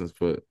down to business.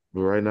 But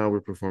right now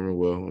we're performing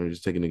well. We're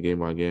just taking it game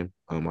by game.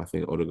 I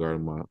think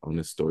Odegaard on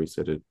this story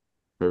said it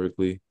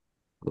perfectly.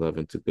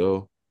 11 to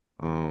go.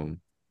 And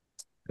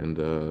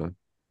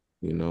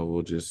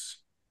we'll just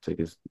take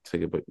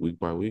it week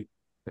by week.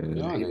 And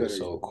Y'all He niggas better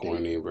so he,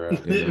 corny, bro.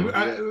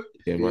 yeah.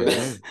 game by Yeah.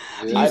 game.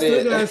 You I Yeah.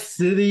 still got did.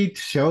 City,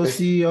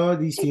 Chelsea, all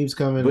these teams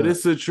coming But up.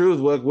 it's the truth.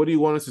 Like, what do you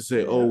want us to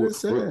say? Yeah, Oh,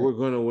 that's we're it.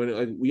 gonna win it.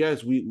 Like,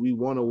 yes, we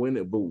want to win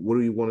it, but what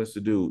do you want us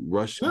to do?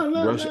 No,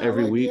 no, Rush no.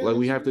 every Like, week? yeah, Like,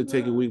 we have to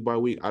take it no. week by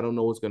week. I don't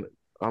know what's gonna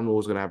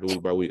happen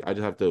week by week. I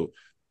just have to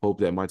hope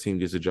that my team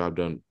gets the job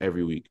done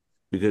every week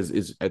because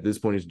it's at this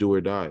point it's do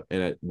or die.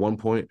 And at one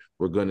point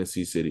we're gonna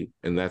see City,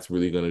 and that's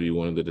really gonna be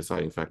one of the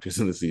deciding factors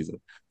in the season.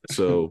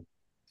 So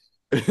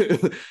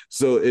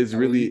so I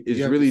mean, you it's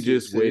have to really see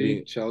just City,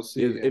 waiting.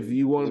 Chelsea, If and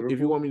you want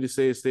Liverpool. me to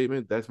say a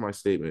statement, that's my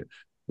statement.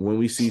 When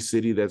we see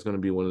City, that's going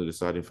to be one of the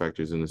deciding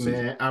factors in the season.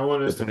 Man, I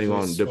want us to play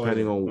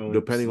spoiler when we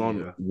Depending see on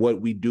you.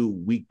 what we do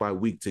week by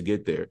week to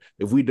get there.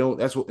 If we don't,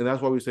 that's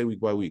why we say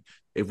week by week.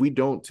 If we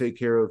don't take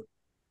care of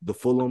the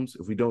Fulhams,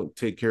 if we don't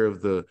take care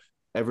of the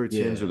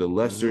Evertons or Yeah. the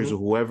Leicesters Mm-hmm. or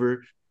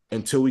whoever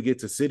until we get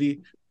to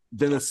City,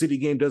 then the City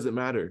game doesn't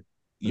matter.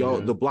 Y'all,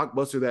 Mm-hmm. the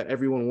blockbuster that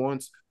everyone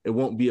wants, it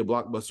won't be a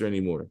blockbuster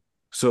anymore.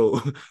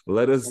 So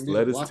let It's us gonna be a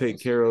let us take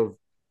care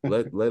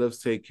blockbuster. of let us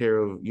take care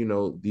of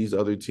these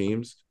other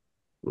teams.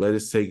 Let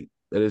us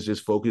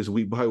just focus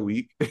week by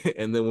week,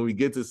 and then when we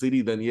get to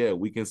City, then yeah,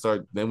 we can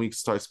start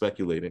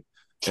speculating,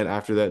 and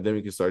after that, then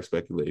we can start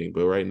speculating.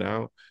 But right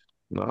now,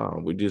 nah,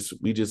 we just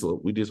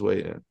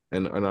waiting,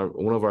 and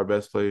one of our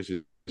best players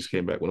just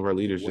came back. One of our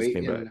leaders just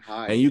came back, Waiting and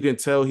high. you can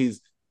tell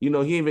he's he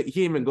didn't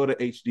even go to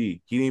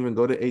HD. He didn't even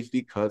go to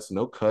HD cuts,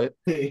 no cut,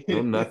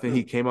 no nothing.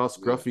 He came out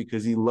Yeah. scruffy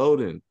because he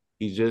loading.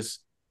 He's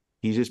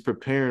just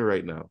preparing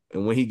right now.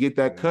 And when he get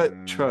that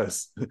cut,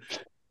 trust,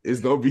 it's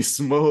gonna be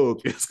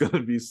smoke. It's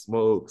gonna be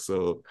smoke.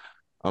 So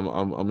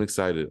I'm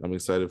excited. I'm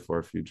excited for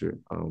our future.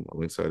 I'm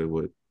excited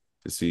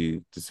to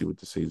see what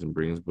the season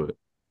brings. But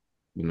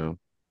you know,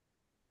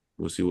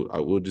 we'll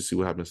just see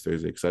what happens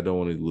Thursday because I don't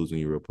want to lose in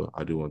Europa.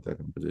 I do want that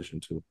competition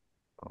too.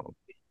 Um,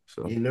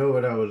 so You know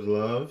what I would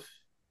love?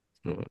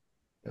 you know,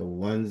 A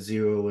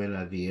 1-0 win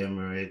at the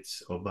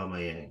Emirates,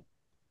 Aubameyang.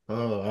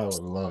 Oh, I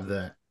would love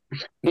that.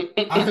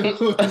 I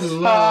would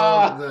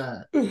love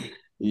that.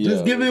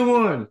 Just give me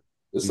Yo, one.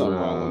 there's something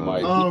wrong with Nah,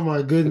 Mike. Oh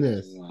my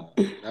goodness. Wow.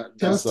 There's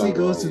Chelsea something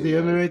goes wrong to with the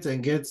Mike. Emirates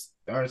and gets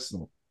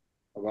Arsenal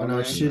on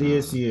our Aubameyang?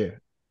 shittiest nah.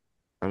 year.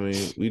 I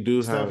mean, we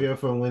do Stop have, here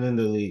from winning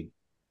the league.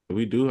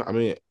 we do. I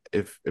mean,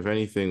 if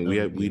anything, That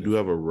would we be do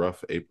have a beautiful.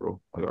 rough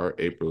April. Like our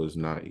April is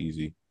not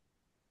easy.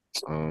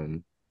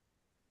 Um,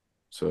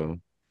 so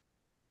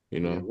you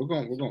Yeah, know, we're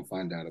gonna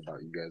find out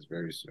about you guys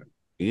very soon.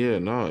 yeah,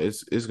 no,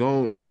 it's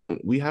going.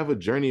 We have a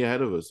journey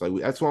ahead of us. Like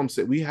that's what I'm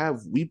saying. We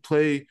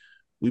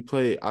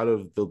play out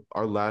of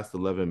our last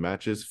 11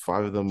 matches.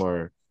 5 of them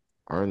are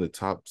in the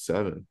top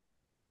 7.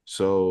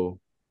 So,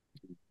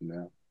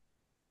 Yeah.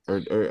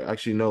 or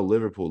actually no,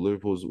 Liverpool.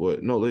 Liverpool's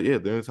what? No, yeah,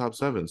 they're in the top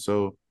 7.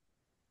 So,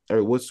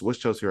 what's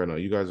Chelsea right now?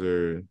 You guys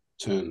are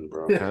 10,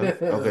 bro.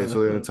 10th. Okay,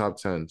 so they're in the top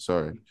 10.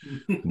 Sorry,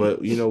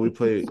 but we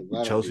play. So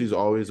that'll be Chelsea's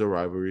always a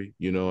rivalry.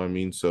 You know what I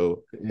mean?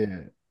 So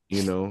Yeah.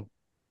 you know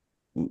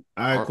All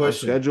right, our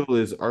question. schedule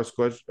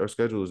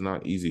is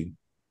not easy.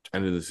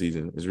 End of the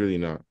season, it's really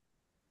not.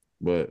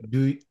 But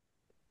Do do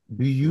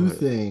go you ahead.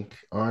 think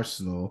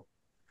Arsenal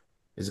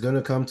is going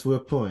to come to a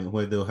point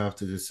where they'll have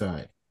to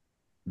decide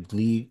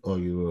league or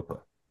Europa?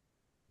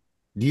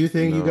 Do you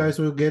think you No, guys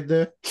will get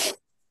there?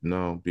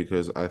 no,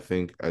 because I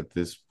think at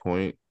this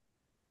point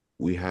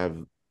we have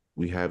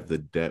we have the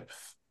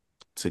depth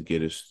to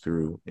get us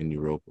through in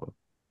Europa.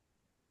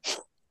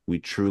 We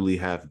truly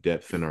have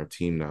depth in our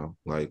team now.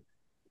 Like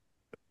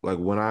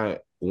when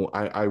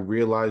I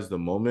realized the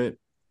moment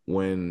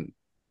when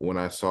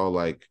I saw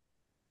like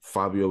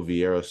Fabio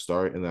Vieira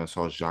start and then I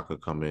saw Xhaka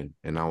come in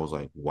and I was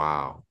like,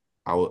 wow.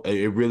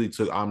 It really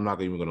took. I'm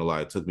not even gonna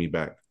lie. It took me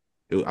back.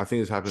 I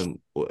think it's happened.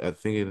 I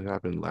think it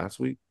happened last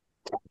week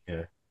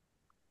Yeah.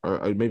 or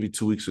maybe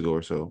 2 weeks ago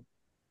or so.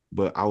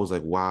 But I was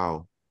like,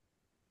 wow.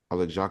 I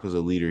was like, Jacques is a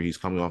leader. He's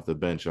coming off the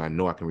bench, and I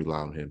know I can rely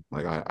on him.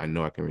 Like I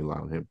know I can rely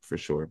on him for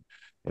sure.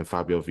 And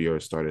Fabio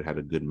Vieira started, had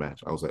a good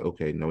match. I was like,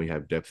 okay, now we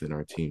have depth in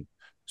our team.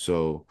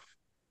 So,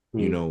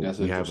 That's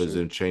we have a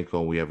interesting.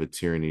 Zinchenko, we have a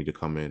Tyranny to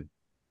come in,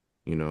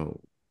 you know.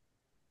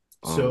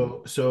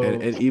 So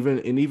And even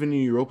in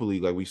Europa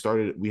League, like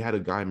we had a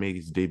guy make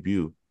his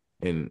debut,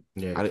 and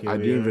yeah, I didn't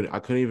Kyrian. even I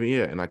couldn't even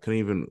yeah, and I couldn't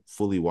even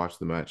fully watch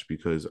the match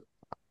because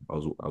I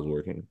was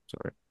working.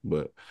 Sorry,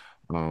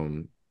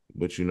 um,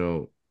 but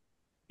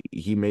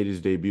he made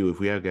his debut. If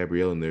we have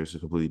Gabriel in there, it's a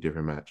completely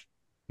different match.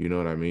 You know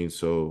what I mean?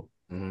 So,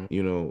 Mhm.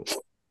 you know,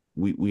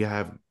 but we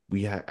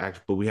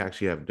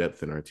actually have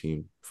depth in our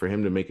team. For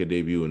him to make a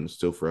debut and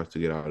still for us to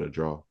get out a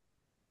draw,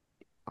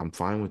 I'm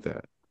fine with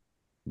that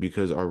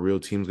because our real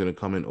team's gonna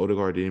come in.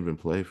 Odegaard didn't even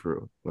play for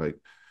real. Like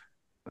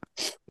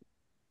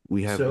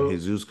we have So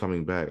Jesus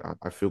coming back.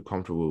 I feel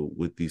comfortable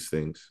with these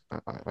things.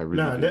 I really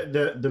now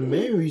do. the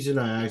main reason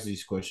I ask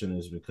this question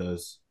is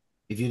because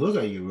if you look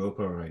at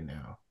Europa right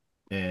now,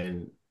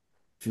 and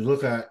if you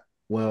look at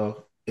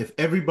well, if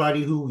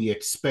everybody who we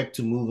expect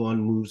to move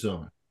on moves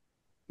on,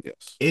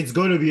 Yes. it's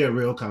going to be a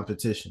real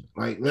competition.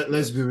 Like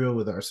let's be Yes. real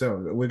with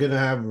ourselves. We're going to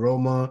have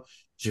Roma,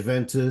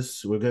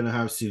 Juventus. We're going to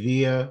have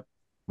Sevilla.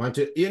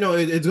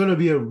 It's going to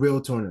be a real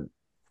tournament.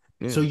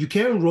 So Yeah. you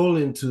can't roll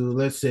into,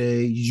 let's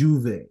say,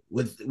 Juve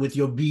with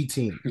your B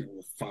team.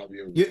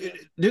 Fabio.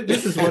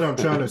 This is what I'm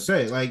trying to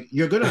say. Like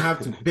you're gonna have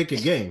to pick a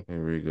game,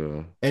 Here we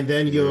go. and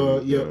then Here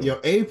we your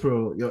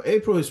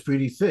April is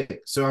pretty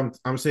thick. So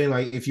I'm saying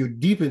like if you're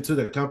deep into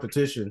the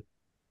competition,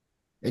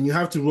 and you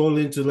have to roll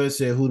into, let's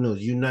say, who knows,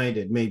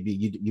 United, maybe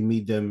you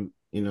meet them,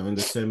 in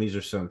the semis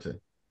or something.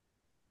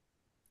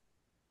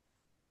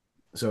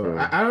 So bro.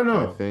 I don't I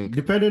know. think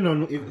Depending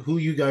on who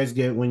you guys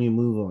get when you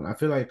move on, I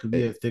feel like it could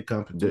be it, a thick the,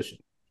 competition.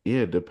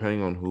 yeah,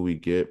 depending on who we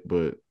get,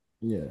 but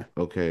Yeah.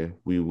 okay,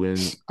 we win.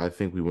 I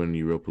think we win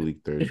Europa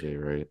League Thursday,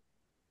 right?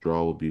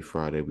 Draw will be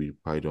Friday. We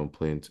probably don't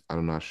play.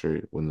 I'm not sure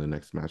when the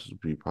next matches will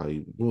be.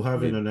 Probably We'll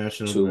have mid,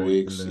 international two break, and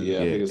weeks. then Yeah,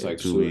 I yeah, think it's in like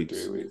two 2 or 3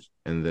 weeks, weeks.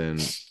 and then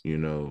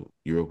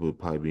Europa will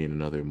probably be in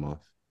another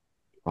month.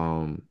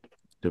 Um,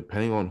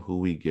 Depending on who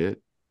we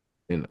get,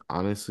 and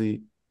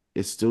honestly,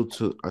 it's still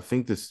to. I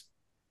think this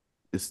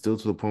is still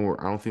to the point where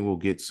I don't think we'll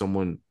get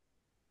someone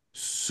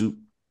soup.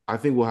 I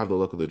think we'll have the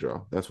luck of the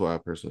draw. That's what I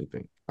personally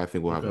think. I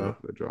think we'll have the okay. luck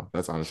of the draw.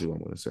 That's honestly what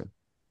I'm going to say.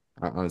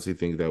 I honestly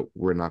think that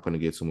we're not going to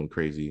get someone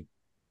crazy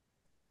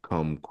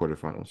come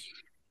quarterfinals.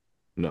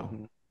 No,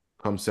 Mhm.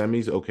 come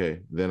semis,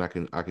 okay, then I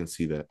can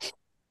see that.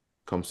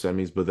 Come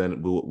semis, but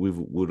then we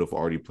would have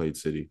already played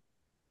City,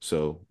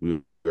 so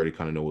we already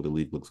kind of know what the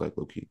league looks like,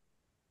 low key.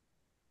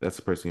 That's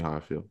personally how I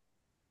feel.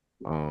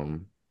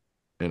 Um,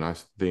 and I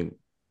think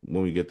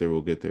when we get there,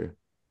 we'll get there.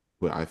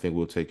 But I think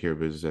we'll take care of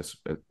business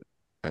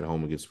at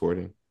home against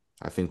Sporting.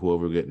 I think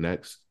whoever we get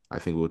next, I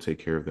think we'll take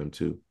care of them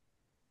too.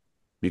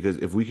 Because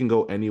if we can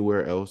go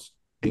anywhere else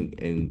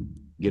and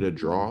get a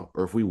draw,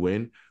 or if we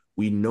win,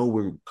 we know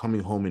we're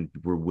coming home and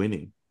we're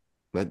winning.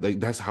 Like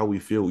that's how we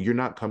feel. You're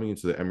not coming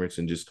into the Emirates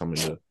and just coming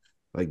to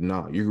like,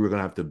 nah, you're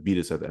gonna have to beat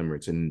us at the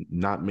Emirates, and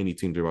not many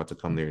teams are about to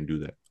come there and do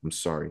that. I'm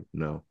sorry,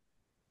 no,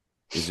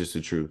 it's just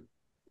the truth.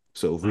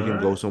 So if we All can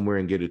go right. somewhere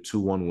and get a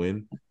 2-1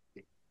 win,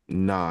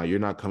 nah, you're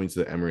not coming to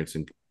the Emirates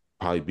and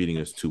probably beating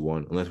us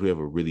 2-1 unless we have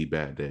a really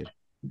bad day.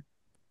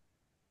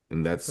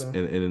 And that's Okay.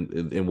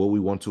 and what we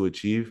want to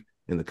achieve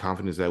and the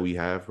confidence that we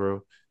have,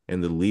 bro,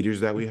 and the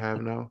leaders that we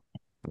have now.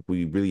 If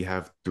we really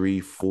have 3,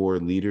 4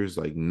 leaders,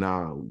 like,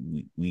 nah,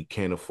 we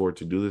can't afford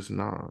to do this.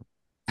 Nah.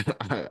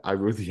 I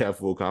really have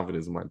full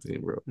confidence in my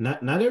team, bro.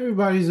 Not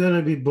everybody's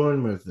gonna be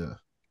Bournemouth though.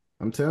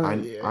 I'm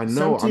telling you, I some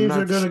know I'm teams are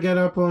not gonna get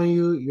up on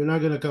you. You're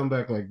not gonna come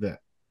back like that.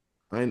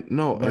 I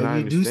know, and But I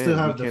you do still understand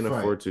we have the can't fight.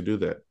 afford to do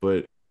that,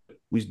 but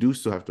we do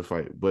still have to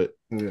fight. But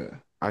Yeah.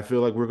 I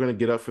feel like we're going to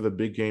get up for the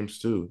big games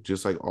too,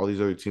 just like all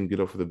these other teams get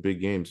up for the big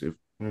games. If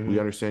we Mm-hmm.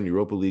 understand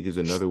Europa League is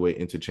another way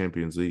into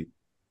Champions League,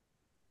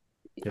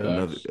 Yep.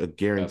 another Facts. a That's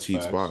guaranteed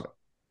facts. spot.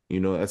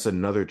 That's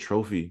another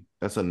trophy.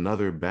 That's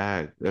another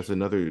bag. That's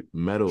another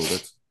medal.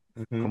 That's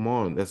Mm-hmm. come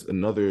on. That's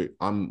another.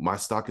 My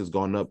stock has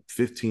gone up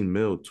 15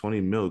 mil, 20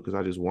 mil because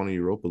I just won a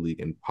Europa League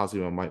and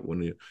possibly I might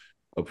win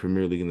a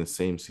Premier League in the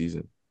same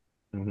season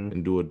Mm-hmm.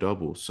 and do a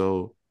double.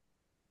 So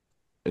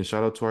and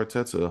shout out to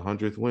Arteta,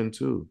 100th win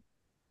too.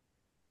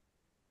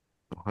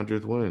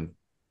 100th win.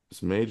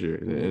 It's major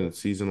in a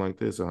season like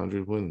this,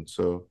 100 wins.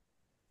 So,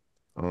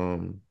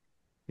 um,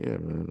 yeah,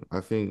 man. I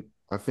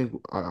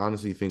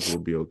honestly think we'll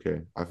be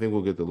okay. I think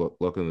we'll get the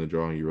luck in the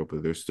draw in Europa.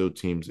 There's still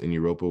teams in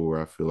Europa where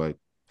I feel like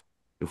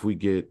if we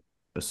get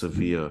a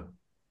Sevilla,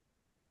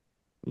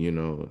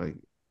 like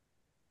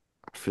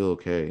I feel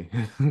okay.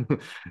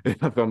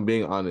 If I'm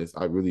being honest,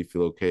 I really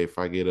feel okay. If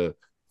I get a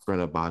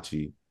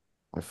Fenerbahce,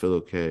 I feel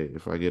okay.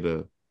 If I get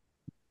a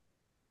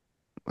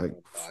like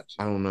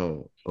I don't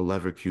know, a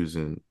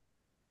Leverkusen,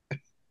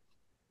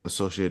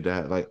 associate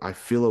that. Like I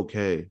feel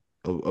okay.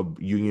 A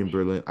Union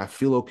Berlin, I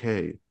feel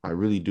okay. I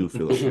really do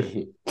feel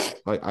okay.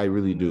 Like I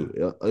really Yeah.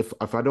 do.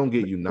 If I don't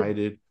get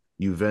United,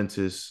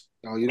 Juventus,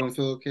 Oh, you don't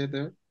feel okay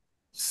there?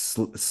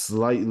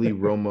 slightly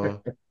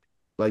Roma,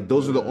 like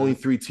those are the only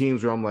three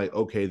teams where I'm like,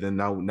 okay, then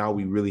now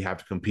we really have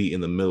to compete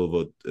in the middle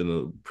of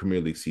a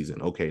Premier League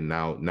season. Okay,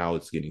 now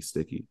it's getting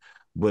sticky.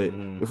 But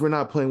Mm-hmm. if we're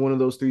not playing one of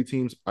those three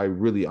teams, I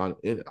don't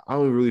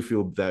really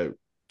feel that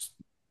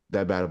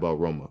bad about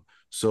Roma.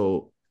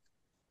 So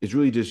it's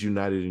really just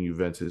United and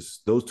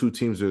Juventus. Those two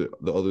teams are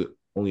the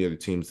only other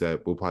teams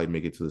that will probably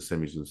make it to the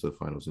semis or the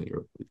finals in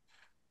Europe.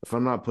 If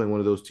I'm not playing one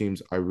of those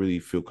teams, I really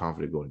feel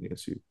confident going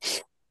against you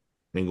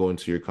and going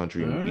to your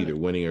country All and right. either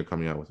winning or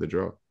coming out with a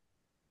draw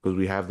because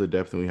we have the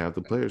depth and we have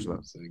the players now,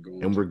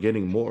 Going and we're to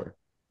getting more.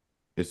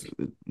 It's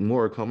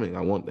more coming.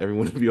 I want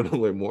everyone to be able to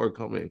learn more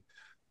coming.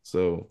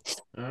 So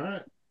All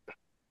right.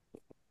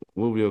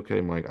 we'll be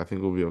okay, Mike. I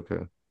think we'll be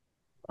okay.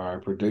 All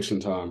right, prediction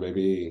time,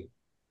 baby.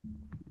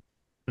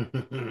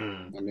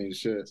 I mean,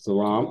 shit.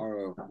 Salam.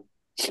 Tomorrow.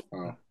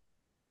 Oh.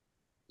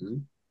 Hmm?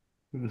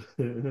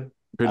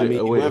 I mean,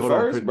 you Wait, went hold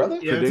on. first, brother.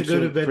 You have to go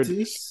to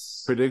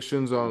Betis.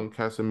 Predictions Oh. on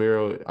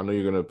Casemiro. I know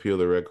you're gonna appeal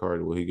the red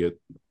card. Will he get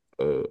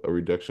a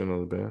reduction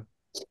on the ban?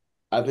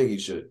 I think he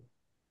should.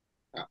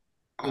 No,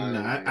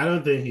 I I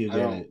don't think he'll I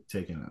get don't it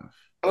taken off.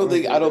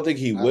 I don't think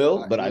he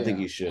will, but I think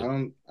he I should.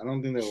 don't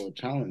think they will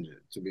challenge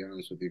it, to be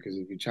honest with you, because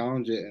if you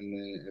challenge it and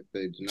then if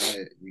they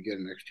deny it, you get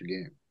an extra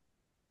game.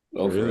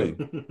 Oh, for real?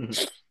 Really?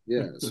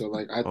 Yeah, so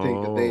like I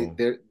think Oh,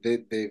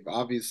 they've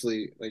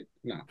obviously like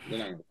no, they're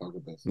not gonna fuck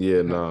with us.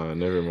 yeah. Nah,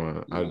 never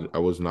mind. No. I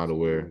was not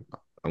aware. So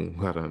I'm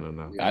glad I know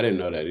now. yeah, I didn't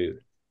know that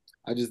either.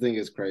 I just think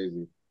it's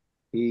crazy.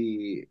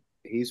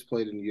 He's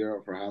played in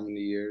Europe for how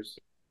many years?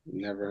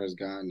 Never has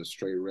gotten a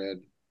straight red.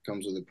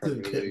 Comes with the To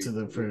Premier get to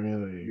League the Premier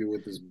League.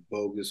 with his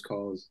bogus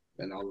calls,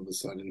 and all of a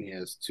sudden he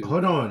has two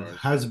Hold red on.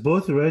 cards. Has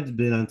both Reds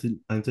been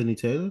Anthony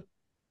Taylor?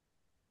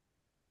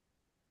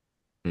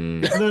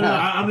 Mm. No.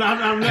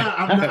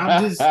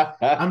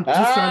 I'm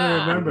just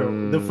trying to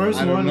remember. The first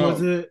I don't one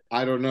was know. it?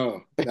 I don't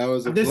know. That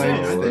was a I'm just saying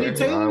blank Oh, Anthony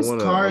stare. Taylor's I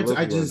cards. look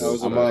I about That just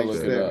was a I'm about to blank look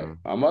it stare. up.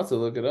 I'm about to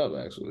look it up,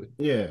 actually.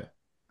 yeah.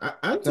 I'm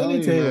Anthony telling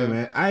you, Taylor,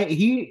 man. man.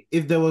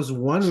 If there was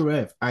one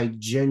ref I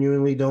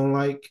genuinely don't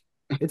like,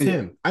 it's Yeah,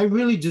 him. I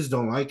really just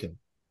don't like him.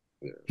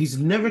 yeah. He's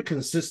never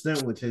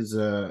consistent with his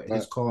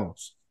But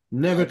calls. I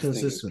Never just think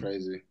it's consistent.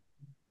 crazy.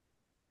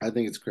 I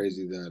think it's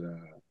crazy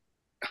that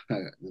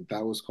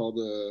that was called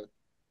a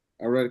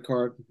red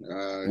card.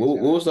 What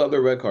was the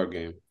other red card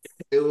game?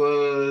 It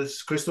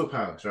was Crystal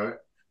Palace, right?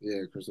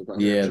 Yeah, Crystal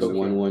Palace. Yeah, the Crystal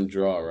 1-1 Palace.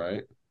 draw,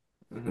 right?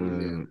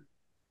 Mm-hmm. Yeah.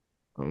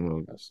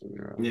 Mm,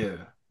 I'm Yeah.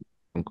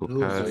 Uncle Who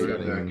was the So red yeah,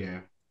 of that Cassie.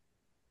 game?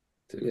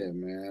 yeah,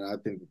 man. I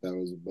think that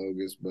was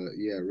bogus, but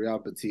yeah, Real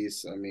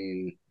Betis. I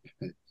mean,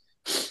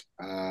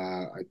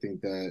 I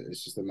think that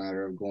it's just a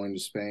matter of going to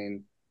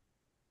Spain.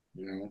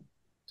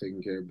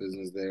 Taking care of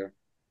business there.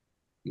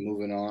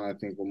 Moving on. I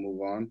think we'll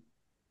move on.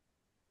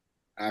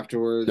 No,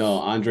 Afterwards,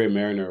 Andre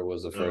Mariner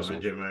was the Oh, first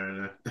one. Jim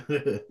Mariner.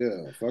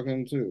 yeah, fuck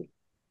him too.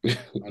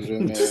 Andre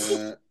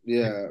Mariner,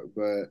 yeah,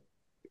 but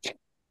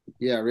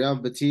yeah, Real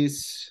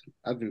Betis.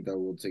 I think that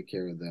we'll take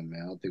care of them,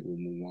 man. I think we'll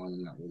move on.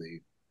 I'm not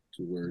really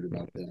too worried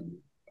about them.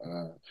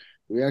 Uh,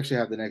 we actually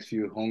have the next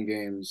few home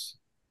games.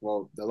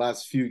 Well, the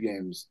last few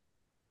games,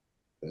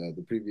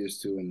 the previous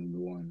two and then the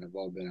one have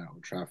all been at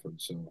Old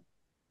Trafford. So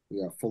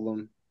We got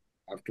Fulham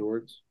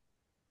afterwards.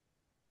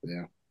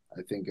 Yeah.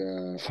 I think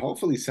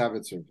hopefully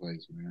Savitzer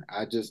plays, man.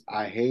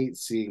 I hate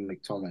seeing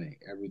McTominay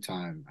every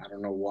time. I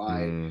don't know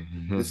why.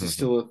 This is Mm.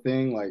 still a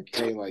thing. Like,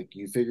 hey, like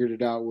you figured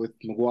it out with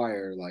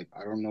Maguire. Like,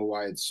 I don't know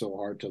why it's so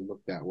hard to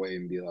look that way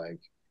and be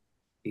like,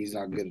 he's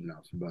not good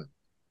enough. But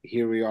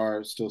here we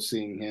are, still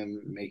seeing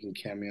him making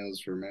cameos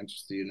for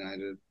Manchester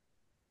United.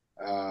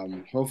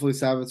 Hopefully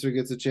Savitzer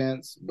gets a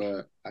chance,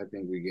 but I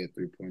think we get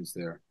 3 points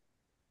there.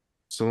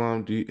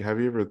 Salam, have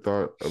you ever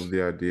thought of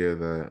the idea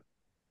that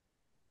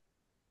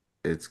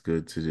it's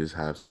good to just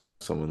have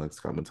someone like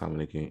Scott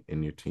McTominay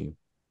in your team,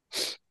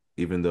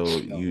 No,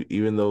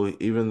 even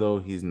though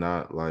he's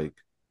not like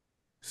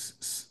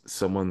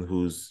someone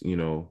who's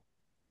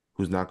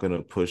who's not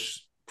gonna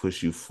push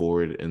you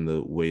forward in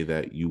the way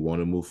that you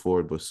want to move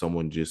forward, but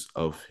someone just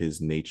of his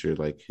nature,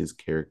 like his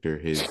character,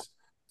 his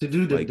to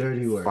do the like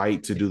dirty work.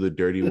 fight to do the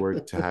dirty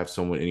work, to have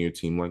someone in your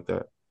team like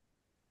that.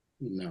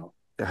 no.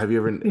 Have you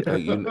ever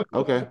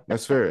okay,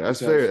 that's fair.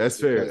 That's fair.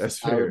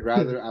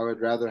 I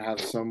would rather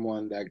have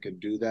someone that could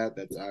do that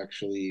that's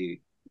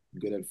actually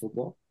good at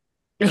football.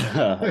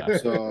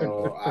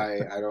 So I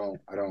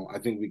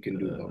think we can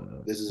do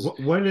both.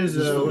 When is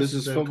This what's his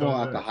is name football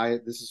coming at the back?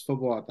 highest this is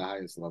football at the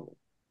highest level.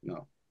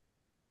 No.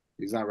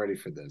 He's not ready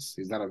for this.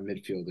 He's not a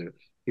midfielder.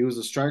 He was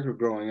a striker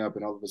growing up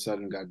and all of a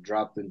sudden got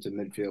dropped into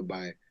midfield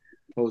by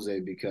Jose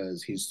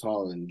because he's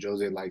tall and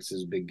Jose likes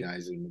his big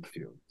guys in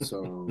midfield.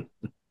 So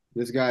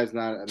this guy's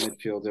not a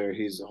midfielder.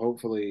 He's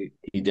hopefully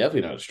He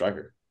definitely not a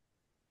striker.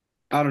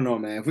 I don't know,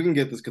 man. If we can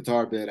get this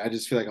Qatar bid, I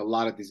just feel like a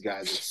lot of these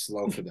guys it's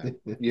slow for them.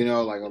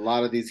 Like a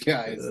lot of these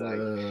guys,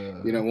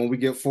 when we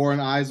get foreign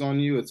eyes on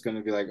you, it's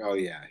gonna be like, oh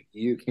yeah,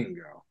 you can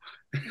go.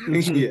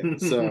 Yeah.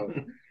 So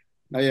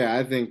yeah,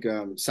 I think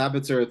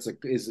Sabitzer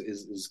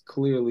is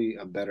clearly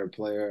a better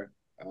player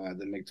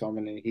than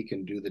McTominay. He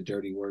can do the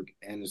dirty work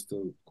and is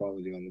still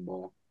quality on the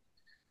ball.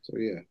 So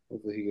yeah,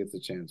 hopefully he gets a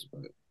chance.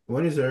 But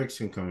when is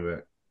Ericsson coming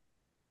back?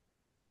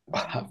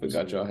 I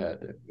forgot y'all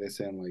had that. They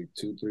say in like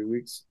 2-3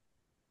 weeks.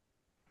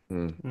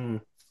 Mm.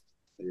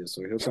 Yeah,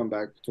 so he'll come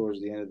back towards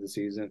the end of the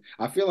season.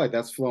 I feel like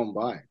that's flown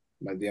by,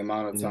 like the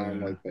amount of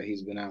time like that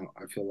he's been out.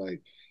 I feel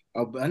like,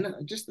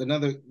 just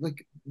another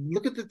like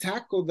look at the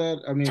tackle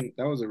that I mean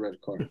that was a red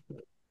card.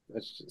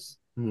 That's just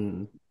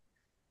VAR,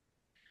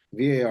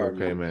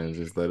 Okay, man,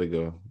 just let it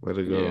go. Let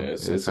it go. Yeah,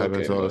 It's happened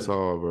okay, to man. us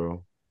all,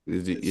 bro.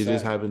 It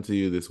just happened to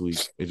you this week.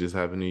 It just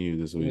happened to you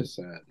this week. It's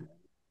sad, man.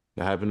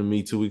 It happened to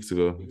me 2 weeks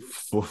ago.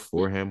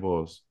 Four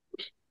handballs.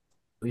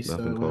 We saw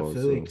Nothing in called.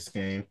 Felix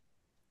game.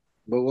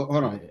 But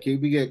hold on,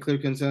 can we get clear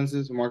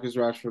consensus? Marcus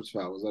Rashford's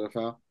foul, was that a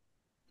foul?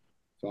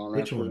 Foul on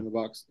Which Rashford one? in the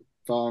box.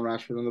 Foul on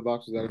Rashford in the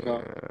box, was that a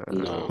foul?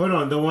 No. Hold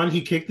on, the one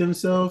he kicked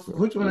himself.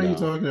 Which one are you No.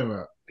 talking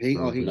about? He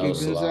No, kicked Salam.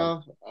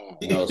 himself.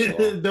 No,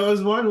 Salam. There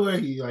was one where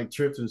he like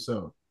tripped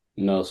himself.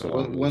 No,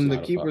 Salam. When the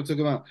keeper took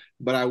him out.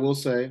 But I will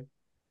say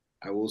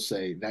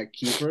that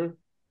keeper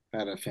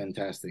had a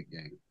fantastic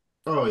game.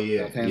 Oh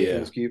yeah,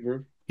 Southampton's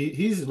keeper.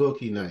 He's low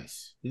key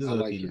nice. He's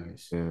low key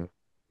nice. Yeah.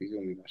 He's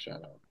gonna be my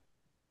shout out.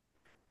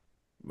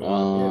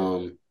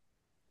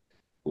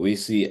 We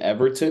see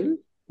Everton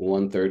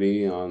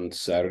 1:30 on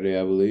Saturday,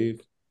 I believe.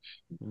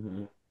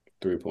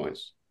 3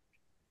 points.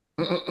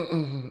 I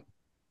feel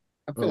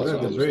We're like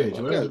at the bridge.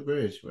 We're at the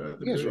bridge. We're at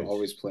the you guys bridge. are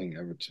always playing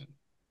Everton.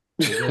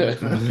 It's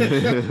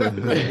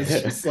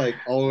just like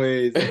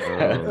always.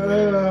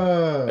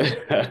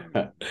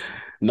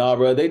 Nah,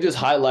 bro, they just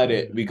highlight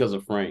it because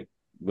of Frank,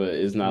 but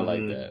it's not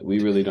like that.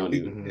 We really don't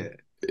even.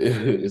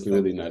 It's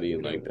really not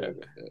even like that.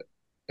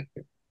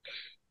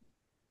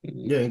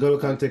 Yeah, N'Golo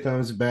Kante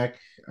comes back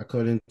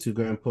according to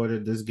Graham Porter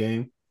this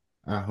game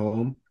at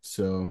home.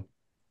 So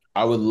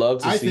I would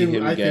love to see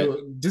him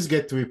just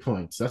get 3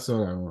 points. That's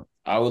all I want.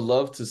 I would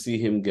love to see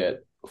him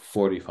get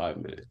 45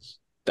 minutes.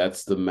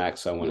 That's the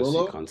max I want to see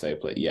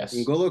Kante play. Yes.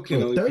 N'Golo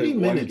can only play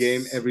one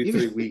game every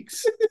 3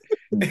 weeks.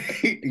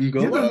 Give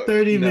him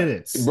 30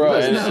 minutes. Bro,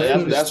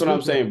 that's what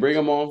I'm saying. Bring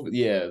him on.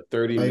 Yeah,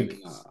 30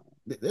 minutes.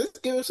 Let's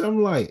give him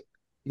some light.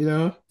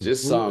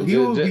 Just some. He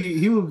will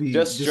be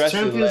just stretch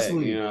his leg.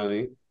 League. You know what I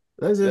mean?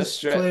 Let's just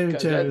play him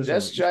Champions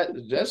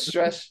League. Just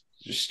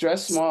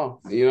stress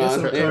small. You know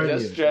what I mean?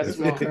 Just stress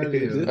small.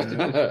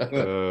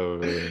 Oh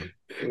man.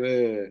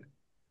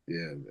 Yeah,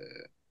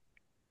 man.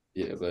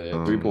 Yeah,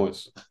 but 3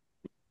 points.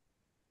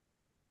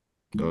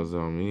 Goes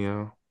on me,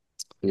 y'all.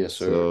 Yes,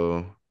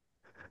 sir.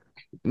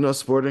 So,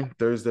 Sporting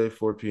Thursday,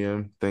 4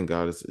 p.m. Thank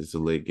God it's a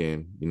late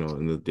game.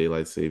 And the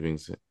daylight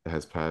savings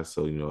has passed,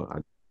 so I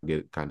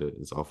get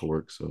it's off of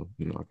work, so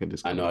I can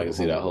just. I know I can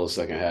see that whole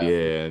second half.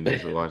 Yeah, and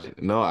just watch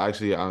it. No,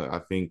 actually, I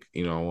think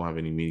I won't have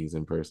any meetings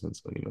in person,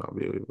 so I'll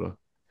be able to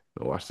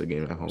watch the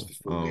game at home.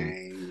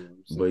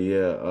 But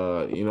yeah,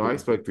 I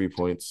expect 3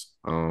 points.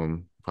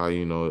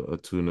 Probably a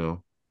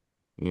 2-0,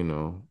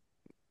 3-0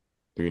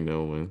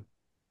 win.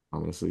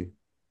 Honestly,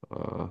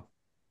 I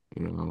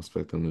don't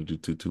expect them to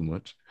do too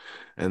much.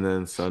 And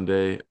then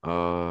Sunday,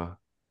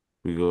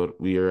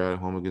 we are at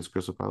home against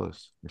Crystal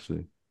Palace.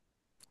 Actually,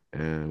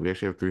 and we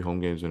actually have 3 home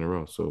games in a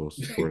row. So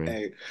Sporting.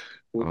 Hey,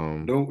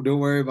 Um, don't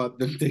worry about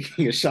them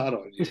taking a shot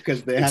on you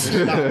because they had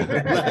a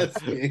shot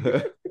last game.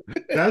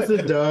 That's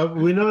a dub.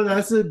 We know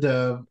that's a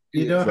dub.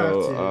 You Yeah. don't have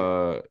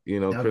so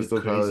to. That'd be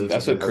Crystal crazy Palace. to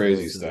That's a get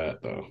crazy close to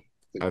stat, that. though.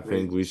 I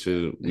think we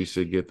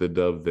should get the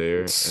dub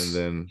there, and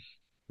then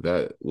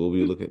that we'll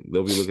be looking.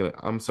 They'll be looking at.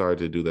 I'm sorry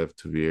to do that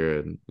to Vieira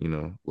and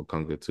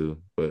Lukonga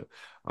too, but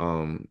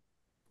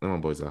my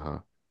boys are high.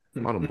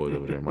 All them boys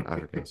over there, my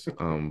Africans.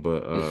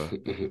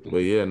 But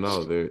yeah,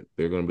 no,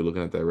 they're gonna be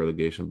looking at that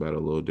relegation battle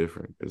a little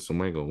different because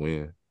somebody gonna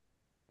win,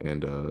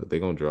 and they're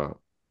gonna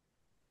drop.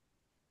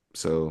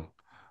 So,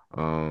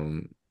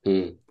 um,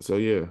 Mm, so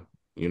yeah,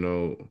 you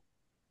know,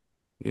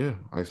 yeah,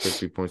 I expect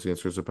 3 points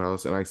against Crystal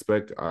Palace, and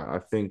I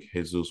think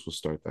Jesus will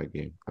start that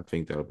game. I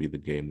think that'll be the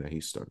game that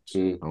he starts.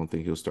 mm, I don't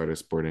think he'll start at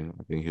Sporting.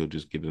 I think he'll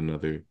just get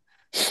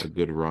a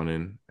good run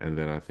in, and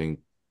then I think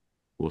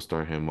we'll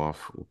start him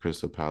off with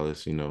Crystal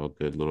Palace. A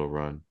good little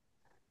run,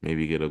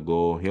 maybe get a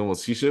goal.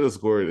 He should have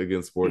scored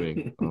against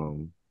Sporting,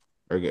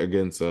 or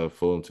against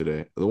Fulham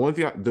today. The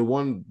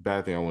one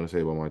bad thing I want to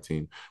say about my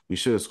team, we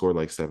should have scored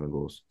like 7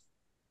 goals.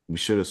 We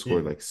should have Yeah.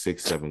 scored like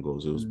 6, 7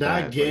 goals. It was That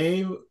bad. Like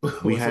game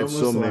we was had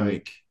so almost many.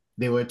 like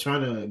they were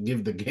trying to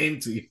give the game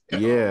to you.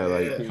 Yeah,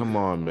 like come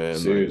on, man.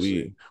 Like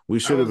seriously. we I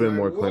should have was been like,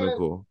 more what?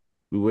 clinical.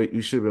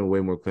 We should have been way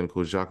more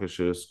clinical. Xhaka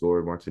should have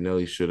scored.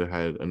 Martinelli should have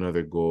had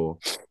another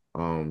goal.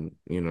 Um,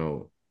 you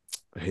know,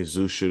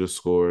 Jesus should have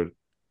scored.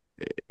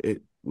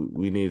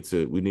 We need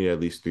at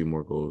least 3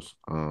 more goals.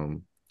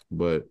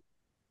 But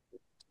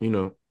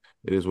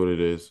it is what it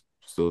is.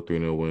 Still a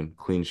 3-0 win.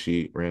 Clean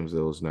sheet.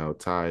 Ramsdale is now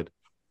tied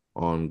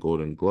on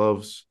Golden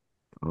Gloves.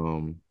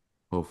 Um,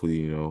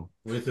 hopefully,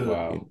 With who?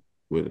 Wow.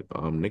 with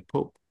Nick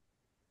Pope.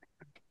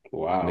 Nick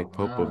Wow.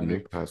 Pope of Nick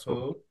Newcastle.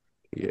 Pope.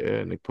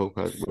 Yeah, Nick Pope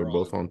we're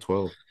both on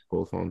 12.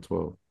 Both on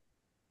 12.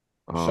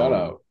 Shout Um,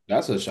 out.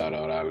 That's a shout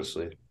out,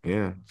 honestly.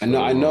 yeah. I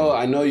know, I So know,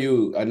 I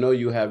know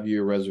you have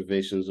your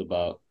reservations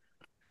about,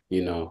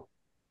 you know,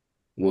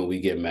 when we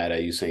get mad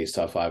at you saying he's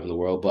top 5 in the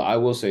world, but I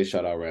will say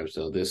shout out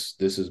Ramsdale.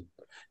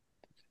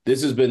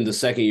 This has been the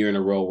second year in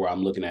a row where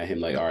I'm looking at him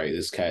like, all right,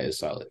 this cat is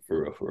solid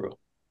for real, for real.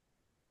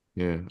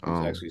 yeah,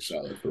 He's actually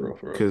solid for real,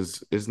 for real.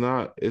 because it's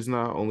not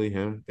only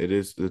him, it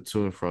is the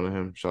two in front of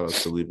him. Shout out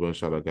Saliba and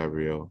shout out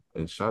Gabriel.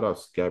 And shout out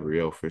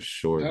Gabriel for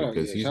sure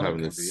because he's shout out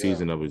having the Gabriel.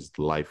 season of his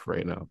life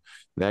right now.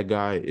 That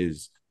guy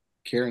is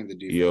Carrying the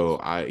defense.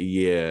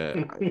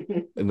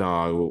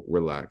 no,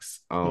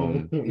 relax.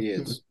 He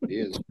is.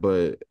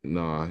 But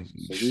nah,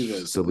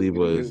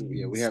 Saliba we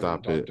haven't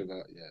stop talked it.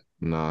 about yet.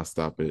 Nah,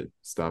 stop it.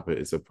 Stop it.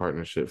 It's a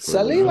partnership for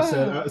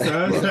Saliba.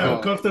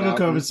 So comfortable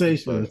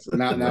conversations.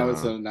 Now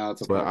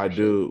it's a But I partnership.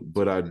 do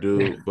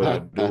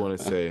want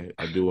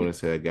to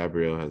say that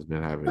Gabriel has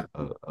been having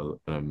an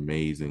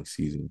amazing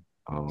season.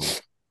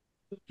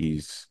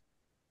 He's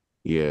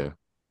yeah,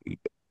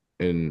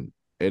 and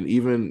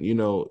even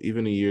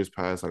even in years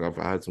past, like I've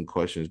had some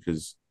questions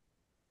because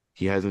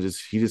he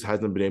just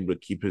hasn't been able to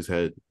keep his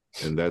head,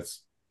 and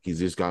he's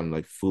just gotten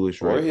like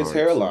foolish Or red his cards.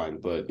 hairline,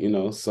 but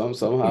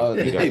somehow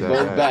He got they that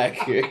both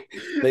back.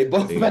 They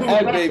both They got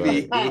back, both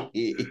baby. back.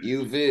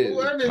 You feel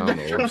Where I did don't that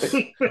know,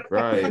 come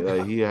right?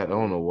 Like I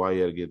don't know why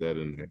you had to get that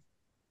in there,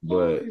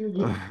 but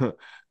I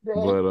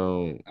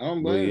don't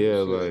but blame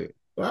yeah, him. like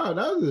Wow,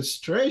 that was a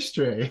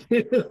stray.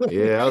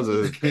 yeah, that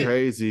was a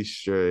crazy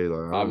stray.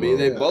 Like I I don't mean,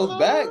 they know, both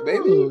back,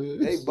 baby.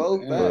 They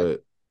both back.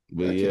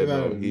 but That yeah, came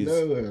out no, of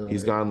nowhere.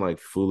 he's gotten like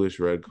foolish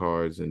red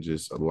cards and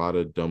just a lot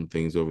of dumb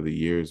things over the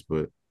years,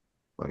 but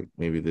like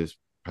maybe this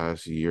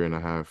past year and a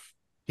half,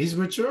 He's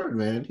matured,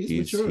 man.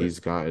 he's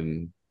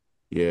gotten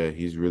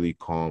he's really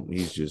calm.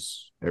 He's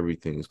just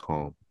everything's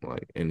calm.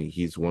 Like and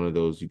he's one of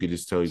those you could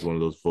just tell he's one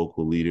of those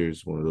vocal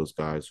leaders, one of those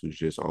guys who's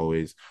just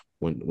always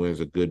when there's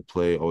a good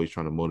play, always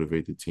trying to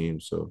motivate the team.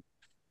 So,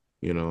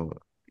 you know,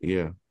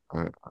 yeah,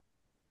 I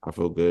I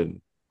feel good.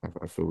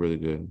 I feel really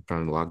good. I'm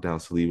trying to lock down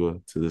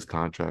Saliba to this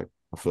contract.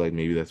 I feel like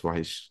maybe that's why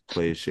his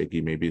play is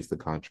shaky. Maybe it's the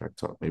contract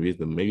talk. Maybe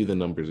the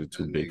numbers are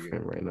too big for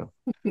him right now.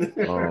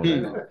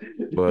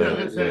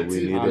 But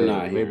we need I'm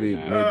not maybe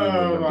hearing that. the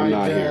Oh numbers I'm my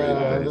not hearing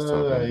god! that. he's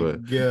Oh talking. my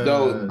But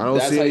Don't. I god! don't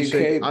That's see how any you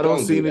shake. came. I don't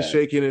Don't see do any that.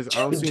 shakiness. I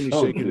don't see any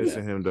Don't do shakiness that.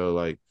 in him though.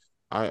 Like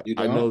You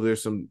I don't? know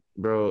there's some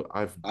bro.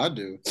 I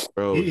do.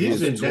 Bro. He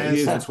He's is been he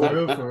dancing is for 20.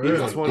 real, for He's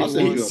real. I'll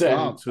send 21, you a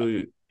comp.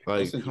 22. I'll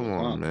Like, send you come a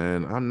on, comp.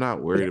 man. I'm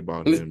not worried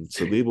about him.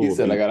 Saliba He will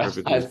said, "I be got to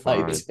perfectly highlight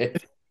fine.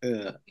 it."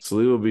 Yeah.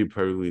 Saliba will be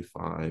perfectly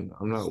fine.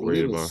 I'm not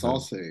worried Saliba's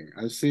about him. saucing.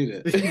 I've seen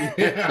it.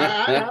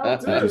 Yeah, I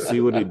Did you see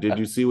do. did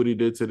you see what he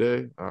did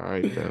today? All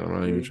right, then I'm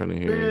not even trying to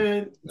hear it.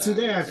 Man,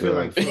 today I feel So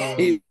like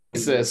He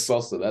says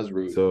salsa. That's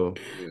rude. so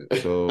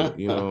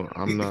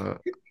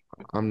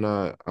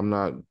I'm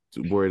not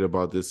worried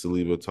about this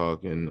Saliba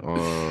talk and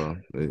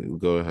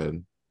go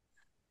ahead.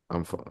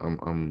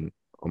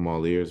 I'm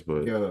all ears,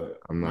 but yo,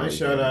 I'm not my really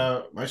shout hearing it.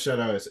 out, my shout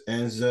out is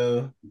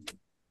Enzo.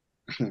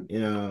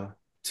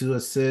 2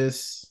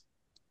 assists.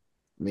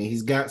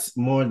 He's got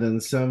more than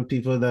some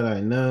people that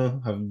I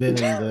know have been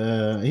in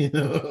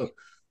the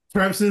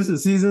Perhaps since the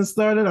season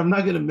started, I'm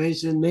not gonna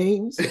mention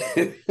names.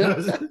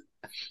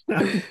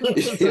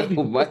 Yo,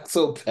 Mike's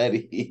so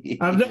petty.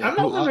 I'm not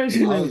gonna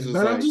mention I was names, just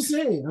but I'm like, just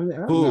saying. I'm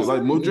Who? just Like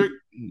saying. Mudrik?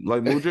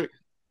 Like Mudrik?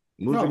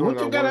 No, Mudrik only Mookie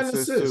got got one an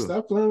assist assist. too.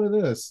 Stop playing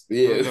with us.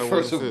 Yeah, Got one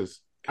first of all,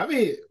 assist. I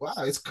mean, wow,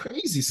 it's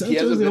crazy. he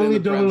Sancho's hasn't the been in only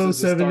the Prem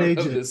since the 007 start of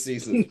agent. this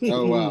season.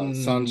 oh wow,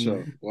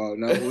 Sancho. Well,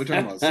 no, we're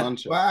talking about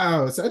Sancho.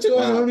 Wow, Sancho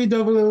was the Wow.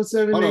 only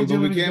 007 Hold on, agent but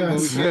we with can't. But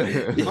we guys.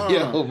 can't. Hold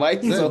Yo, on.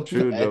 Mike's so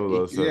True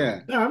petty. 007. Yeah,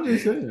 No, I'm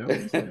just saying. I'm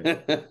just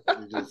saying.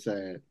 I'm just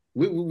saying.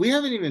 We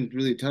haven't even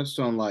really touched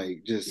on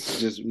like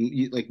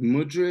like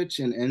Mudryk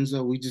and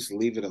Enzo. We just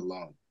leave it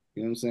alone.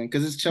 You know what I'm saying?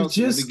 Because it's They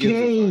Chelsea. Nobody just gives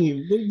a fuck.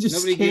 came. They just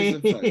Nobody gives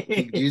a fuck. He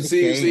came. just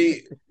came.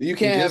 See, you He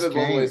can't have just it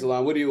both ways, came.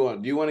 Alon. What do you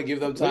want? Do you want to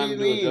give them What do time you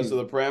to adjust to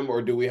mean? the Prem,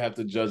 or do we have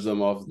to judge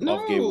them off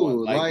No, game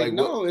one? Like what?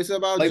 no, it's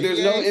about Like there's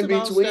GA, no it's in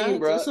about between, stats,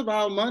 bro. it's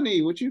about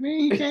money. What you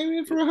mean? He came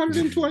in for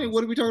 120.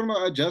 What are we talking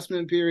about?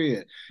 Adjustment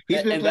period.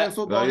 He's been And playing that, No,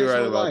 football you're his right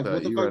whole about life. What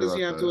that. the You're fuck right does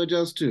he about have to that.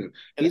 adjust to? and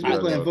He's You're been right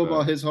I, playing about football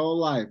that. his whole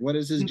life. What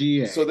is his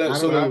GA? so then, I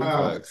so don't give then, a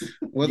fuck. Facts.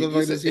 What the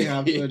fuck does he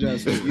have to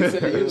adjust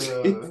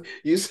to?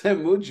 you said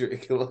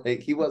Mudryk, like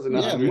he wasn't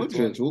Yeah,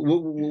 120.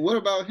 Mudryk. What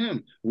about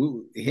him?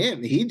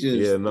 Him, he Yeah,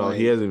 just no,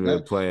 he like hasn't been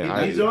that. playing.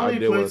 He's I only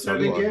did played want to talk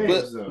 7 about him.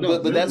 But games, though.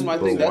 but He's that's only my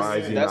thing. played But 7 why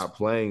is he That's games. not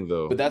playing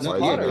though? but that's No, Why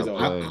is he yeah, Potter because not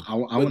though. playing? I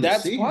want But to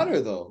that's see him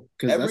Potter though.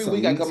 because Every that's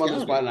week I elite come on the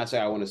spot scouting. and I say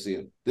I want to see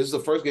him. This is the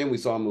first game we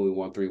saw him and we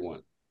won 3-1.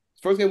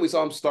 First game we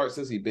saw him start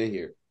since he's been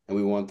here and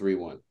we won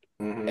 3-1.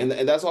 Mhm.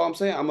 And that's all I'm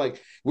saying. I'm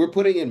like, we're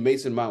putting in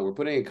Mason Mount, we're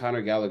putting in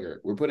Conor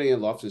Gallagher, we're putting in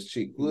Loftus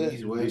Cheek, who has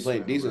He's been playing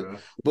wasting, decent. bro.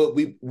 But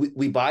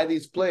we buy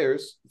these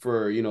players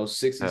for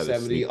 60, Had to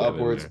 70, sneak that in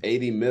upwards, there.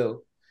 80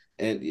 mil.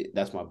 And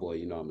that's my boy,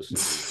 I'm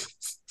assuming.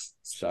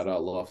 Shout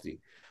out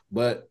Lofty.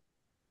 But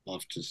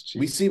Loftus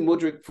we Cheek. see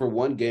Mudryk for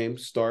one game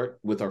start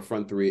with our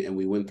front three and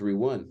we win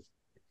 3-1.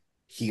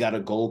 He got a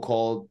goal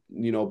called,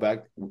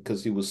 back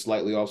because he was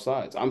slightly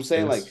offsides. I'm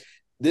saying Yes. like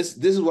this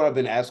is what I've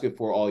been asking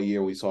for all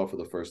year. We saw it for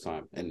the first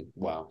time. And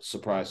wow,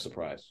 surprise,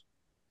 surprise.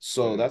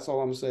 So that's all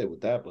I'm gonna say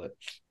with that. But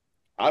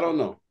I don't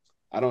know.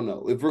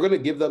 If we're gonna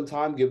give them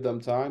time, give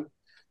them time.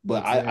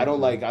 But I don't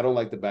like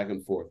the back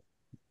and forth.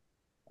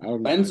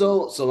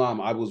 Enzo Salam,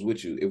 I was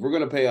with you. If we're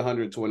gonna pay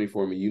 120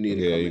 for me, you need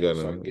to Yeah, come you in gotta, and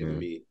start giving yeah.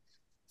 me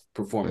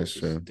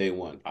performances day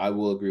one. I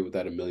will agree with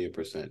that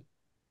 1,000,000%.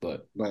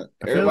 But I feel like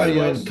everybody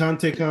when else,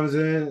 Conte comes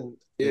in,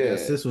 the yeah,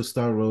 assists will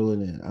start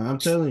rolling in. I'm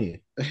telling you,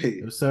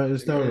 it'll start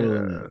rolling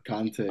in.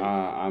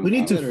 Conte. We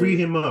need to free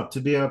him up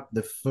to be up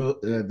the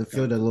field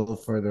a little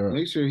further up.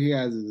 Make sure he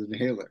has his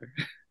inhaler.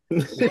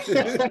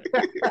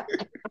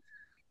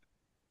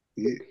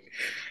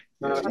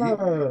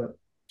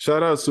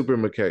 Shout out Super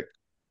Mikel.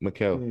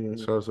 Mm.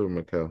 Shout out Super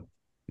Mikel.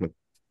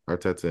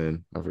 Arteta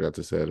in. I forgot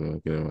to say it in the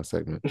beginning of my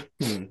segment.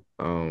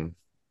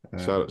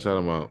 Shout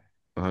him out.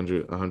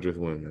 100th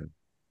win,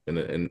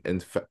 man.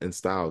 In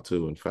style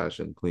too, in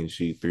fashion, clean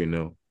sheet,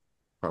 3-0.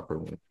 Proper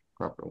win.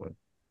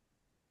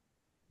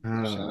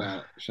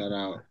 Shout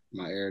out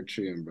my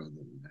Eritrean brother,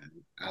 man.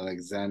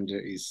 Alexander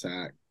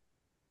Isak.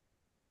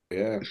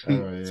 Yeah.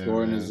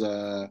 Scoring his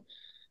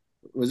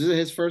was it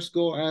his first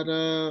goal at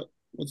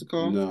what's it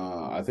called?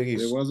 No, I think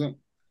it wasn't.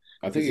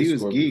 I think he he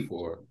was scored geek.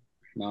 Before.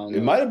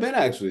 It might have been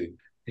actually.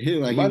 He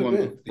looked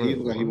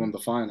like he won the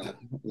final,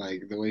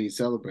 like the way he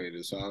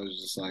celebrated. So I was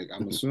just like,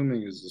 I'm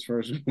assuming it's his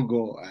first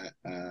goal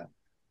at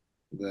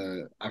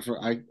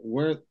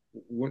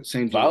what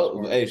St.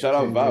 James. Hey, shout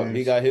out Vout.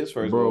 He got his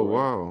first Bro, goal. Right?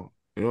 Wow.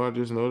 You know what I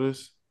just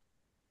noticed?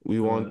 We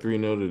won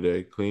 3-0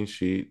 today, clean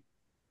sheet,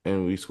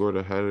 and we scored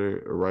a header,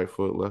 a right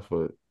foot, left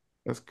foot.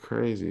 That's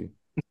crazy.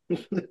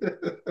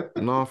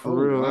 No, for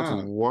real, wow.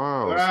 that's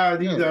wild. Wow,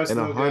 these are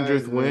and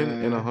 100th win,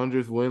 man. and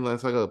 100th win,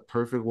 that's like a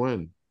perfect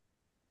win.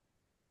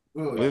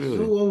 Bro, Literally. you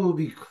know what would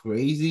be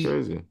crazy?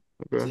 Crazy.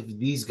 Okay. If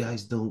these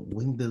guys don't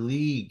win the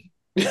league.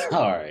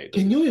 All right.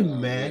 Can you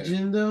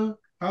imagine though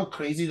how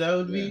crazy that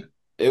would be?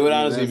 It would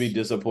honestly be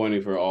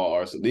disappointing for all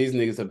Arsenal. These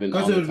niggas have been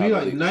because it would be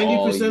like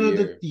 90% of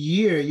the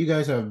year you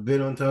guys have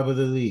been on top of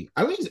the league.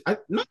 At least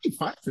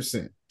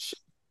 95%.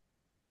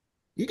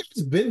 You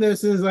guys been there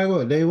since like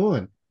what, day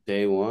one?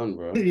 Day one,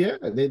 bro. Yeah,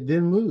 they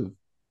didn't move.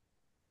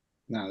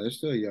 No, they're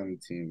still a young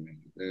team,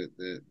 man.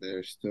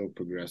 They're still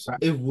progressing.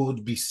 It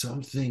would be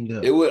something though.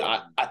 It would.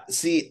 I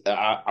see.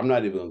 I'm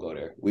not even gonna go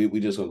there. We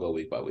just gonna go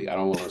week by week. I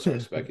don't want to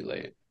start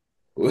speculating.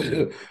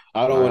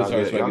 I don't want to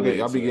start speculating.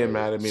 Y'all be getting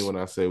mad at me when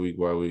I say week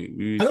by week.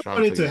 I don't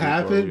want it to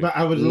happen, but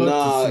I would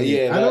love to see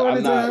it. I don't want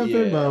it to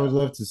happen, but I would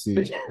love to see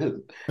it.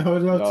 I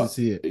would love to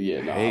see it.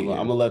 Yeah, no, I'm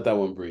gonna let that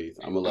one breathe.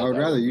 I would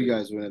rather you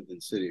guys win it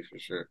than City for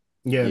sure.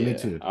 Yeah, me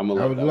too. I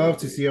would love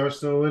to see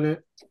Arsenal win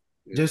it,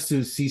 just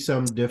to see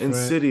something different.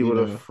 And City with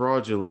a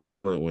fraudulent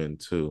win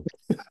too.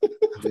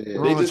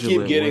 They just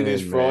keep getting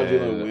these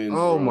fraudulent wins.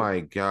 Oh my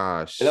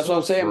gosh. And that's what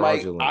I'm saying,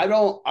 Mike.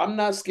 I'm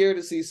not scared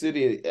to see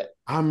City.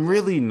 I'm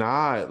really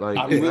not. Like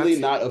I'm really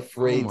not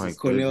afraid.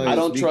 I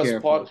don't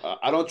trust Potter.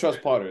 I don't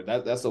trust Potter.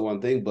 That's the one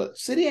thing. But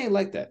City ain't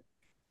like that.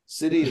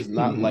 City is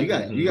not like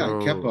that. You got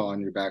Kepa on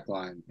your back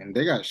line, and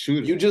they got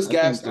shooters. You just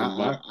gassed him,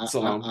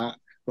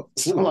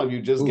 Salam.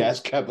 You just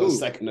gassed Kepa a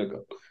second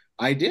ago.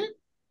 I did.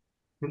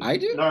 I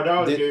did. No, that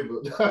was Did,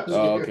 Gabriel. That was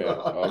Oh,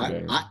 Gabriel.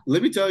 okay.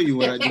 let me tell you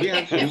what. Do we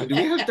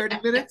have 30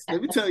 minutes?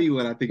 Let me tell you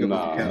what I think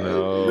about. Nah,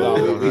 No,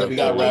 we don't have we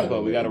gotta 30 wrap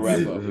up. We gotta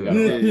wrap up. We gotta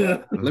minutes.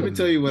 wrap up. Let me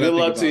tell you what I Good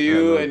think luck to about.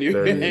 you I and know you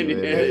 30 and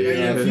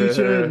your minutes.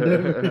 future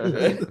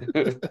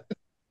endeavors.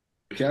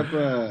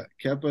 Kepa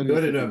You needs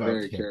want to to know be about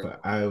very Kepa? careful.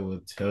 I will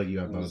tell you You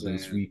know what I'm about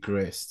those saying? weak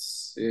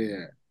rests.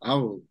 Yeah, I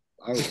will.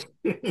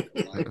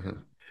 Like,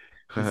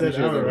 He said,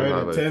 appreciate "I will that. write a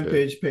Highlights,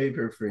 10-page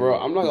paper for bro,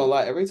 you." I'm not gonna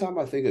lie. Every time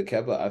I think of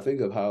Kepa, I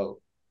think of how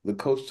the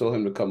coach told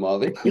him to come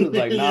out. He was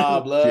like, Yeah. "Nah,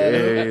 blood.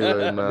 Yeah,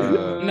 like,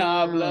 nah.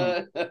 Nah,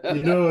 blood."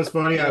 You know what's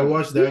funny? I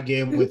watched that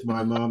game with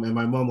my mom, and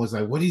my mom was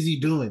like, "What is he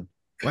doing?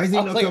 Why is he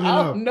I was not like, coming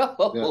I don't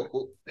off?"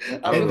 know.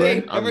 I And really then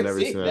ain't I've never never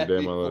seen seen that that day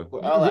in my life.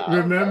 before. I was like, I don't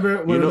know. remember,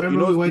 You know,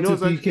 remember we went to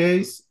what's actually,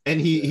 PKs,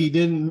 and he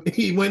didn't.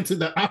 He went to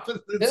the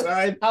opposite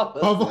side I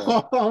was of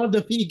like, all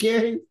the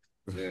PKs.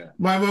 Yeah.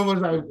 My mom was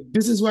like,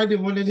 "This is why they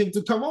wanted him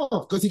to come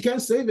off because he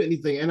can't save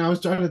anything." And I was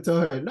trying to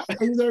tell her, "No,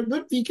 he's a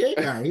good PK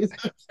guy."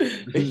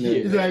 yeah.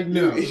 He's like,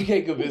 "No." You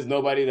can't convince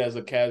nobody that's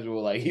a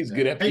casual, like he's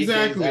good at PKs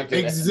Exactly, after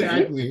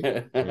exactly.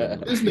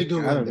 that. This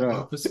nigga I went don't the know.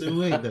 opposite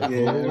way the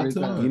Yeah, whole every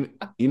time.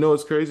 time. you know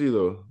what's crazy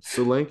though?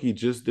 Solanke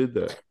just did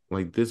that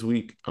like this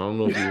week. I don't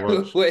know if you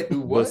watched, Wait,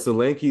 but what?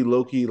 Solanke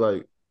Loki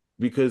like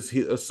because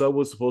a sub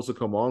was supposed to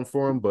come on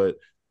for him, but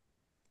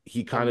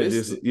he I kind of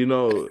missed just it. you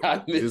know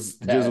I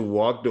missed just that.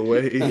 walked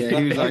away. Yeah,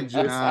 he was and like,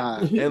 just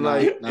and nah,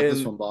 like not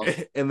this one, boss.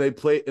 and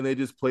they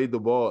just played the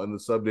ball and the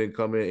sub didn't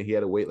come in and he had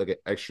to wait like an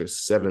extra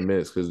 7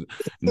 minutes because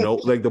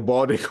like the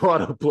ball didn't go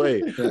out of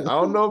play. I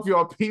don't know if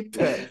y'all peeped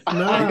that. Like, I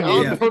Nah,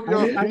 don't Yeah. know if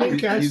y'all I didn't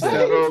peeped. catch You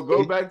that. Bro,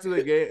 go back to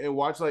the game and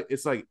watch like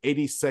it's like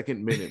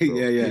 82nd minute, bro.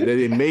 Yeah.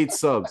 They made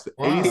subs.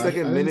 Wow, I 82nd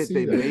didn't minute, see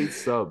they that. made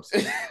subs.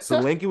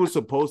 Solanke was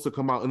supposed to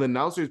come out, and the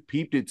announcers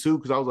peeped it too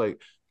because I was like,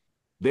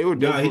 they Nah, were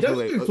he supposed to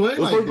doesn't be be like playing it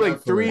was like supposed to be that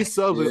like for three real.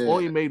 subs and Yeah.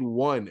 only made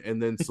one,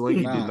 and then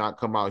Solanke did Nah. not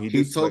come out. He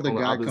He just told like the on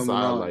the guy other coming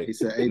side, on, like, he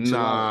said, "Hey, chill out,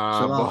 nah,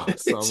 chill out."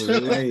 boss.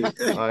 Hey,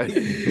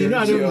 You're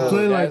not even Yo,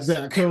 playing like that's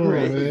that. Come on,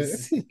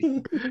 crazy.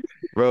 man.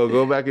 bro,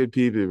 go back and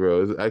peep it,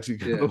 bro. It's actually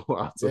kind yeah. of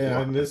wild to Yeah, I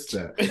watch. missed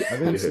that. I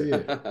didn't Yeah, see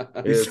it.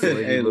 He yeah. said,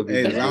 Solanke looking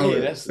hey, just allow did Yeah,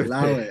 it, that's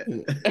allow it.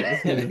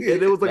 and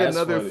it was like that's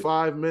another funny.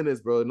 5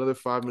 minutes, bro. Another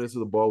 5 minutes of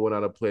the ball went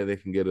out of play, and they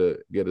can get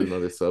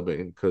another sub in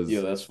Yeah,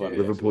 because that's funny. Yeah.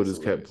 Actually, Liverpool that's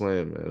just kept hilarious.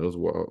 playing, man. It was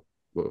wild.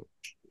 But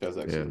That's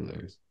yeah, actually man.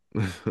 hilarious.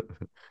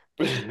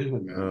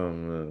 Man. Oh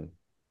man.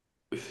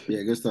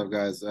 Yeah, good stuff,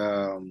 guys.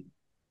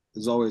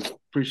 As always,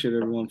 appreciate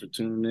everyone for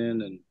tuning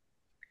in, and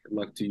good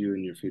luck to you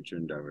in your future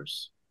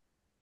endeavors.